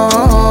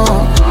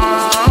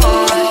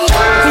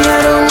 Me I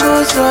don't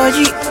go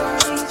surgery,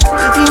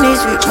 sitting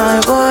is with my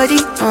body,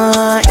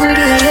 in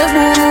the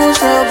boo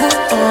so good,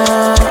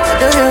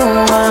 I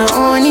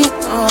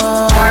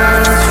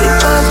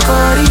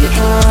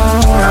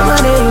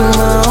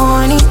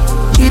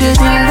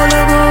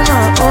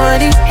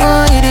body,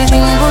 oh, it is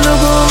in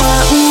Bologo,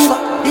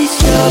 this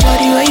your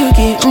body where you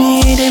give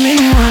me, they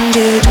make me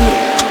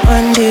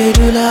one day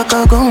do like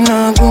a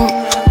go-na,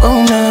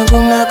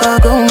 like a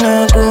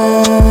go-na.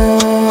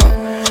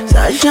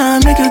 Sasha,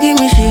 make you give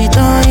me shit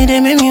on it, they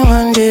make me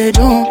one day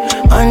do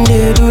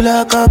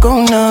like a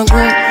go-na,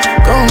 like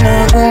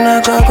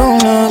a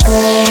go-na.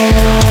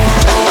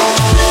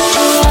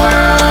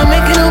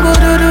 Make you no go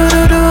do,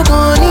 go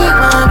need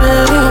my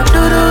baby,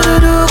 do,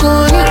 go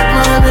need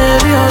my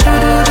baby, oh, do,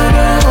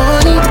 go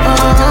need,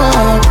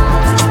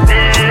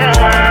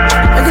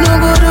 Make you no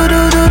go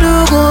do,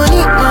 go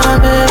need my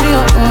baby,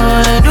 oh,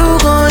 do,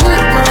 go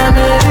need my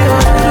baby,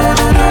 oh,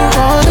 do,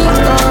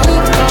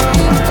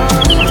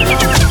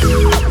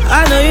 I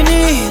know you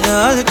need a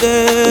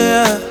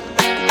holiday.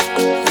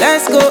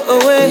 Let's go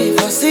away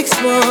for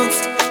 6 months,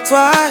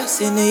 twice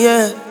in a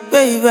year,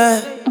 baby.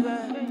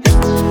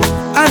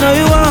 I know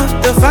you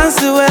want the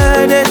fancy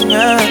wedding,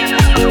 yeah.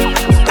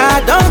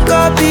 I don't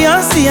call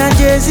Beyonce and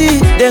Jay-Z,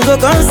 then go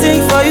come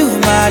sing for you,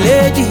 my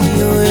lady,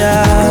 oh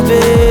yeah,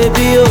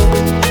 baby, oh.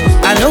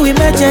 I know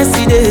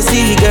emergency they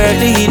see,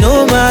 girlie,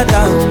 no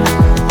matter.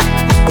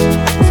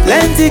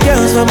 Plenty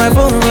girls for my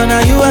phone, but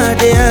now you are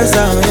the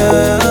answer,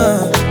 yeah.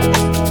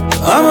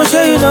 I'ma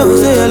show you know,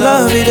 say your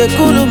love, it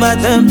cool my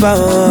temper,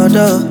 oh,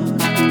 duh.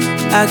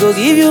 I go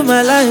give you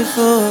my life,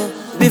 oh,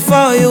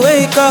 before you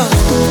wake up.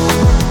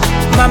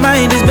 My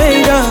mind is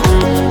made up.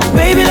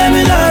 Baby, let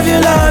me love you,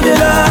 love you,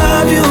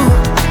 love you.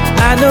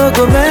 I know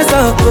go mess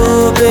up,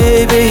 oh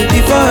baby.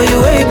 Before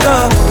you wake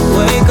up,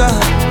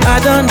 I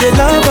done the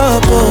love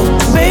up,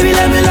 oh. Baby,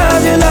 let me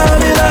love you,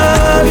 love you,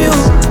 love you.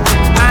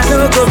 I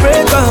know go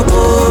break up,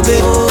 oh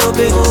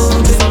baby.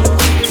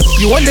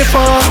 You want the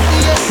fun,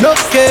 no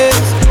case.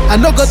 I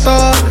know go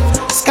talk,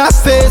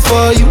 Scarface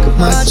for you,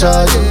 my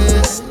charge.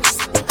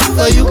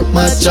 For you,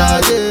 my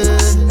charge.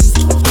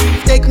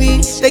 Take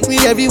me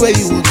everywhere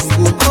you want to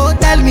go. Oh,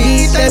 tell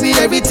me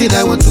everything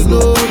I want to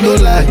know. No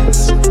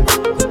lies,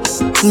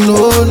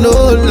 no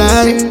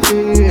lie.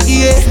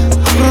 Yeah,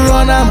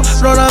 run am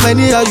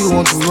anyhow you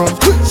want to run.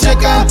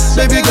 Check out,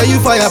 baby girl, you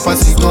fire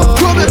passing gun.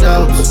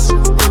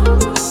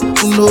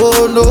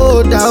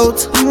 No doubt.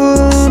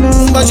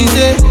 But you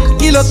say,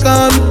 kilo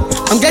come,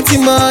 I'm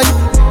getting money,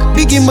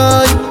 biggie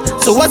money.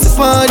 So what's the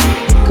fun?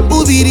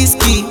 Who be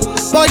risky?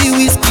 Body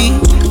whiskey,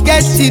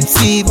 get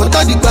tipsy, but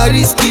all the bar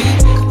risky.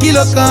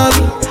 Kilo come,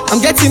 I'm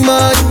getting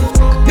money,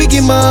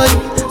 biggie money.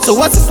 So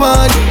what's the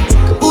fun?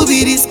 Who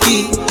be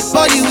risky?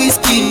 Body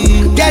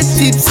whiskey, get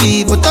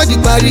tipsy, but all the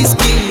bar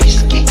risky.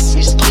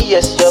 Risky,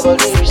 yes, your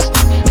body risky.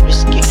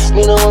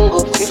 Me no one go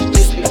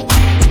 50-50.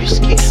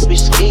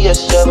 Risky, yes,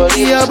 your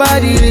body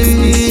risky.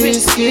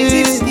 Risky,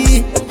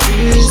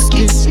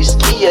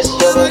 yes,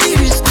 your body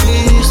risky.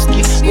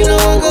 Me no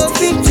one go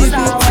 50-50.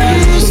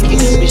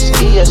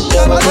 Risky, yes,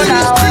 your body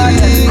risky.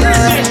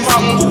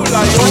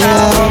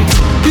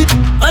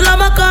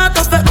 Ọlọ́mọ kan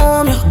tó fẹ́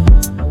omi o,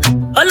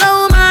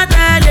 Ọlọ́run máa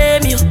tẹ̀lé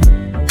mi o,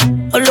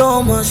 Ọlọ́run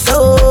mọ̀ sọ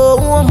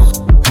òun mọ̀,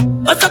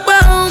 ó sọ pé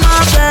òun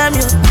máa fẹ́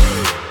mi o,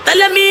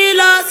 tẹ̀lé mi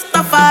lọ sí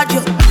Tọ́fàdì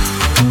o,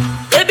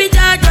 bébí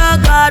jájọ́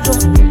gbádùn,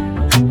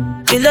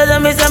 ilé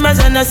lómi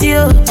sẹ́mẹ́sẹ̀ náà sí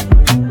o,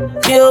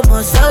 mi ò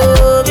mọ̀ sọ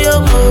o, mi ò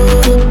mọ̀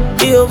o,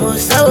 mi ò mọ̀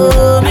sọ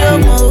o, mi ò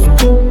mọ̀ o,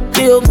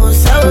 mi ò mọ̀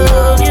sọ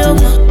o, mi ò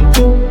mọ̀,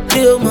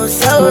 mi ò mọ̀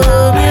sọ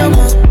o, mi ò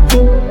mọ̀.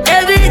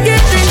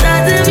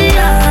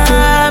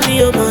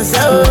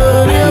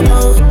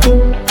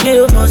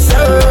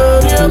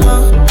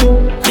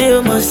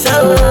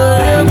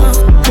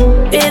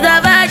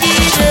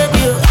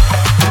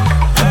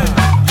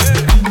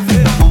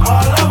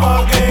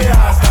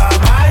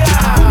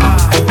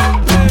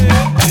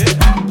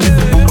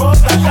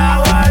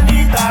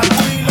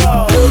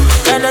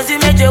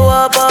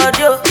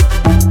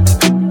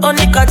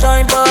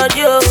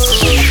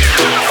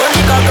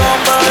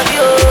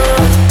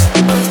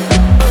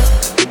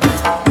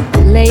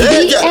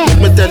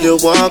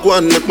 Walk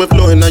one, make me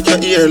flow in your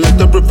ear like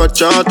the river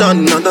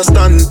Jordan.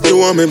 Understand, you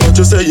want me but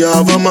you say you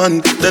have a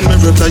man. Then me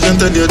reply and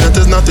tell you that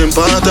is not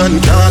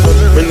important. Girl,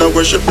 when I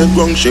worship the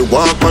ground, she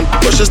walk on,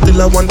 but she still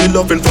I want the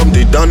loving from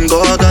the Don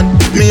Gorgon.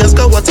 Me ask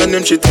her what's her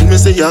name, she tell me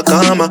say ya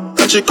Karma.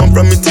 And she come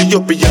from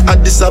Ethiopia,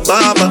 Addis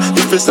Ababa.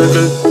 If you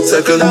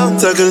circle down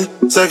for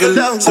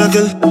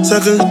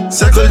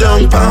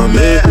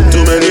me.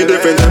 Too many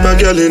different type of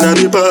girl in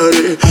the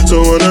party,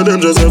 so one of them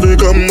just have to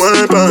come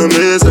wipe on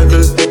me.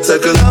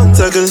 Circle down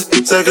for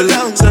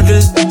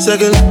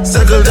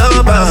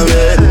me.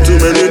 Too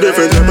many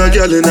different type of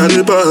girl in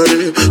the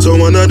party, so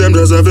one of them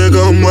just have to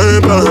come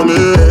wipe on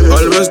me.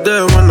 Always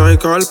there when I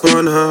call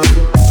upon her.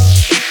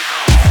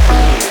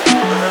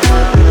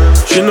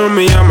 She know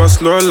me, I'm a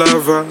slow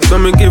lover, so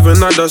me give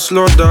another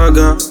slow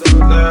dagger.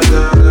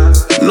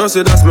 No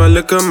say that's my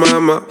little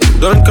mama,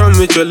 don't come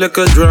with your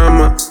little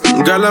drama.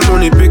 Girl, I'm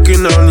only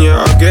picking on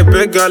ya, I get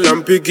big girl,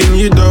 I'm picking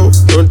you though.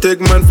 Don't take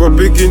man for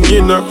picking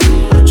you now.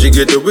 She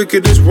get the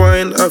wickedest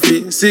wine, I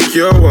feel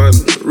secure one.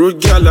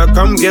 Rude gala,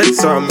 come get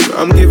some.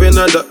 I'm giving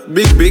her the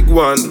big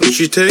one.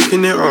 She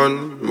taking it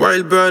on.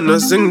 Wild burner,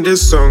 sing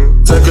this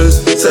song. Circle,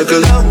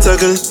 circle,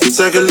 circle,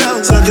 circle,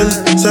 circle,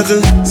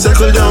 circle,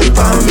 circle down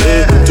for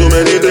me. Too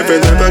many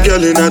different type of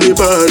girl in the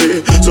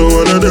party, so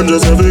one of them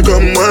just have to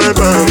come wine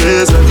for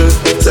me. Circle,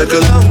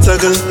 circle,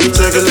 circle,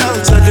 circle,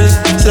 circle,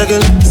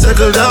 circle,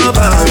 circle down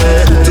for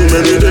me. Too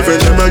many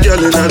different type of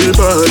girl in the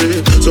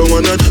party, so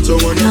one of.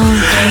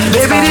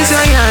 Baby, this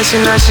a yash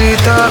in a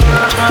shit up.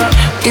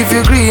 If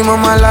you agree,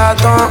 mama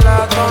laton.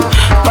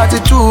 Party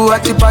 2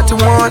 at the party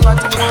 1.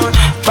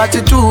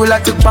 Party 2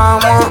 like the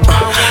palm 1.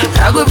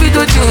 I go fit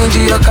to change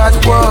your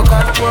catwalk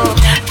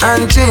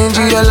and change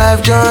your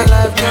life joy.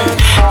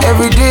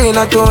 Every day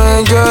not to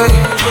enjoy.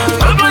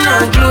 Open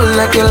and close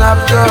like a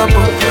laptop.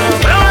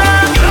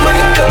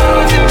 Money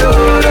goes to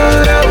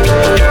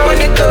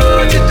money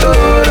goes to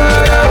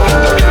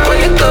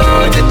money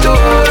goes to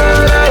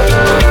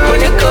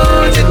money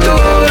goes to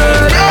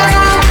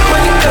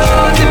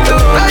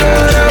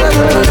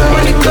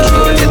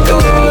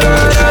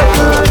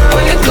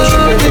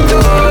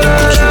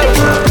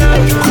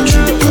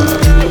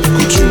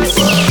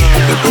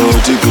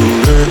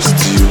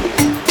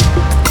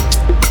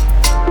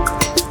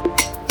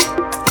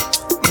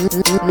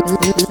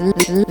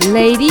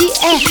Lady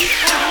F.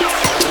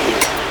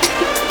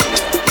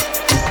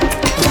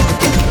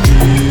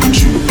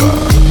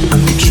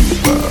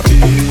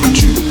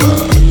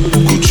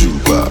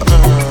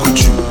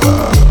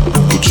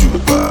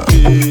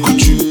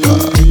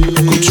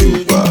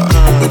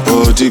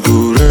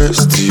 Go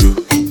rest you.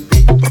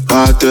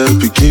 Papa tell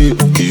pikin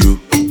you.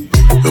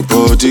 Your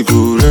body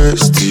go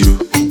rest you.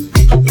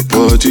 Your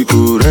body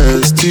go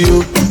rest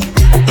you.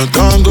 Your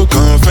tongue go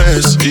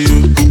confess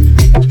you.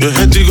 Your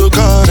head go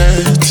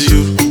correct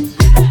you.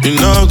 You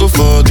know go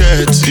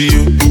forget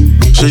you.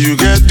 So you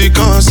get the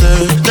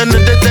concept. Then the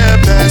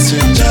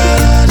person.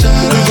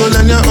 You go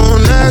learn your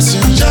own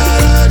lesson.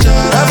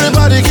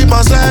 Everybody keep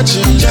on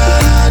searching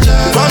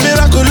for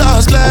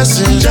miraculous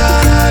blessings.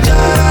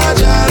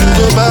 You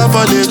go back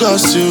for the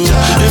ghost you.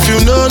 If you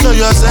know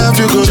yourself,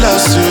 you go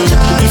lost you.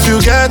 If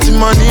you get the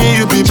money,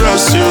 you be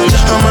blessed you.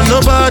 I'm a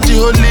nobody,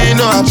 only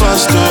no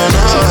apostle.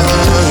 No.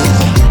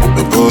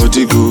 Your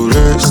body go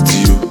rest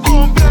you.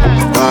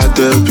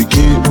 Father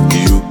begin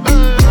you.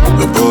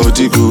 Your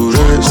body go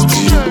rest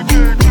you.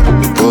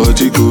 Your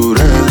body go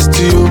rest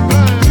you.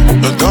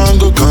 Your tongue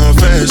go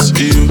confess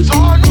you.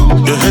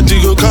 Your head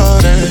go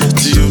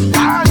correct you.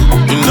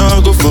 You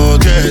know go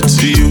forget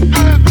you.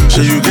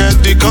 So you get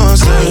the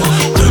concept.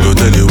 They go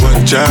tell you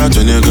watch out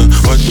when you go.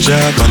 Watch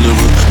out on the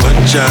road.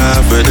 Watch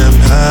out for them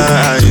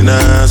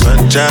hyenas.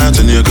 Watch out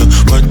when you go.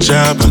 Watch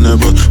out on the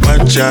road.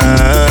 Watch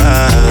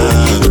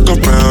out.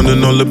 Look around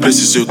and all the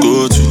places you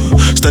go to.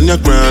 Stand your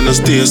ground and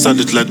stay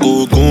solid like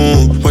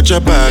Ogun. Watch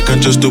your back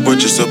and just do what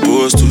you're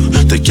supposed to.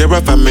 Take care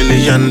of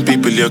family and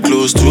people you're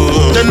close to.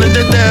 Then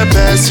they're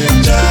passing.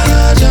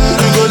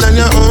 You go learn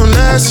your own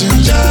lesson.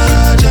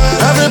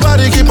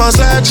 Everybody keep on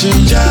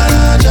searching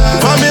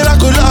for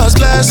miraculous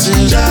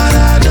blessings. You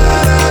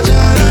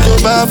go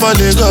back for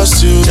the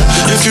ghost you.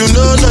 If you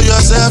know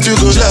yourself, you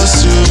go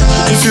lost you.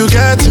 If you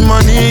get the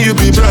money, you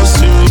be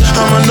blessed you.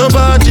 I'm a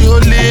nobody,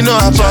 only no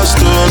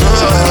apostle. No.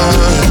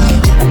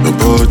 Your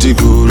body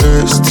go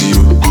rest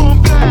you.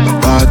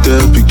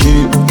 Father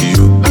begin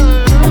you.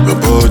 Your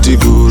body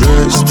go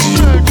rest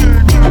you.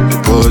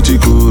 Your body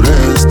go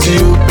rest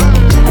you.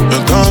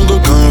 Your tongue go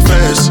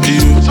confess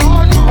you.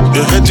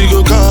 Your head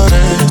go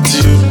correct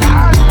you.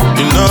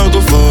 You know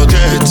go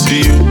forget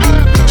you.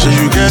 So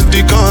you get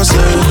the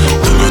concept.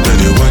 They go tell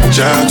you watch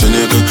out when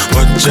you go.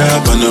 Watch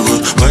out on the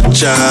road.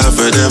 Watch out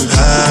for them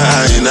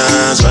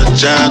hyenas.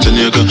 Watch out when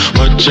you go.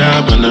 Watch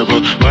out on the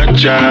road.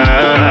 Watch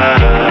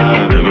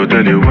out. They go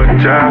tell you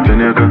watch out when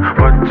you go.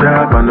 Watch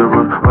out on the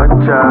road.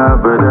 Watch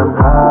out for them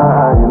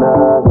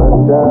hyenas.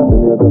 Watch out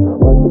when you go.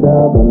 Watch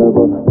out on the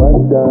road.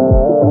 Watch out.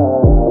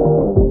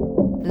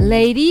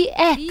 Lady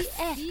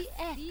X.